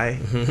compassi,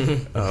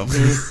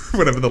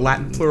 whatever the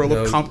Latin plural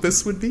of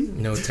compass would be.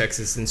 No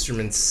Texas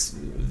Instruments,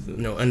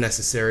 no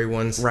unnecessary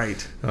ones.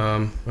 Right.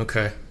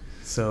 Okay.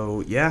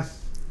 So yeah,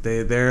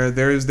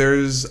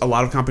 there's a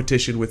lot of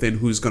competition within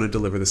who's going to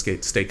deliver the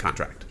state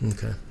contract.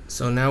 Okay.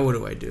 So now what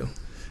do I do?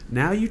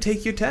 Now you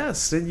take your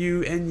test and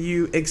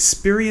you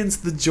experience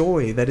the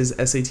joy that is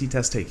SAT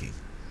test taking.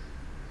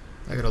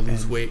 I gotta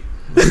lose weight.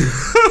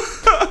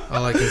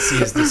 All I can see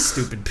is this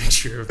stupid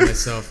picture of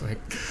myself.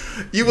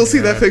 You will see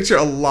that picture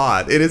a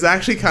lot. It is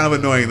actually kind of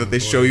annoying that they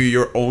show you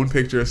your own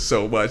picture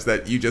so much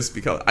that you just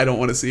become, I don't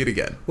want to see it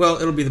again.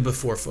 Well, it'll be the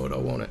before photo,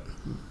 won't it?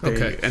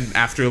 Okay. And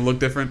after it'll look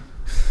different?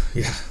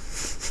 Yeah.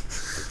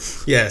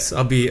 Yes,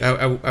 I'll be.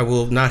 I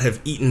will not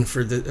have eaten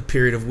for a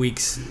period of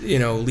weeks,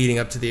 leading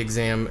up to the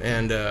exam,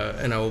 and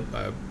I'll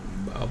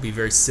be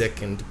very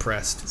sick and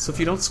depressed. So if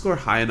you don't score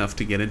high enough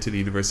to get into the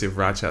University of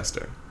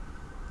Rochester,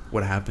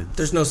 what happened?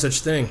 There's no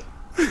such thing.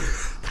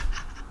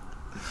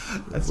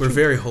 We're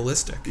very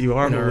holistic. You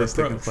are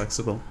holistic and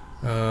flexible.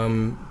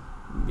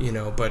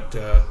 But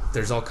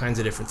there's all kinds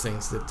of different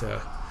things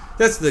that.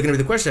 That's going to be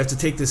the question. I have to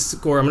take this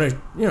score. I'm going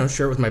to,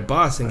 share it with my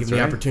boss and give him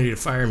the opportunity to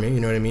fire me. You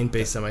know what I mean,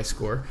 based on my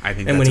score. I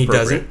think. And that's when he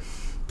appropriate.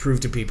 doesn't,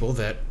 prove to people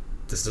that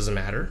this doesn't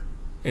matter.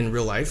 In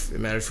real life, it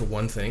matters for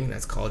one thing, and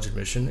that's college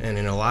admission. And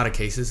in a lot of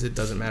cases, it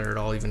doesn't matter at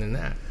all, even in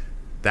that.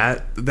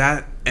 That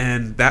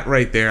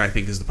right there, I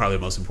think, is probably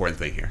the most important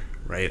thing here.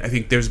 Right? I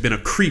think there's been a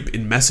creep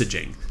in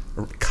messaging,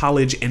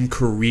 college and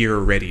career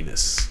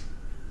readiness.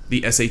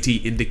 The SAT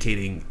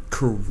indicating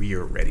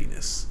career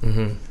readiness.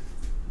 Mm-hmm.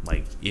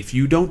 Like, if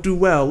you don't do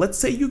well, let's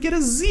say you get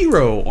a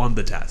 0 on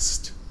the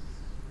test.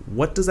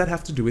 What does that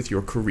have to do with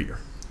your career?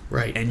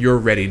 Right. And your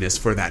readiness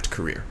for that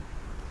career?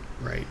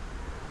 Right.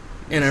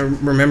 And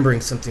I'm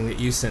remembering something that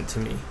you sent to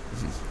me.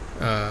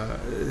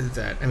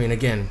 That,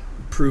 again,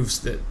 proves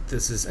that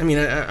this is.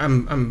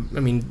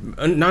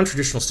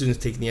 Non-traditional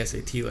students taking the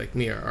SAT like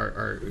me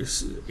are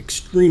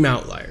extreme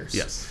outliers.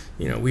 Yes.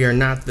 We are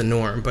not the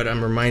norm. But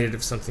I'm reminded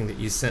of something that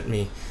you sent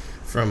me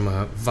from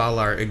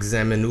Valar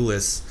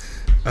Examinulis.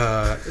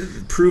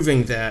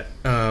 Proving that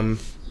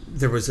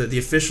there was the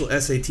official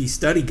SAT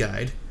study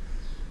guide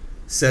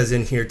says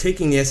in here,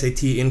 taking the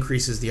SAT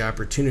increases the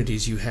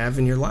opportunities you have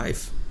in your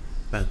life.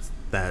 That's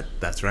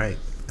right.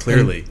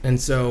 Clearly.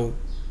 And so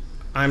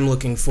I'm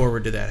looking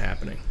forward to that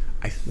happening.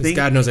 I think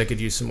God knows I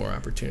could use some more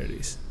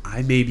opportunities.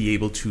 I may be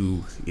able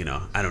to,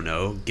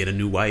 get a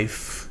new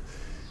wife,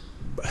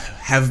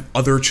 have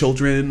other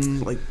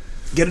children,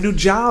 get a new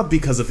job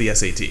because of the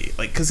SAT.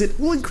 Because it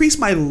will increase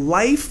my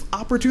life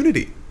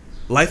opportunity.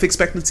 Life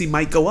expectancy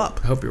might go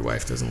up. I hope your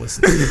wife doesn't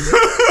listen to this.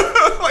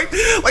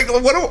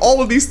 What are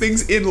all of these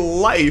things in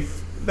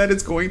life that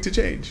it's going to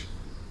change?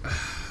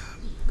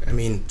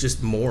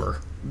 Just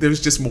more. There's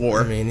just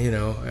more.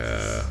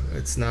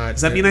 It's not.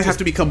 Does that mean I have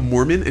to become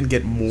Mormon and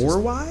get more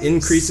wives?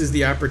 Increases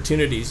the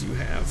opportunities you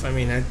have.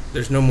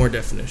 There's no more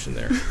definition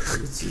there.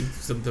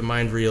 The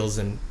mind reels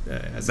and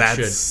as it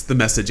should. That's the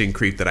messaging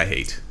creep that I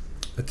hate.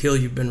 Akil,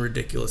 you've been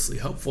ridiculously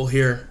helpful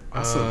here.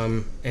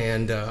 Awesome.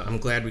 And I'm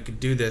glad we could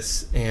do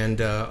this. And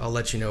I'll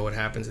let you know what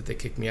happens if they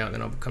kick me out. And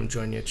then I'll come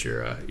join you at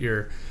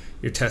your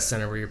test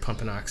center where you're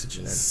pumping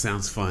oxygen in.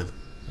 Sounds fun.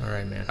 All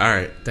right, man. All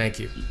right. Thank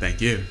you.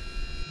 Thank you.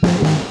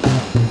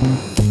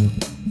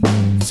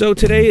 So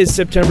today is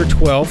September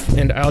 12th,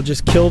 and I'll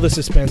just kill the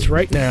suspense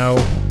right now.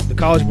 The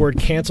College Board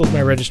canceled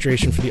my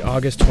registration for the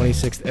August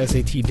 26th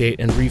SAT date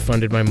and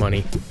refunded my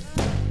money.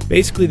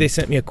 Basically, they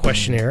sent me a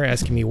questionnaire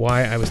asking me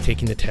why I was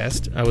taking the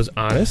test. I was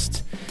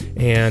honest,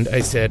 and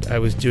I said I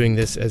was doing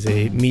this as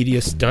a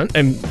media stunt.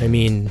 I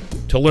mean,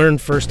 to learn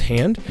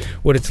firsthand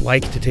what it's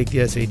like to take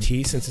the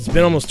SAT, since it's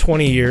been almost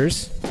 20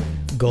 years,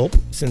 gulp,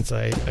 since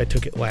I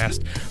took it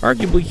last.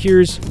 Arguably,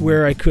 here's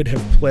where I could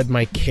have pled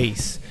my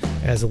case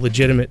as a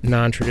legitimate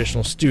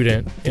non-traditional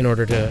student in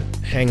order to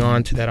hang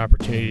on to that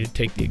opportunity to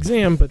take the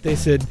exam, but they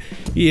said,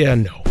 yeah,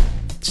 no.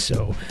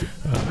 So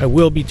I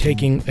will be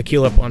taking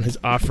Akil up on his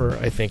offer,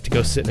 I think, to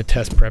go sit in a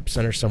test prep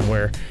center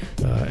somewhere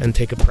and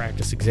take a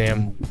practice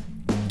exam.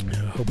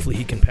 Hopefully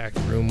he can pack the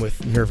room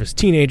with nervous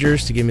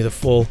teenagers to give me the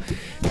full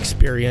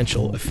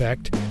experiential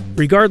effect.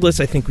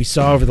 Regardless, I think we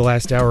saw over the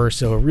last hour or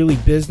so a really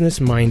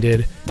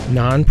business-minded,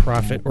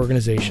 non-profit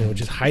organization which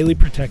is highly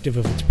protective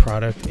of its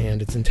product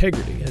and its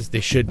integrity, as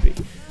they should be.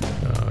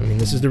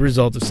 This is the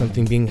result of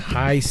something being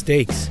high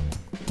stakes.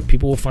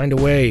 People will find a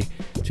way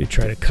to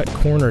try to cut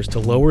corners to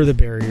lower the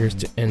barriers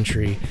to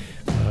entry.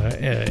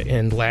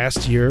 And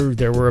last year,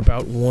 there were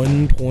about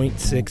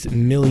 1.6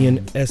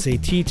 million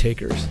SAT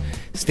takers.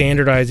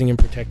 Standardizing and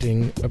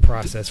protecting a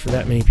process for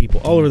that many people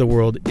all over the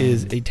world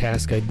is a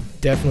task I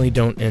definitely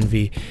don't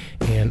envy,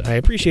 and I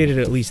appreciated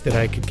at least that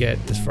I could get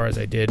as far as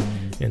I did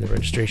in the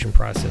registration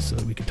process so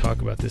that we could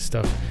talk about this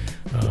stuff.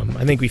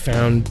 I think we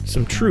found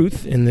some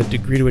truth in the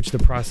degree to which the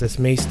process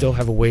may still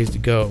have a ways to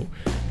go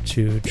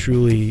to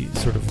truly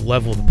sort of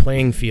level the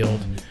playing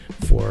field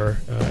for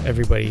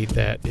everybody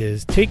that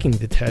is taking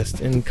the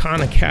test. In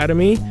Khan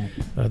Academy,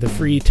 the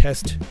free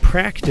test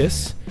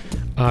practice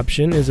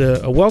option is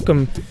a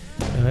welcome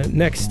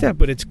next step,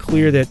 but it's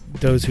clear that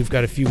those who've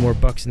got a few more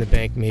bucks in the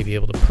bank may be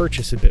able to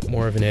purchase a bit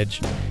more of an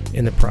edge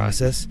in the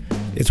process.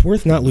 It's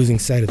worth not losing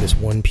sight of this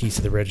one piece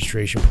of the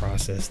registration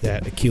process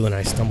that Akil and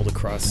I stumbled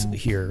across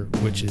here,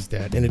 which is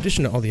that in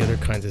addition to all the other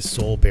kinds of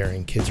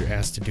soul-bearing kids are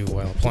asked to do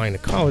while applying to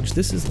college,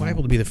 this is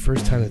liable to be the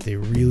first time that they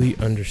really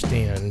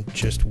understand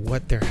just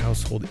what their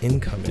household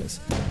income is.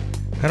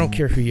 I don't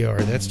care who you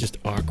are, that's just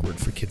awkward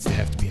for kids to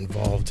have to be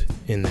involved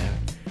in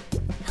that.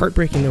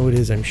 Heartbreaking though it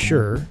is, I'm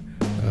sure,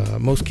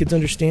 most kids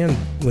understand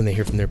when they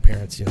hear from their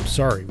parents,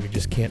 sorry, we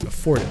just can't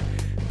afford it.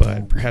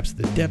 But perhaps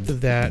the depth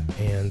of that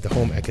and the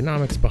home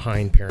economics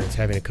behind parents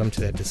having to come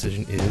to that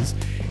decision is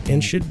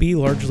and should be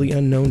largely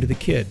unknown to the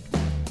kid.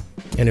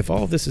 And if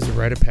all of this is a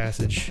rite of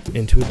passage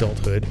into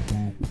adulthood,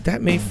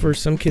 that may for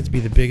some kids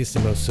be the biggest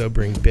and most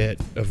sobering bit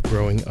of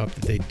growing up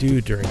that they do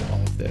during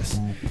all of this.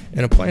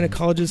 And applying to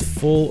college is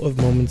full of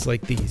moments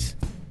like these.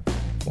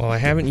 While I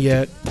haven't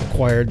yet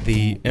acquired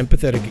the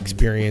empathetic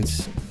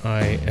experience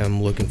I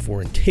am looking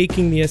for in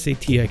taking the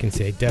SAT, I can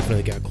say I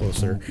definitely got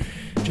closer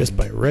just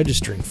by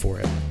registering for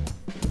it.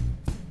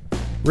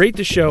 Rate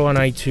the show on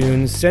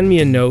iTunes, send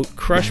me a note,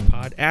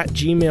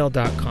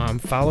 crushpod@gmail.com,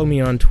 follow me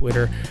on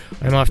Twitter.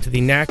 I'm off to the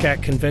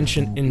NACAC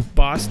convention in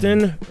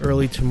Boston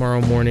early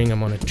tomorrow morning.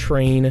 I'm on a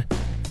train.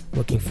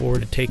 Looking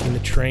forward to taking the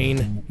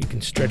train. You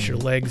can stretch your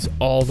legs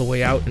all the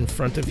way out in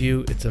front of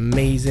you. It's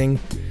amazing.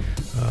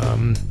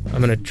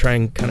 I'm going to try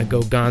and kind of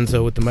go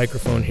gonzo with the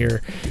microphone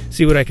here,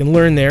 see what I can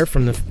learn there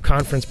from the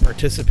conference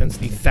participants,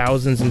 the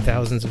thousands and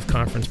thousands of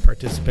conference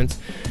participants.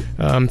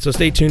 So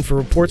stay tuned for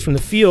reports from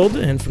the field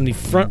and from the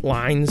front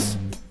lines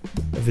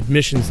of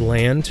admissions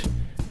land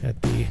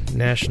at the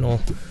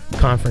National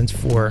Conference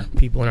for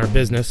People in Our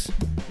Business,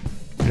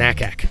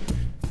 NACAC.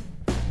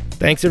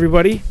 Thanks,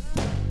 everybody.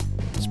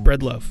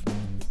 Spread love.